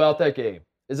about that game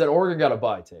is that Oregon got a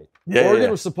bye, Tate. Oregon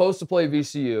was supposed to play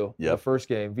VCU in the first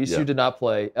game. VCU did not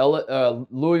play.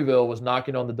 Louisville was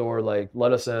knocking on the door like,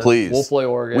 let us in. Please. We'll play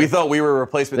Oregon. We thought we were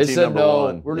replacement team number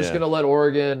one. We're just going to let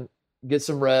Oregon get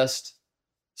some rest,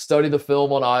 study the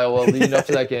film on Iowa leading up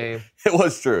to that game. It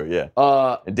was true, yeah.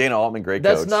 And Dana Altman, great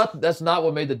coach. That's not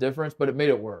what made the difference, but it made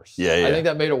it worse. Yeah. I think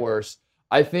that made it worse.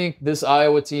 I think this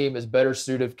Iowa team is better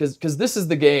suited because this is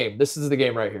the game. This is the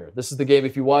game right here. This is the game.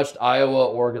 If you watched Iowa,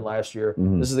 Oregon last year,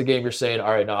 this is the game you're saying,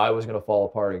 all right, now Iowa's going to fall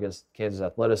apart against Kansas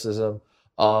athleticism.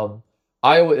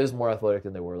 Iowa is more athletic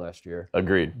than they were last year.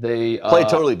 Agreed. They play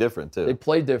totally different, too. They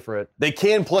play different. They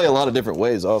can play a lot of different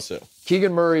ways also.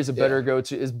 Keegan Murray is a better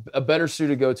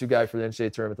suited go-to guy for the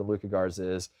NCAA tournament than Luka Garza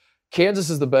is. Kansas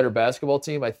is the better basketball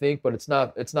team, I think, but it's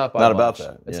not by much. Not about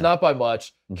that. It's not by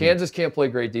much. Kansas can't play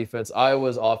great defense.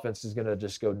 Iowa's offense is going to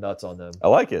just go nuts on them. I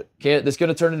like it. It's going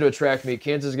to turn into a track meet.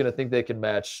 Kansas is going to think they can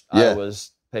match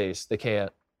Iowa's pace. They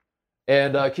can't.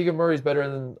 And Keegan Murray's better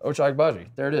than Ochai Agbaji.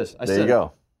 There it is. There you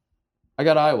go. I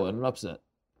got Iowa in an upset.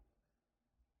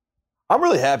 I'm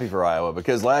really happy for Iowa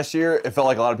because last year it felt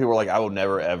like a lot of people were like, I will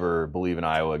never, ever believe in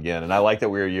Iowa again. And I like that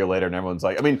we're a year later and everyone's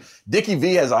like, I mean, Dickie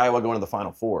V has Iowa going to the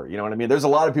Final Four. You know what I mean? There's a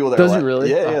lot of people that Does are he really?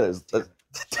 Yeah.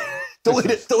 Delete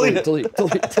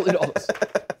all this.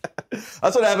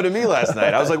 That's what happened to me last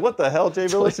night. I was like, what the hell, Jay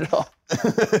Billy?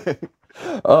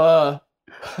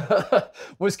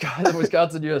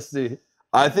 Wisconsin USC.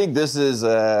 I think this is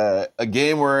a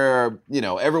game where, you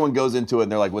know, everyone goes into it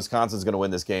and they're like, Wisconsin's going to win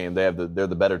this game. They're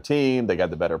the better team. They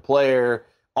got the better player.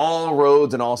 All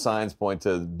roads and all signs point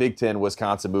to Big Ten,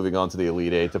 Wisconsin moving on to the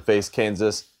Elite Eight to face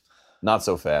Kansas. Not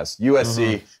so fast.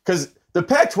 USC, because the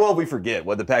Pac-12, we forget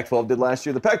what the Pac-12 did last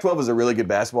year. The Pac-12 is a really good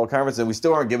basketball conference, and we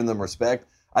still aren't giving them respect.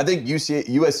 I think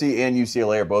USC and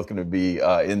UCLA are both going to be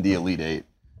in the Elite Eight.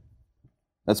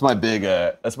 That's my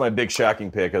big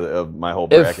shocking pick of my whole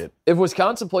bracket. If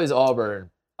Wisconsin plays Auburn,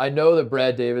 I know that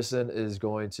Brad Davison is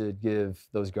going to give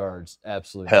those guards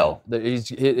absolute hell. That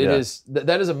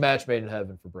is a match made in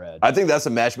heaven for Brad. I think that's a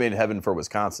match made in heaven for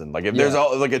Wisconsin. Like if there's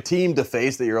like a team to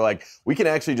face that you're like, we can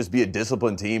actually just be a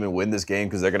disciplined team and win this game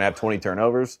because they're going to have 20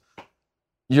 turnovers.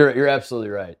 You're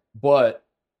absolutely right, but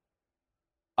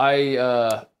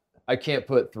I can't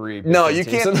put 3. No, you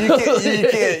can't.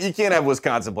 You can't have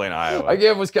Wisconsin playing Iowa. I can't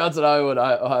have Wisconsin, Iowa, and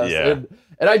Ohio State.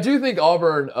 And I do think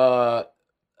Auburn.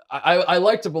 I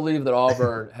like to believe that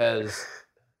Auburn has.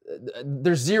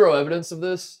 There's zero evidence of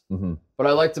this, but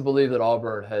I like to believe that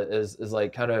Auburn is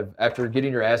like kind of after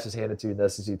getting your asses handed to you in the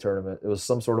SEC tournament, it was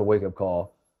some sort of wake up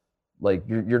call. Like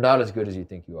you're not as good as you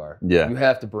think you are. Yeah, you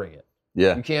have to bring it.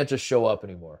 Yeah, you can't just show up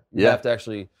anymore. You have to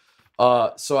actually.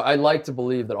 So I like to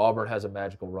believe that Auburn has a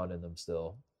magical run in them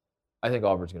still. I think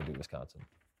Auburn's going to beat Wisconsin.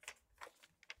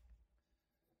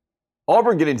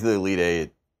 Auburn getting to the Elite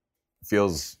Eight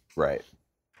feels right.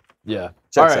 Yeah.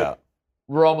 Checks out.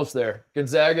 We're almost there.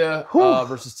 Gonzaga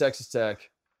versus Texas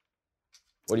Tech.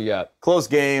 What do you got? Close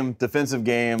game, defensive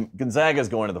game. Gonzaga's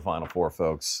going to the Final Four,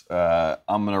 folks. I'm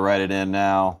going to write it in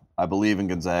now. I believe in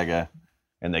Gonzaga.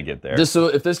 and they get there.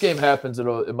 If this game happens,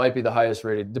 it might be the highest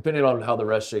rated, depending on how the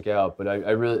rest shake out. But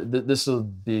I really this will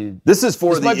be. This is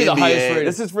for this the might be NBA. the highest rated.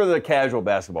 This is for the casual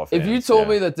basketball fans. If you told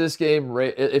me that this game,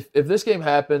 if this game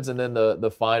happens and then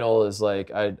the final is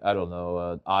like I don't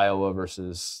know, Iowa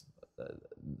versus,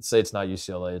 say it's not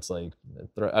UCLA, it's like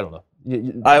I don't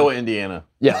know, Iowa, Indiana.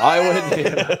 Yeah, Iowa,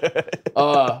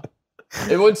 Indiana.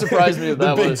 It wouldn't surprise me if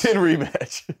that the Big was Ten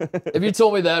rematch. If you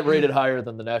told me that rated higher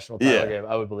than the national title game,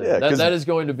 I would believe it. That is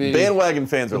going to be bandwagon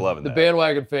fans are loving the that.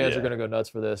 bandwagon fans are going to go nuts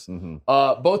for this.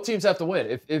 Both teams have to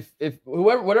win. If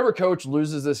whatever coach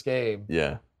loses this game,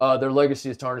 their legacy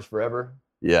is tarnished forever.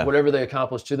 Yeah. Whatever they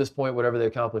accomplish to this point, whatever they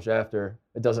accomplish after,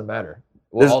 it doesn't matter.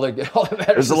 Well, all that matters.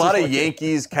 There's a lot of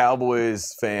Yankees,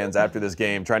 Cowboys fans after this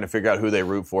game trying to figure out who they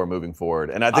root for moving forward.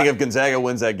 And I think if Gonzaga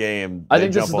wins that game, I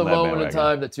think this is the moment in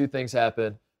time that two things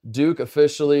happen. Duke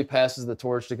officially passes the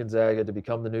torch to Gonzaga to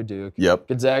become the new Duke. Yep.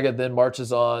 Gonzaga then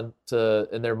marches on to,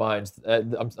 in their minds,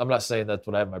 I'm not saying that's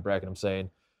what I have in my bracket. I'm saying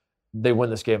they win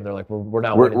this game. And they're like, we're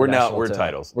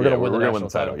titles. We're going to win the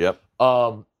title.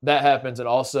 Yep. That happens, and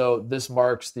also this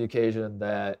marks the occasion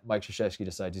that Mike Krzyzewski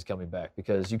decides he's coming back,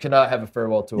 because you cannot have a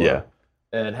farewell tour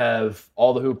and have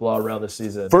all the hoopla around this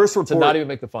season to not even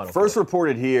make the final. First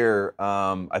reported here,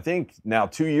 I think now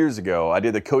 2 years ago, I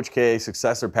did the Coach K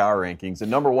successor power rankings, and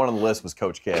number one on the list was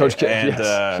Coach K. Coach K,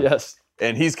 and, yes.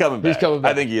 And he's coming back.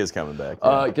 I think he is coming back.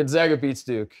 Gonzaga beats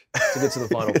Duke to get to the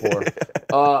Final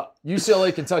Four.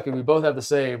 UCLA, Kentucky, we both have the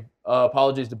same.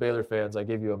 Apologies to Baylor fans. I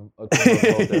gave you a vote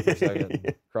there for a second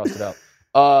and crossed it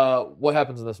out. What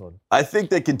happens in this one? I think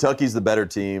that Kentucky's the better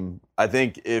team. I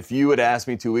think if you had asked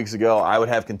me 2 weeks ago, I would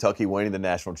have Kentucky winning the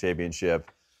national championship.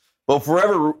 But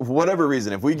for whatever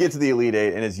reason, if we get to the Elite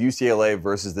Eight and it's UCLA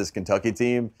versus this Kentucky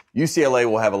team, UCLA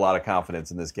will have a lot of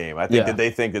confidence in this game. I think that they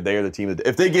think that they are the team.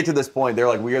 If they get to this point, they're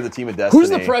like, we are the team of destiny. Who's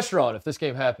the pressure on if this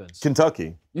game happens?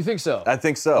 Kentucky. You think so? I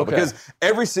think so. Okay. Because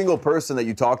every single person that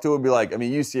you talk to would be like, I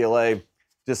mean, UCLA,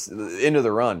 just into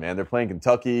the run, man. They're playing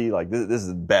Kentucky. Like, this is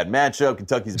a bad matchup.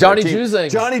 Kentucky's a Johnny team.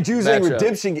 Juzang. Johnny Juzang matchup.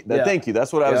 redemption. Thank you.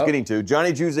 That's what I was getting to.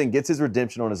 Johnny Juzang gets his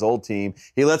redemption on his old team.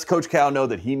 He lets Coach Cal know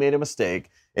that he made a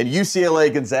mistake. And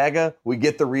UCLA Gonzaga, we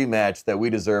get the rematch that we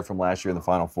deserve from last year in the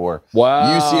Final Four.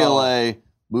 Wow. UCLA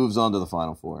moves on to the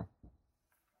Final Four.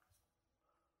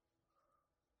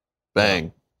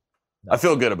 Bang. No. I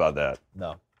feel good about that.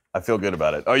 No. I feel good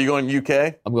about it. Are you going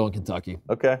UK? I'm going Kentucky.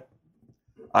 Okay.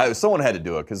 Someone had to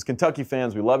do it, because Kentucky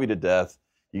fans, we love you to death.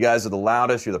 You guys are the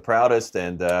loudest, you're the proudest,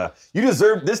 and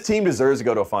this team deserves to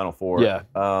go to a Final Four. Yeah.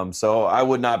 So I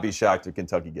would not be shocked if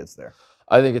Kentucky gets there.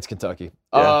 I think it's Kentucky.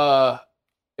 Yeah.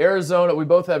 Arizona, we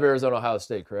both have Arizona, Ohio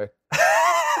State, correct?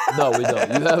 No, we don't.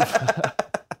 You have,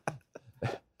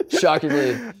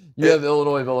 shockingly, you have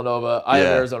Illinois, Villanova. I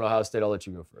have Arizona, Ohio State. I'll let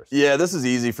you go first. Yeah, this is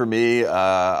easy for me.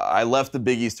 I left the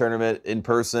Big East tournament in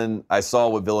person. I saw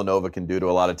what Villanova can do to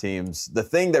a lot of teams. The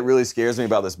thing that really scares me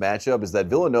about this matchup is that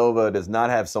Villanova does not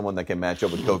have someone that can match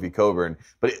up with Kofi Cockburn.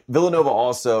 But Villanova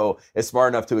also is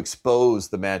smart enough to expose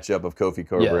the matchup of Kofi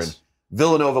Cockburn. Yes.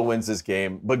 Villanova wins this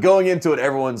game. But going into it,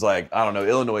 everyone's like, I don't know,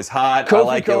 Illinois is hot.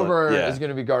 Kofi Cockburn is going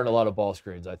to be guarding a lot of ball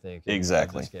screens, I think.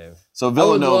 Exactly. In this game. So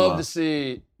Villanova. I would love to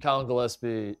see Colin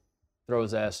Gillespie throw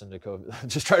his ass into Kofi.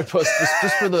 Just try to push,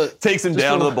 just for the... Takes him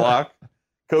down to the block.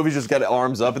 Kofi's just got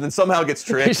arms up and then somehow gets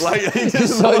tricked. He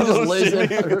just lays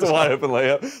it. It's a wide open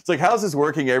layup. It's like, how's this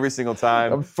working every single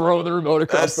time? I'm throwing the remote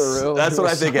across the room. That's what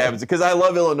I think happens. Because I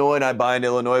love Illinois and I buy into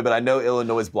Illinois, but I know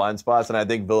Illinois' blind spots, and I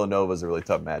think Villanova is a really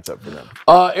tough matchup for them.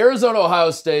 Arizona,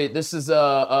 Ohio State. This is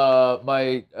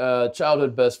my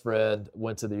childhood best friend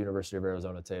went to the University of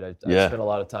Arizona Tate. I spent a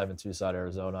lot of time in Tucson,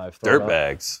 Arizona. I've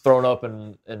thrown up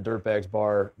in Dirtbags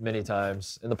Bar many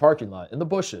times in the parking lot, in the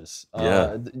bushes.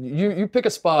 You pick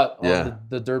a spot on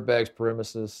the Dirtbags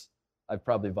premises, I've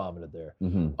probably vomited there.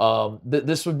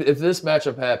 This would be, if this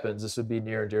matchup happens, this would be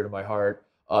near and dear to my heart.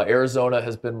 Arizona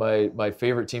has been my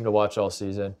favorite team to watch all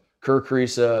season. Kerr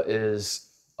Kriisa is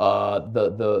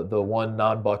the one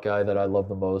non-Buckeye that I love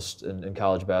the most in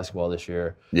college basketball this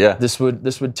year. Yeah, this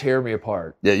would tear me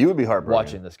apart. Yeah, you would be heartbroken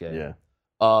watching this game. Yeah,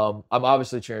 I'm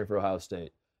obviously cheering for Ohio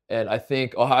State, and I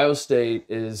think Ohio State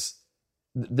is.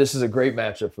 This is a great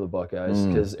matchup for the Buckeyes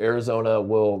because Arizona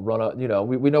will run up. You know,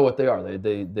 we know what they are.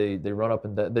 They run up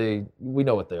and we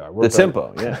know what they are. The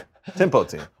tempo, tempo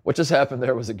team. What just happened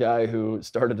there was a guy who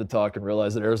started to talk and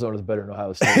realized that Arizona is better than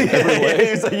Ohio State in every way.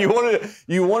 He's like, you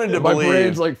wanted to My believe. My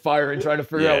brain's like firing, trying to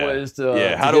figure out ways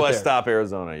to. How do I stop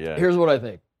Arizona? Yeah. Here's what I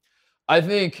think. I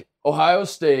think Ohio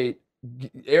State,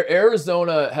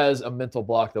 Arizona has a mental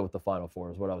block though with the Final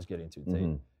Four is what I was getting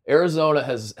to. Arizona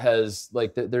has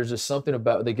like there's just something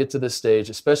about they get to this stage,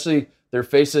 especially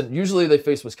usually they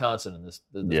face Wisconsin at this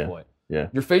point. Yeah.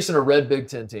 You're facing a red Big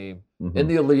Ten team in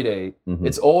the Elite Eight.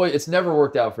 It's never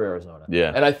worked out for Arizona.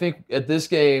 Yeah. And I think at this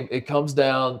game it comes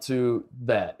down to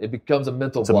that. It becomes a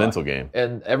mental block. It's a mental game.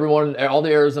 And all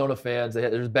the Arizona fans,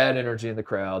 there's bad energy in the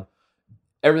crowd.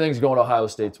 Everything's going Ohio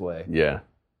State's way. Yeah.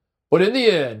 But in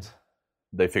the end,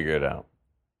 they figure it out.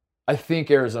 I think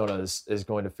Arizona is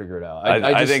going to figure it out.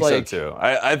 I think so too.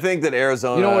 I think that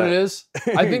Arizona. You know what it is?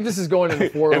 I think this is going into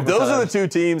 4 If those are the two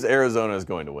teams, Arizona is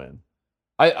going to win.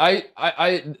 I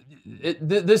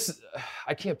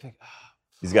can't pick.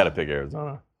 He's got to pick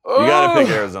Arizona. You got to pick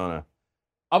Arizona.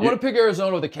 I'm going to pick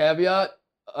Arizona with a caveat.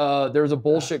 There was a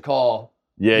bullshit call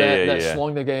that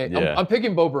swung the game. Yeah. I'm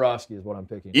picking Bo Borowski is what I'm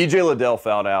picking. EJ Liddell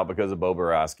fouled out because of Bo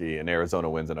Borowski, and Arizona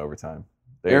wins in overtime.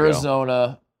 There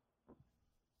Arizona,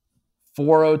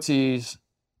 4 OTs.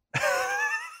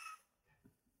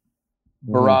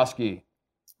 Borowski.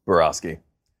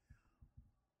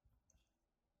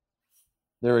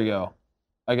 There we go.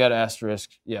 I got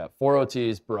asterisk. Yeah, 4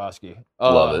 OTs, Borowski.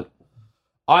 Love it.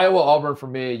 Iowa, Auburn for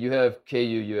me. You have KU,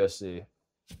 USC.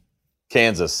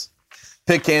 Kansas.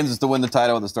 Pick Kansas to win the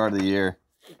title at the start of the year.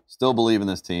 Still believe in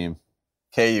this team.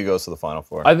 KU goes to the Final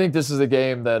Four. I think this is a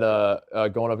game that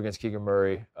going up against Keegan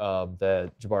Murray, that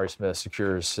Jabari Smith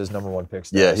secures his number 1 pick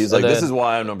status. Yeah, he's like, this is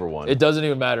why I'm number 1. It doesn't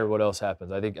even matter what else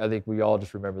happens. I think we all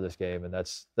just remember this game, and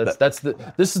this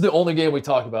is the only game we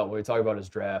talk about when we talk about his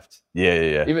draft.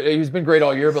 Yeah. He's been great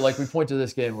all year, but like we point to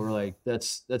this game, we're like,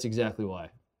 that's exactly why.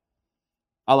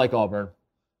 I like Auburn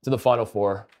to the Final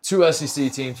Four. 2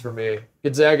 SEC teams for me: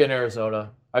 Gonzaga and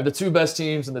Arizona. I have the 2 best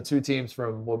teams and the 2 teams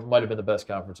from what might have been the best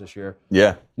conference this year.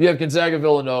 Yeah. You have Gonzaga,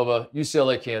 Villanova,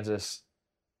 UCLA, Kansas.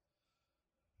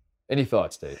 Any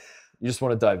thoughts, Dave? You just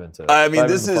want to dive into it. I mean,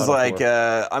 this is like,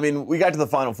 we got to the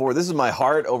Final Four. This is my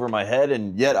heart over my head,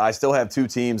 and yet I still have 2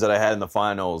 teams that I had in the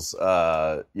finals,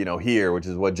 here, which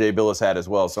is what Jay Billis had as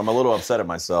well. So I'm a little upset at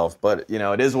myself, but,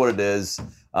 it is what it is.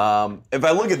 If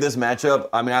I look at this matchup,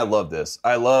 I love this.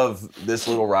 I love this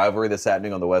little rivalry that's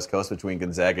happening on the West Coast between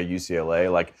Gonzaga and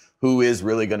UCLA. Like, who is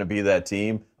really going to be that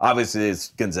team? Obviously, it's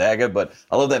Gonzaga, but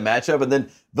I love that matchup. And then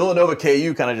Villanova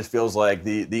KU kind of just feels like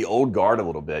the old guard a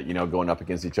little bit, going up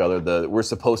against each other. We're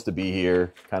supposed to be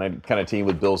here kind of team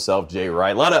with Bill Self, Jay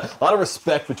Wright. A lot of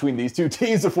respect between these 2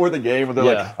 teams before the game. Where they're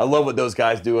like, I love what those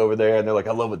guys do over there, and they're like,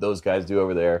 I love what those guys do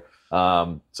over there.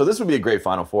 So this would be a great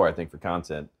Final Four, I think, for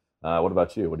content. What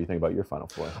about you? What do you think about your Final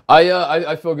Four?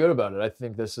 I feel good about it. I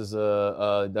think this is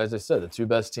as I said, the 2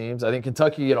 best teams. I think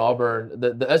Kentucky and Auburn.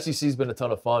 The SEC's been a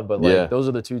ton of fun, but those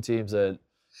are the 2 teams that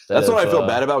That's what I feel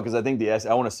bad about, because I think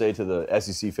I want to say to the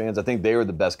SEC fans, I think they were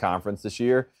the best conference this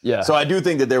year. Yeah. So I do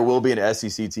think that there will be an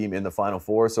SEC team in the Final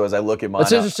Four. So as I look at mine,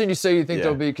 it's interesting you say you think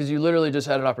there'll be, because you literally just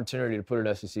had an opportunity to put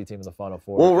an SEC team in the Final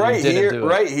Four. Well,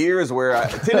 right here is where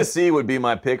Tennessee would be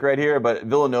my pick right here, but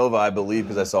Villanova I believe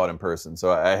because I saw it in person,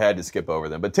 so I had to skip over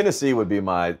them. But Tennessee would be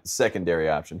my secondary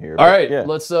option here. All right,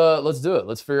 let's do it.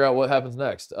 Let's figure out what happens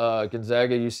next.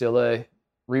 Gonzaga, UCLA,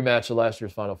 rematch of last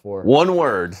year's Final Four. One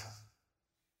word.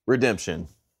 Redemption.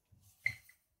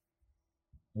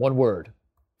 One word.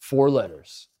 4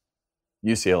 letters.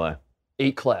 UCLA.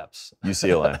 8 claps.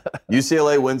 UCLA.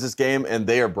 UCLA wins this game, and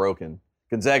they are broken.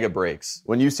 Gonzaga breaks.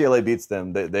 When UCLA beats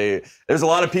them, there's a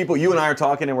lot of people, you and I are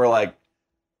talking, and we're like,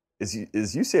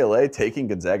 is UCLA taking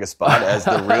Gonzaga's spot as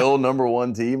the real number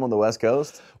 1 team on the West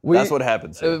Coast? That's what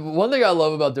happens here. One thing I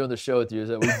love about doing the show with you is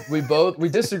that we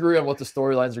disagree on what the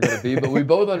storylines are going to be, but we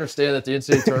both understand that the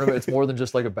NCAA tournament, it's more than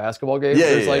just like a basketball game.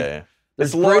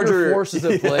 There's greater forces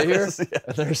at play here. Yes.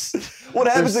 There's what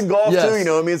happens in golf too, you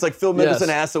know what I mean? It's like Phil Mickelson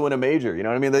has to win a major, you know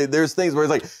what I mean? There's things where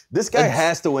it's like, this guy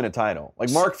has to win a title.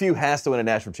 Like Mark Few has to win a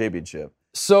national championship.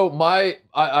 So we're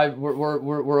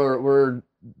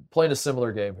playing a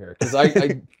similar game here, because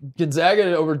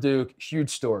Gonzaga over Duke,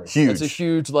 huge story. Huge. It's a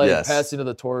huge passing of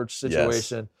the torch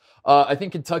situation. Yes. I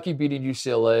think Kentucky beating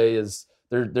UCLA is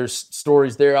there's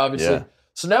stories there, obviously. Yeah.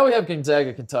 So now we have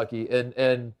Gonzaga, Kentucky,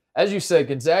 and as you said,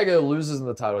 Gonzaga loses in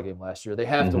the title game last year. They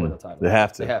have to win the title. They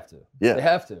have to. They have to. Yeah. They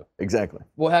have to. Exactly.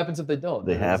 What happens if they don't?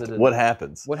 They have to. What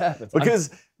happens? What happens? Because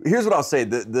here's what I'll say.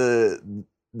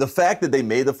 The fact that they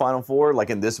made the Final Four, like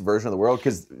in this version of the world,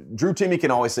 because Drew Timme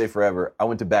can always say forever, I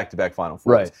went to back-to-back Final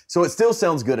Fours. Right. So it still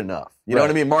sounds good enough. You know what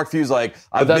I mean? Mark Few's like,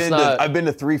 I've been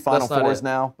to 3 Final Fours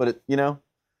now, but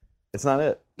it's not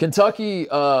it. Kentucky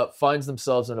finds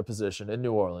themselves in a position in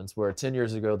New Orleans where 10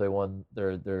 years ago they won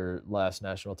their last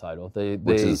national title. There,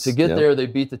 they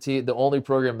beat the only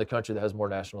program in the country that has more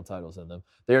national titles in them.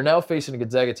 They are now facing a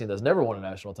Gonzaga team that's never won a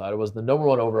national title, was the number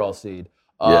 1 overall seed.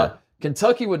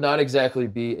 Kentucky would not exactly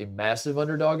be a massive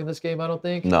underdog in this game, I don't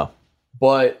think. No.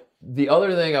 But the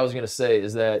other thing I was going to say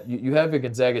is that you have a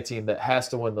Gonzaga team that has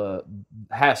to win the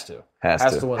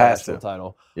national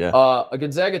title. Yeah. A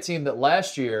Gonzaga team that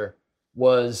last year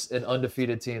was an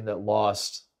undefeated team that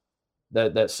lost,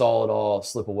 that saw it all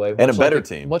slip away. And a better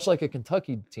team. Much like a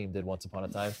Kentucky team did once upon a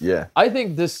time. Yeah. I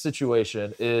think this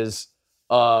situation is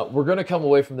we're going to come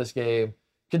away from this game.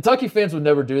 Kentucky fans would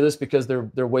never do this because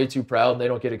they're way too proud and they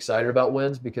don't get excited about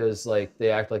wins because like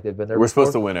they act like they've been there We're before.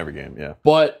 supposed to win every game, yeah.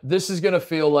 But this is going to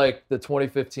feel like the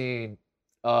 2015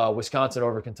 Wisconsin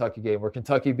over Kentucky game where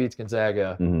Kentucky beats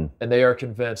Gonzaga and they are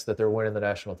convinced that they're winning the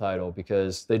national title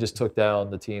because they just took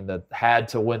down the team that had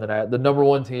to win the number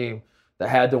one team that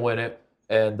had to win it.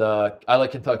 And I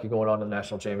like Kentucky going on to the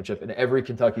national championship. And every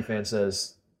Kentucky fan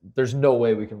says, there's no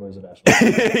way we can lose a national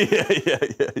championship.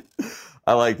 yeah.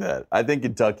 I like that. I think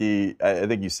Kentucky, I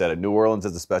think you said it, New Orleans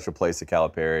is a special place to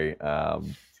Calipari.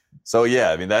 So yeah,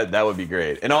 I mean that would be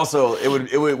great. And also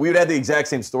we would have the exact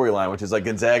same storyline, which is like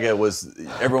Gonzaga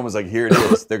everyone was like, here it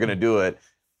is, they're gonna do it,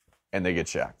 and they get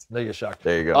shocked. They get shocked.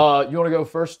 There you go. You want to go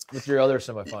first with your other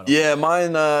semifinal? Yeah,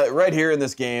 mine right here in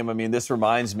this game. I mean, this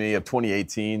reminds me of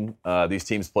 2018. These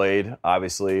teams played,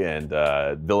 obviously, and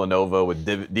Villanova with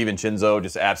DiVincenzo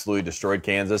just absolutely destroyed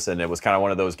Kansas, and it was kind of one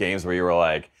of those games where you were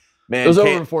like, man, it was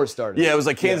over before it started. Yeah, it was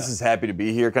like Kansas is happy to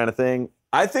be here kind of thing.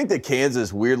 I think that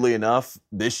Kansas, weirdly enough,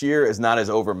 this year is not as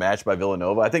overmatched by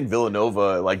Villanova. I think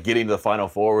Villanova, like getting to the Final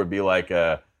Four, would be like,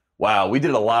 wow, we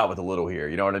did a lot with a little here.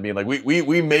 You know what I mean? Like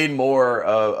we made more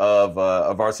of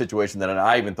our situation than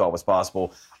I even thought was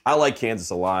possible. I like Kansas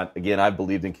a lot. Again, I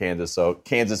believed in Kansas, so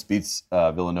Kansas beats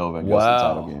Villanova and goes to the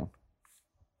title game.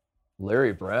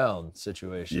 Larry Brown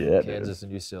situation. Yeah, Kansas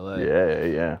and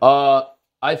UCLA. Yeah.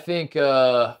 I think.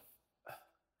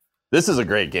 This is a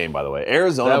great game, by the way.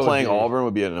 Arizona playing Auburn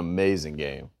would be an amazing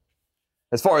game.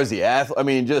 As far as the athlete, I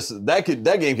mean, just that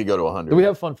game could go to 100. Do we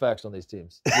have fun facts on these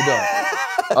teams? We don't.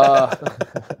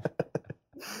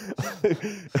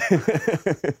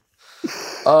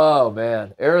 Oh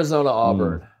man, Arizona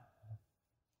Auburn.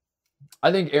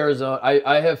 I think Arizona.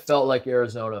 I have felt like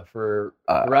Arizona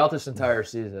throughout this entire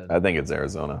season. I think it's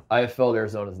Arizona. I have felt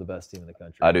Arizona is the best team in the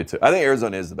country. I do too. I think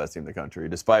Arizona is the best team in the country.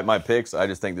 Despite my picks, I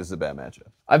just think this is a bad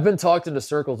matchup. I've been talked into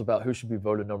circles about who should be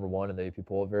voted number one in the AP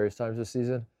poll at various times this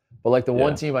season. But like the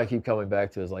one team I keep coming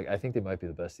back to is like I think they might be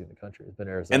the best team in the country. It's been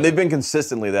Arizona. And they've been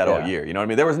consistently that all year. You know what I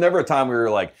mean? There was never a time where we were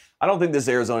like, I don't think this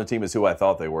Arizona team is who I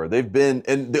thought they were. They've been,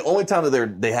 and the only time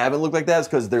that they haven't looked like that is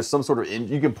because there's some sort of,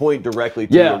 you can point directly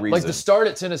to a reason. Like the start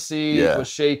at Tennessee was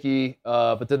shaky,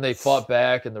 but then they fought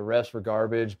back and the refs were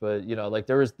garbage. But you know, like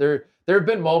there have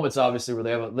been moments obviously where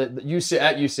they have at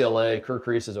UCLA, Kirk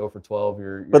Reese is 0 for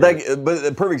 12. But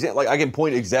the perfect example, like I can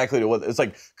point exactly to what it's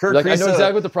like. Kirk Reese, I know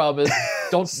exactly what the problem is.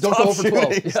 Don't go 0 for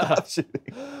 12. Stop shooting.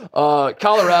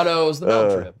 Colorado's the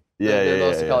mountain trip. They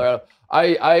lost to Colorado.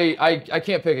 I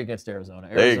can't pick against Arizona.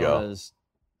 There you go.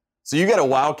 So you got a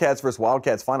Wildcats versus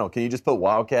Wildcats final. Can you just put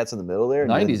Wildcats in the middle there?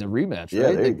 90s a rematch, right?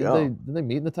 Yeah, there you go. Did they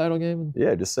meet in the title game?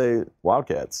 Yeah, just say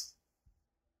Wildcats.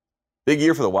 Big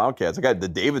year for the Wildcats. I got the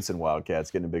Davidson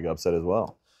Wildcats getting a big upset as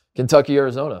well. Kentucky,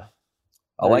 Arizona.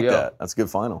 I like that. That's a good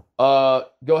final.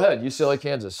 Go ahead, UCLA,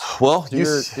 Kansas. Well, do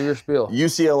your spiel.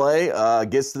 UCLA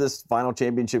gets to this final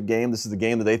championship game. This is the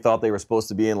game that they thought they were supposed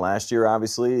to be in last year,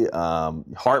 obviously.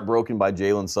 Heartbroken by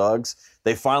Jalen Suggs.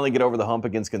 They finally get over the hump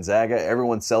against Gonzaga.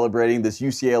 Everyone's celebrating. This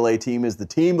UCLA team is the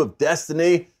team of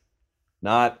destiny.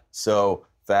 Not so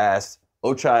fast.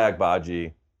 Ochai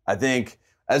Agbaji. I think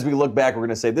as we look back, we're going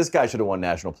to say this guy should have won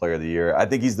National Player of the Year. I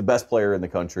think he's the best player in the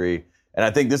country. And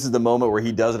I think this is the moment where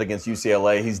he does it against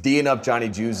UCLA. He's D'ing up Johnny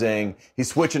Juzang. He's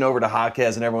switching over to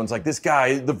Jaquez, and everyone's like, this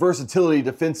guy, the versatility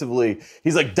defensively.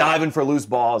 He's like diving for loose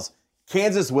balls.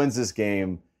 Kansas wins this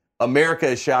game. America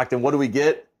is shocked. And what do we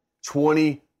get?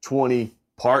 2020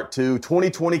 Part 2.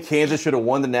 2020, Kansas should have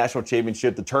won the national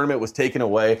championship. The tournament was taken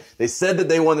away. They said that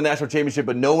they won the national championship,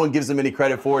 but no one gives them any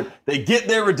credit for it. They get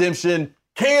their redemption.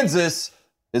 Kansas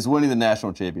is winning the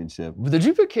national championship. Did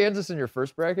you pick Kansas in your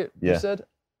first bracket, you said?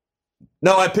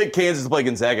 No, I picked Kansas to play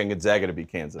Gonzaga and Gonzaga to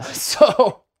beat Kansas.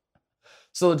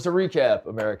 So to recap,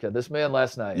 America, this man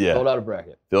last night filled out a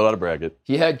bracket.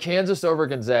 He had Kansas over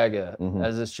Gonzaga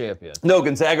as his champion. No,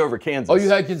 Gonzaga over Kansas. Oh, you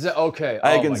had Gonzaga. Okay.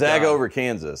 I had Gonzaga over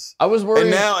Kansas. I was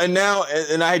worried. And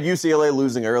I had UCLA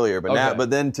losing earlier, but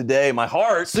then today my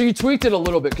heart. So you tweaked it a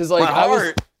little bit because like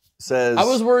says, I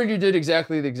was worried you did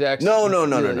exactly the exact. No.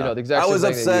 The exact I was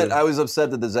same thing that upset. you- I was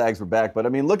upset that the Zags were back, but I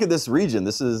mean, look at this region.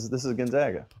 This is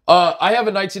Gonzaga. I have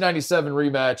a 1997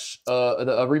 rematch,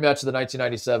 a rematch of the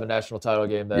 1997 national title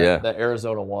game that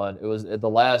Arizona won. It was the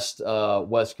last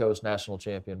West Coast national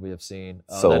champion we have seen.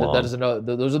 That is another.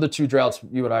 Those are the two droughts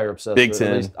you and I are obsessed Big with. Ten.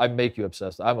 At least I make you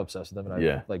obsessed. I'm obsessed with them, and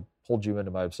I like pulled you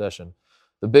into my obsession.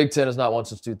 The Big Ten has not won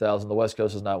since 2000. The West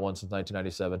Coast has not won since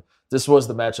 1997. This was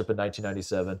the matchup in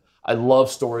 1997. I love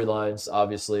storylines,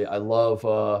 obviously. I love,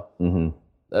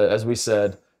 as we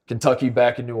said, Kentucky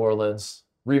back in New Orleans,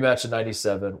 rematch in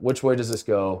 97. Which way does this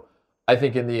go? I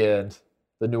think in the end,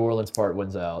 the New Orleans part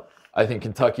wins out. I think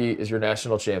Kentucky is your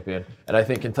national champion. And I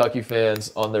think Kentucky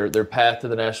fans on their path to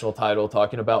the national title,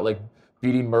 talking about like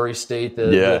beating Murray State,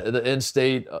 the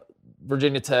in-state,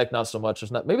 Virginia Tech, not so much.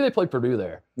 Maybe they play Purdue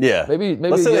there. Yeah. Maybe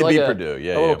Let's say get they like beat a Purdue.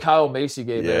 Yeah. a little Kyle Macy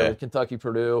game there with Kentucky,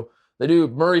 Purdue. They do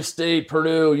Murray State,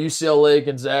 Purdue, UCLA,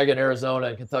 Gonzaga, and Arizona,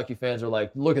 and Kentucky fans are like,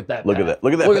 look at that. Look at that.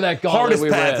 Look at that gauntlet hardest we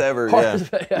path ran. ever.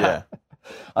 Yeah.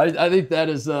 I think that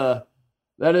is the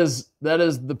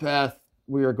path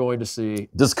we are going to see.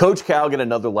 Does Coach Cal get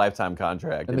another lifetime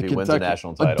contract if he wins a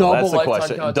national title? Double That's the lifetime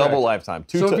question. contract. Double lifetime.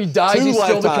 So if he dies, he's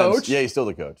still the coach? Yeah, he's still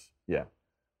the coach. Yeah.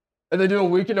 And they do a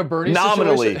weekend of Bernie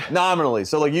situation? Nominally.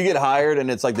 So like you get hired and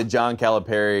it's like the John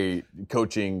Calipari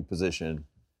coaching position.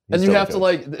 And you have to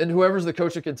and whoever's the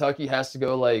coach of Kentucky has to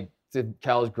go like to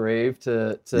Cal's grave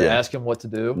to ask him what to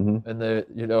do. And I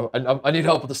need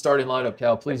help with the starting lineup,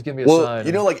 Cal. Please give me a sign.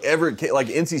 You know, like Everett, like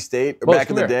NC State, back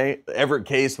in the day, Everett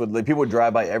Case people would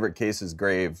drive by Everett Case's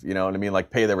grave. You know what I mean? Like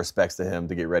pay their respects to him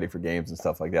to get ready for games and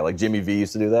stuff like that. Like Jimmy V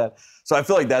used to do that. So I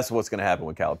feel like that's what's going to happen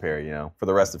with Calipari. You know, for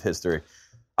the rest of history.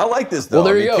 I like this though. Well,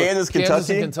 there you go. Kansas,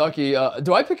 and Kentucky.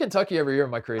 Do I pick Kentucky every year?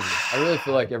 Am I crazy? I really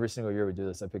feel like every single year we do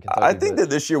this, I pick Kentucky. I think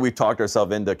that this year we've talked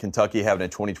ourselves into Kentucky having a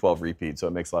 2012 repeat, so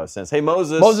it makes a lot of sense. Hey,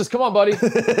 Moses. Moses, come on, buddy.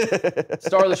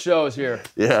 Star of the show is here.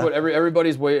 Yeah. That's what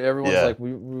everybody's waiting. Everyone's like,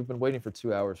 we've been waiting for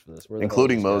 2 hours for this.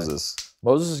 Including Moses.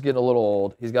 Moses is getting a little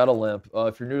old. He's got a limp.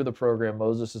 If you're new to the program,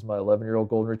 Moses is my 11-year-old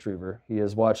golden retriever. He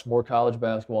has watched more college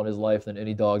basketball in his life than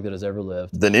any dog that has ever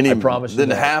lived. Than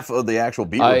half of the actual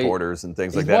beat reporters and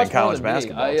things like that in college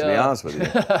basketball, to be honest with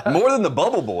you. More than the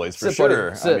Bubble Boys, for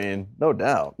sure. I mean, no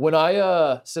doubt. When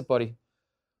I sit, buddy.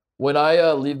 When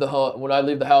I leave the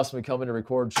house and we come in to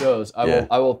record shows,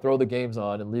 I will throw the games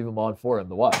on and leave them on for him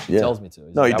to watch. He tells me to.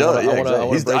 He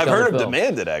does. I've heard him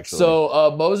demand it, actually.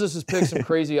 So Moses has picked some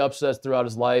crazy upsets throughout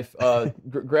his life.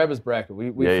 Grab his bracket.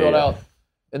 We filled out.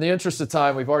 In the interest of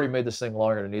time, we've already made this thing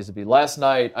longer than it needs to be. Last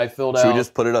night, I filled out. Should we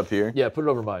just put it up here? Yeah, put it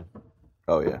over mine.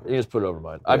 Oh, yeah. You just put it over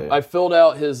mine. I filled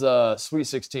out his Sweet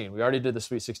 16. We already did the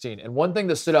Sweet 16. And one thing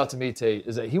that stood out to me, Tate,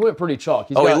 is that he went pretty chalk.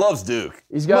 He loves Duke.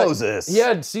 Moses. He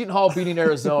had Seton Hall beating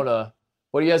Arizona,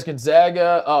 but he has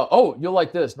Gonzaga. You'll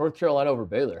like this. North Carolina over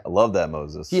Baylor. I love that,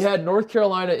 Moses. He had North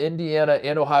Carolina, Indiana,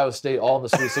 and Ohio State all in the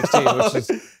Sweet 16, which is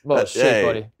shake,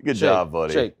 buddy. Good job,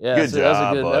 buddy. Shake. Yeah, good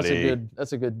job, buddy.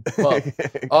 That's a good bump.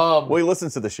 Well, he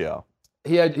listens to the show.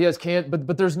 He has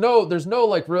but there's no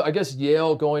like real. I guess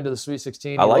Yale going to the Sweet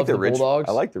 16. I like the Bulldogs.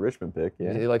 I like the Richmond pick.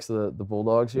 Yeah, he likes the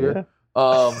Bulldogs here.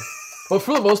 Yeah. But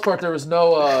for the most part, there was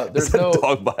no. There's no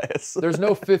dog bias. There's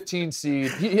no 15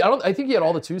 seed. I think he had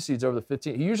all the 2 seeds over the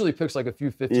 15. He usually picks like a few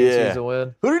 15 seeds to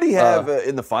win. Who did he have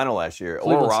in the final last year?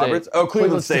 Oral Roberts. Oh,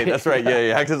 Cleveland State. That's right.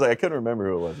 Yeah. I couldn't remember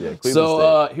who it was. Yeah,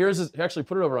 Cleveland State. Here's actually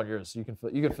put it over on yours so you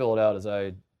can fill it out as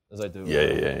I do.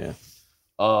 Yeah.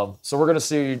 So we're gonna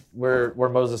see where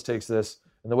Moses takes this,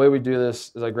 and the way we do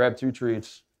this is I grab 2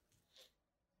 treats.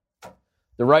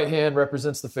 The right hand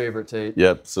represents the favorite, Tate.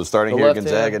 Yep. So starting the here, left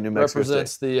Gonzaga, hand New Mexico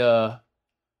represents State. the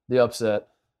upset.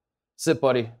 Sit,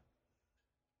 buddy.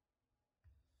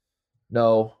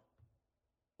 No.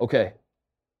 Okay.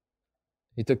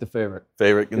 He took the favorite.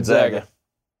 Favorite, Gonzaga.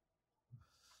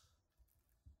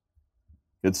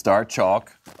 Good start,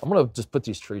 chalk. I'm gonna just put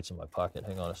these treats in my pocket.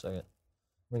 Hang on a second.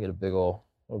 Let me get a big ol'.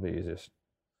 What'll be easiest?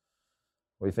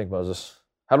 What do you think, Moses?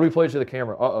 How do we play to the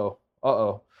camera? Uh-oh.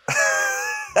 Hold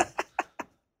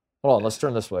on, let's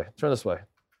turn this way. Turn this way.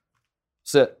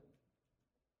 Sit.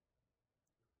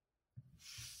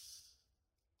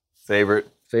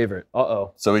 Favorite.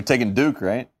 Uh-oh. So we're taking Duke,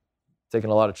 right? Taking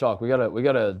a lot of chalk. We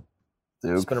gotta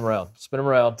Duke. Spin him around.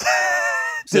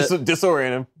 Disorient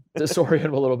him. Disorient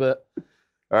him a little bit.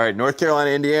 All right, North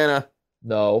Carolina, Indiana.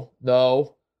 No.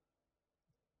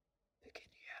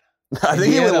 I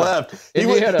think he went left. He's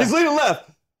leaning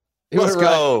left. Let's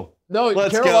go. No,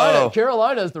 Let's Carolina. go.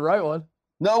 Carolina is the right one.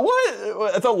 No,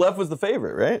 what? I thought left was the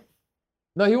favorite, right?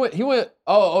 No, he went.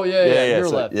 Oh, yeah. You're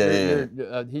so, left. Yeah.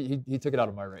 He took it out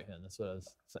of my right hand. That's what I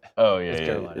was saying. Oh, yeah. It's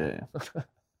Carolina. Yeah.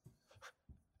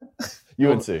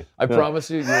 UNC. I promise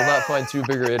you will not find two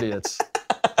bigger idiots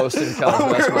hosting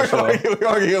college basketball show. We're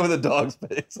arguing over the dog's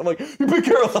picks. I'm like, you pick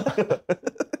Carolina.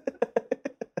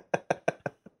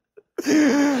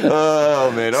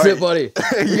 Oh, man. All Sit, right. buddy.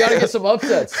 You got to get some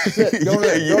upsets. Sit. Go over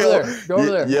there. Go over there. Go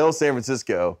over there. Yale, San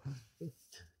Francisco.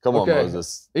 Come on,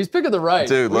 Moses. He's picking the right.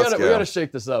 Dude, we let's gotta, go. We got to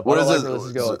shake this up. What is like this? where this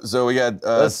is going. So we got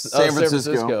San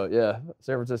Francisco. Yeah,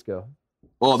 San Francisco.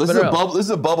 Oh, this Spin is a around. bubble. This is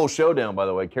a bubble showdown, by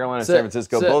the way. Carolina, and Sit, San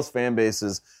Francisco, sit. both fan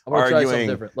bases I'm gonna try something arguing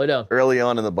different. Lay down. early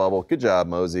on in the bubble. Good job,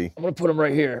 Mosey. I'm gonna put him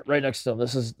right here, right next to him.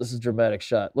 This is a dramatic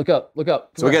shot. Look up. Look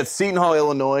up. So we got Seton Hall,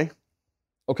 Illinois.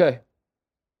 Okay.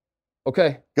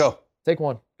 Okay. Go. Take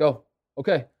one. Go.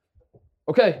 Okay.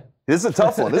 Okay. This is a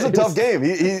tough one. This is a tough game.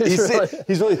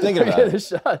 He's really thinking about Get it. a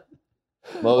shot.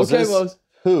 Moses. Okay, Moses.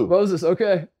 Who? Moses.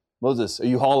 Okay. Moses. Are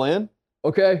you Hall in?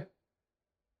 Okay.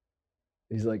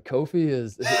 He's like, Kofi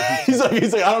is. He's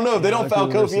like, I don't know. If they don't foul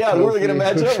Kofi out, who are they going to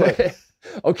match up with?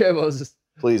 Okay, Moses.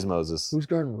 Please, Moses. Who's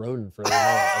guarding Roden for the moment?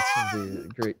 That should be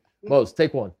great. Moses,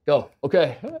 take one. Go.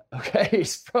 Okay. Okay.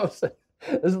 He's frozen.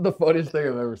 This is the funniest thing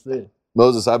I've ever seen.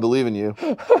 Moses, I believe in you.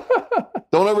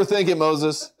 Don't overthink it,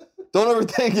 Moses. Don't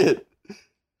overthink it.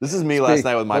 This is me last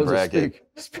night with my Moses, bracket.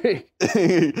 Speak.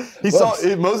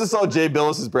 Moses saw Jay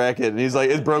Billis's bracket, and he's like,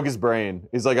 it broke his brain.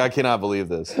 He's like, I cannot believe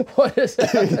this. What is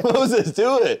that? Moses,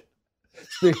 do it.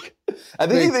 Speak. I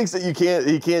think he thinks that he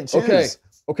can't choose.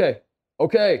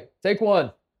 Okay. Take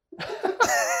one.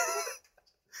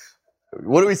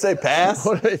 What do we say? Pass?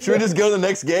 Should we just go to the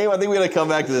next game? I think we got to come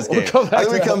back to this game. Come back to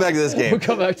this game. We'll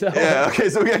come back to that Yeah, one. okay,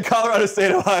 so we got Colorado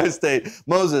State, Ohio State.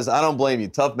 Moses, I don't blame you.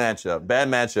 Tough matchup. Bad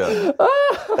matchup.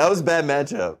 That was a bad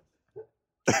matchup.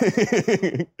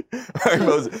 All right,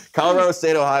 Moses. Colorado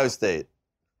State, Ohio State.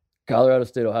 Colorado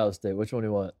State, Ohio State. Which one do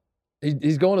you want?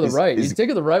 He's going to the right. He's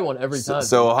taking the right one every time.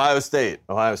 So Ohio State.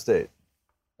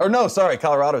 Or no, sorry,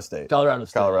 Colorado State. Colorado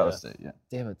State. State, yeah.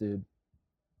 Damn it, dude.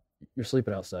 You're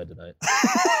sleeping outside tonight.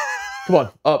 Come on,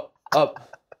 up.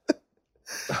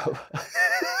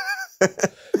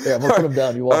 Yeah, I'm gonna put him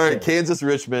down. You walk. All right, in. Kansas,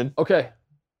 Richmond. Okay.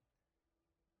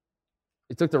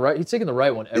 He took the right. He's taking the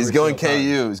right one. He's going single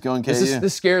time. KU. He's going KU.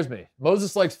 This scares me.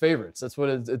 Moses likes favorites. That's what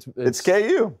It's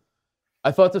KU.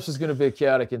 I thought this was going to be a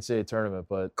chaotic NCAA tournament,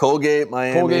 but Colgate,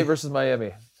 Miami. Colgate versus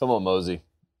Miami. Come on, Mosey.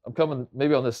 I'm coming.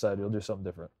 Maybe on this side, we'll do something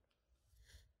different.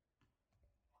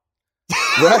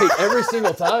 Right, every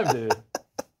single time, dude.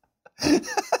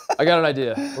 I got an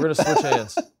idea. We're gonna switch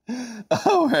hands.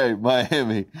 All right,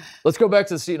 Miami. Let's go back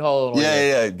to the Seton Hall. Illinois.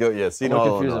 Yeah. Go. Yeah, Seton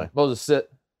Hall, Illinois. Moses,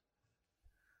 sit.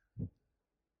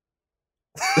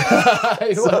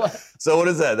 So what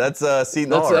is that? That's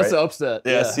Seton Hall, right? That's an upset.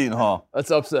 Yeah, Seton Hall.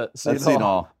 That's upset. Seton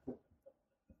Hall.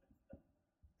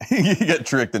 You get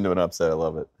tricked into an upset. I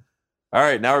love it. All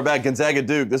right, now we're back. Gonzaga,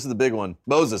 Duke. This is the big one.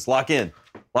 Moses, lock in.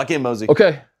 Lock in, Mosey.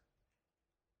 Okay.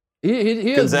 He has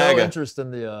no Gonzaga. interest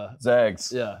in the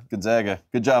Zags. Yeah. Gonzaga.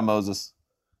 Good job, Moses.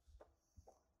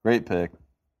 Great pick.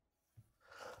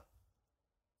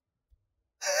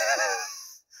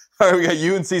 All right, we got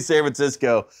UNC San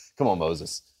Francisco. Come on,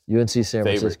 Moses. UNC San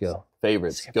Francisco.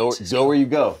 Favorites. San Go Francisco. where you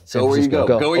go. San Go where you Francisco,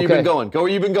 go. go. Go where you've Okay. been going. Go where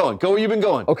you've been going. Go where you've been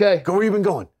going. Okay. Go where you've been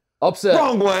going. Upset.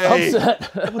 Wrong way.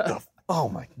 Upset. What the? Oh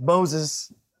my,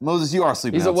 Moses. Moses, you are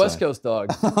sleeping He's a outside. West Coast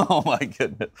dog. Oh my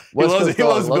goodness. West Coast He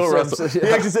loves dog. Bill Loves Russell. San Francisco.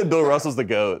 He actually said Bill Russell's the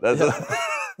GOAT.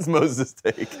 That's Moses'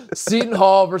 take. Seton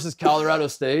Hall versus Colorado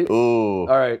State. Ooh.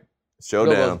 All right.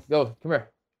 Showdown. Go. Come here.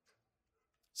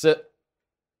 Sit.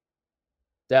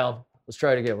 Down. Let's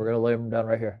try it again. We're going to lay him down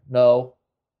right here. No.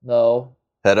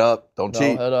 Head up. Don't No.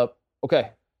 cheat. Head up. Okay.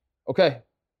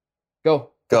 Go.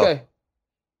 Go. Okay.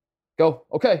 Go.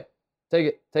 Okay.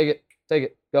 Take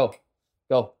it. Go.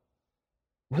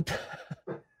 What the?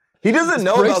 He doesn't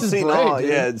know breaks about his Seton brain, Hall. dude.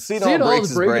 Yeah, Seton Hall breaks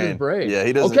his brain. Yeah,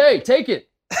 he doesn't. Okay, take it.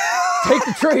 Take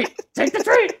the treat. Take the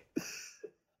treat.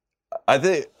 I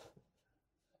think.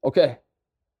 Okay.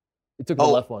 He took the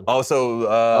left one. Oh, so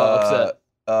upset.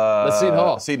 That's Seton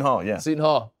Hall. Seton Hall, yeah. Seton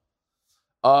Hall.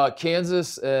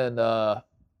 Kansas and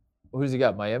who's he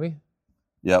got? Miami?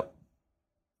 Yep.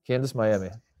 Kansas, Miami.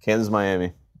 Kansas,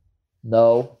 Miami.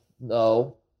 No.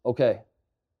 Okay.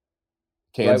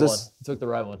 Kansas. Right one. He took the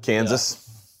right one. Kansas.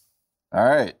 All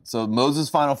right. So Moses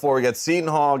Final Four. We got Seton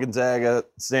Hall, Gonzaga,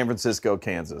 San Francisco,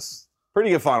 Kansas. Pretty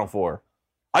good Final Four.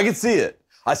 I can see it.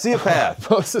 I see a path.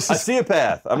 I see a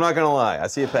path. I'm not going to lie. I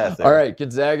see a path there. All right.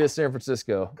 Gonzaga, San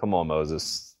Francisco. Come on,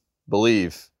 Moses.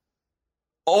 Believe.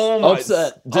 Oh, my.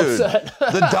 Upset. Dude. Upset.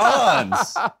 The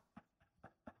Dons.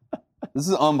 This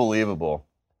is unbelievable.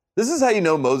 This is how you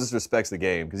know Moses respects the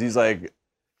game, because he's like,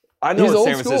 I know He's it's old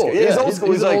San Francisco. school. Yeah, he's Yeah, old school.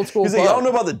 he's He's an like, old school y'all pup. know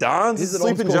about the Dons? He's He's an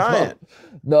old Sleeping school Giant. pup.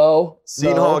 No.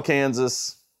 Seton Hall,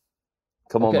 Kansas.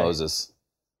 Come on, Okay. Moses.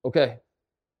 Okay,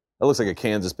 That looks like a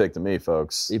Kansas pick to me,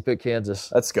 folks. you pick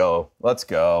Kansas. Let's go. Let's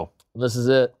go. This is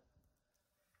it.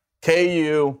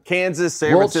 KU, Kansas,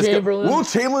 San Wilt Francisco. Chamberlain Wilt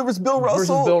Chamberlain versus Bill Russell.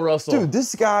 versus Bill Russell. Dude,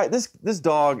 this guy, this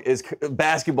dog is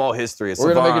basketball history.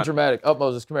 We're going to make it dramatic. Up,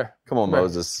 Moses. Come here. Come on, Come here.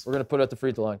 Moses. We're going to put it at the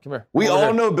free throw line. Come here. We Come over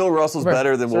all here. know Bill Russell's Come here.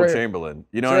 better than Sit Wilt right here. Chamberlain.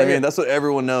 You know Sit what right I mean? here. That's what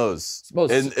everyone knows.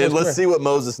 Moses, And Moses, come let's here. see what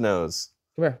Moses knows.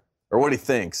 Come here. Or what he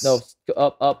thinks. No,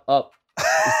 up.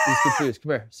 He's confused.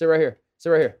 Come here. Sit right here. Sit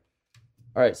right here.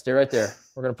 All right, stay right there.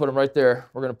 We're going to put him right there.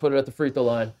 We're going to put it at the free throw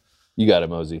line. You got it,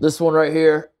 Mosey. This one right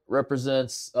here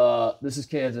represents, this is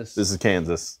Kansas. This is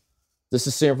Kansas. This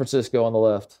is San Francisco on the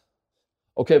left.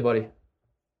 Okay, buddy.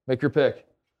 Make your pick.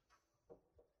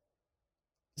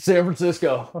 San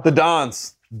Francisco. The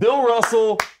Dons. Bill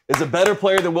Russell is a better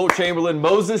player than Wilt Chamberlain.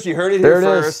 Moses, you heard it There here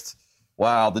it is. first.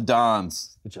 Wow, the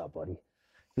Dons. Good job, buddy.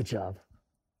 Good job.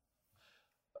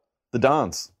 The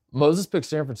Dons. Moses picked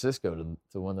San Francisco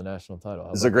to win the national title.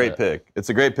 How It's a about great that? pick. It's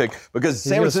a great pick because He's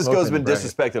San gonna Francisco smoke has in been the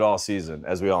bracket. disrespected all season,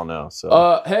 as we all know.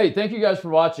 So Hey, thank you guys for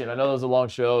watching. I know it was a long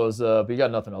show, but you got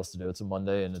nothing else to do. It's a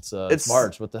Monday and it's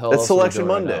March. What the hell? it's else are we Selection doing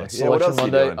right Monday. now? It's Yeah, what Selection else are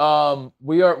you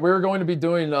Monday. doing? We're going to be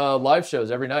doing live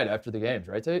shows every night after the games,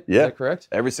 right, Tate? Yeah. Is that correct?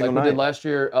 every single like we night. did last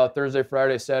year, Thursday,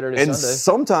 Friday, Saturday, And Sunday.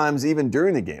 sometimes even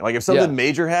during the game. Like if something Yeah.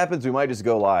 major happens, we might just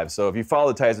go live. So if you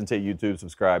follow the Tyson Tate YouTube,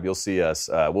 subscribe, you'll see us.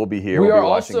 We'll be here. We We'll are be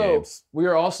watching games.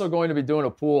 also going to be doing a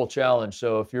pool challenge.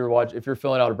 So if you're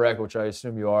filling out a bracket, which I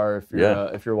assume you are,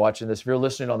 if you're watching this, if you're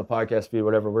listening on the podcast feed,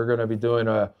 whatever, we're going to be doing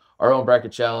our own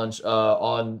bracket challenge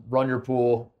on Run Your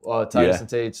Pool, Tyson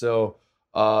Tate. So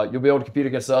you'll be able to compete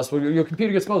against us. You'll compete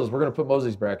against Moses. We're going to put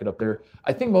Mosey's bracket up there.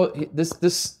 I think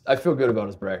this I feel good about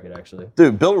his bracket actually.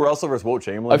 Dude, Bill Russell versus Wilt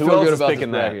Chamberlain. I Who feel else good is about this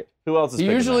picking that? bracket. Who else is He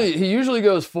picking that? usually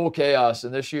goes full chaos,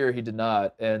 and this year he did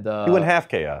not. And He went half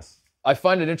chaos. I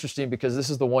find it interesting because this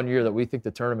is the one year that we think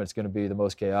the tournament's going to be the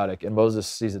most chaotic, and Moses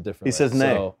sees it differently. He says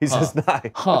nay. So, He says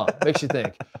nay. Makes you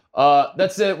think.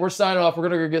 That's it. We're signing off. We're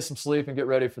going to go get some sleep and get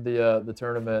ready for the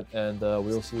tournament, and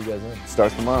we will see you guys then.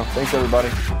 Starts tomorrow. Thanks, everybody.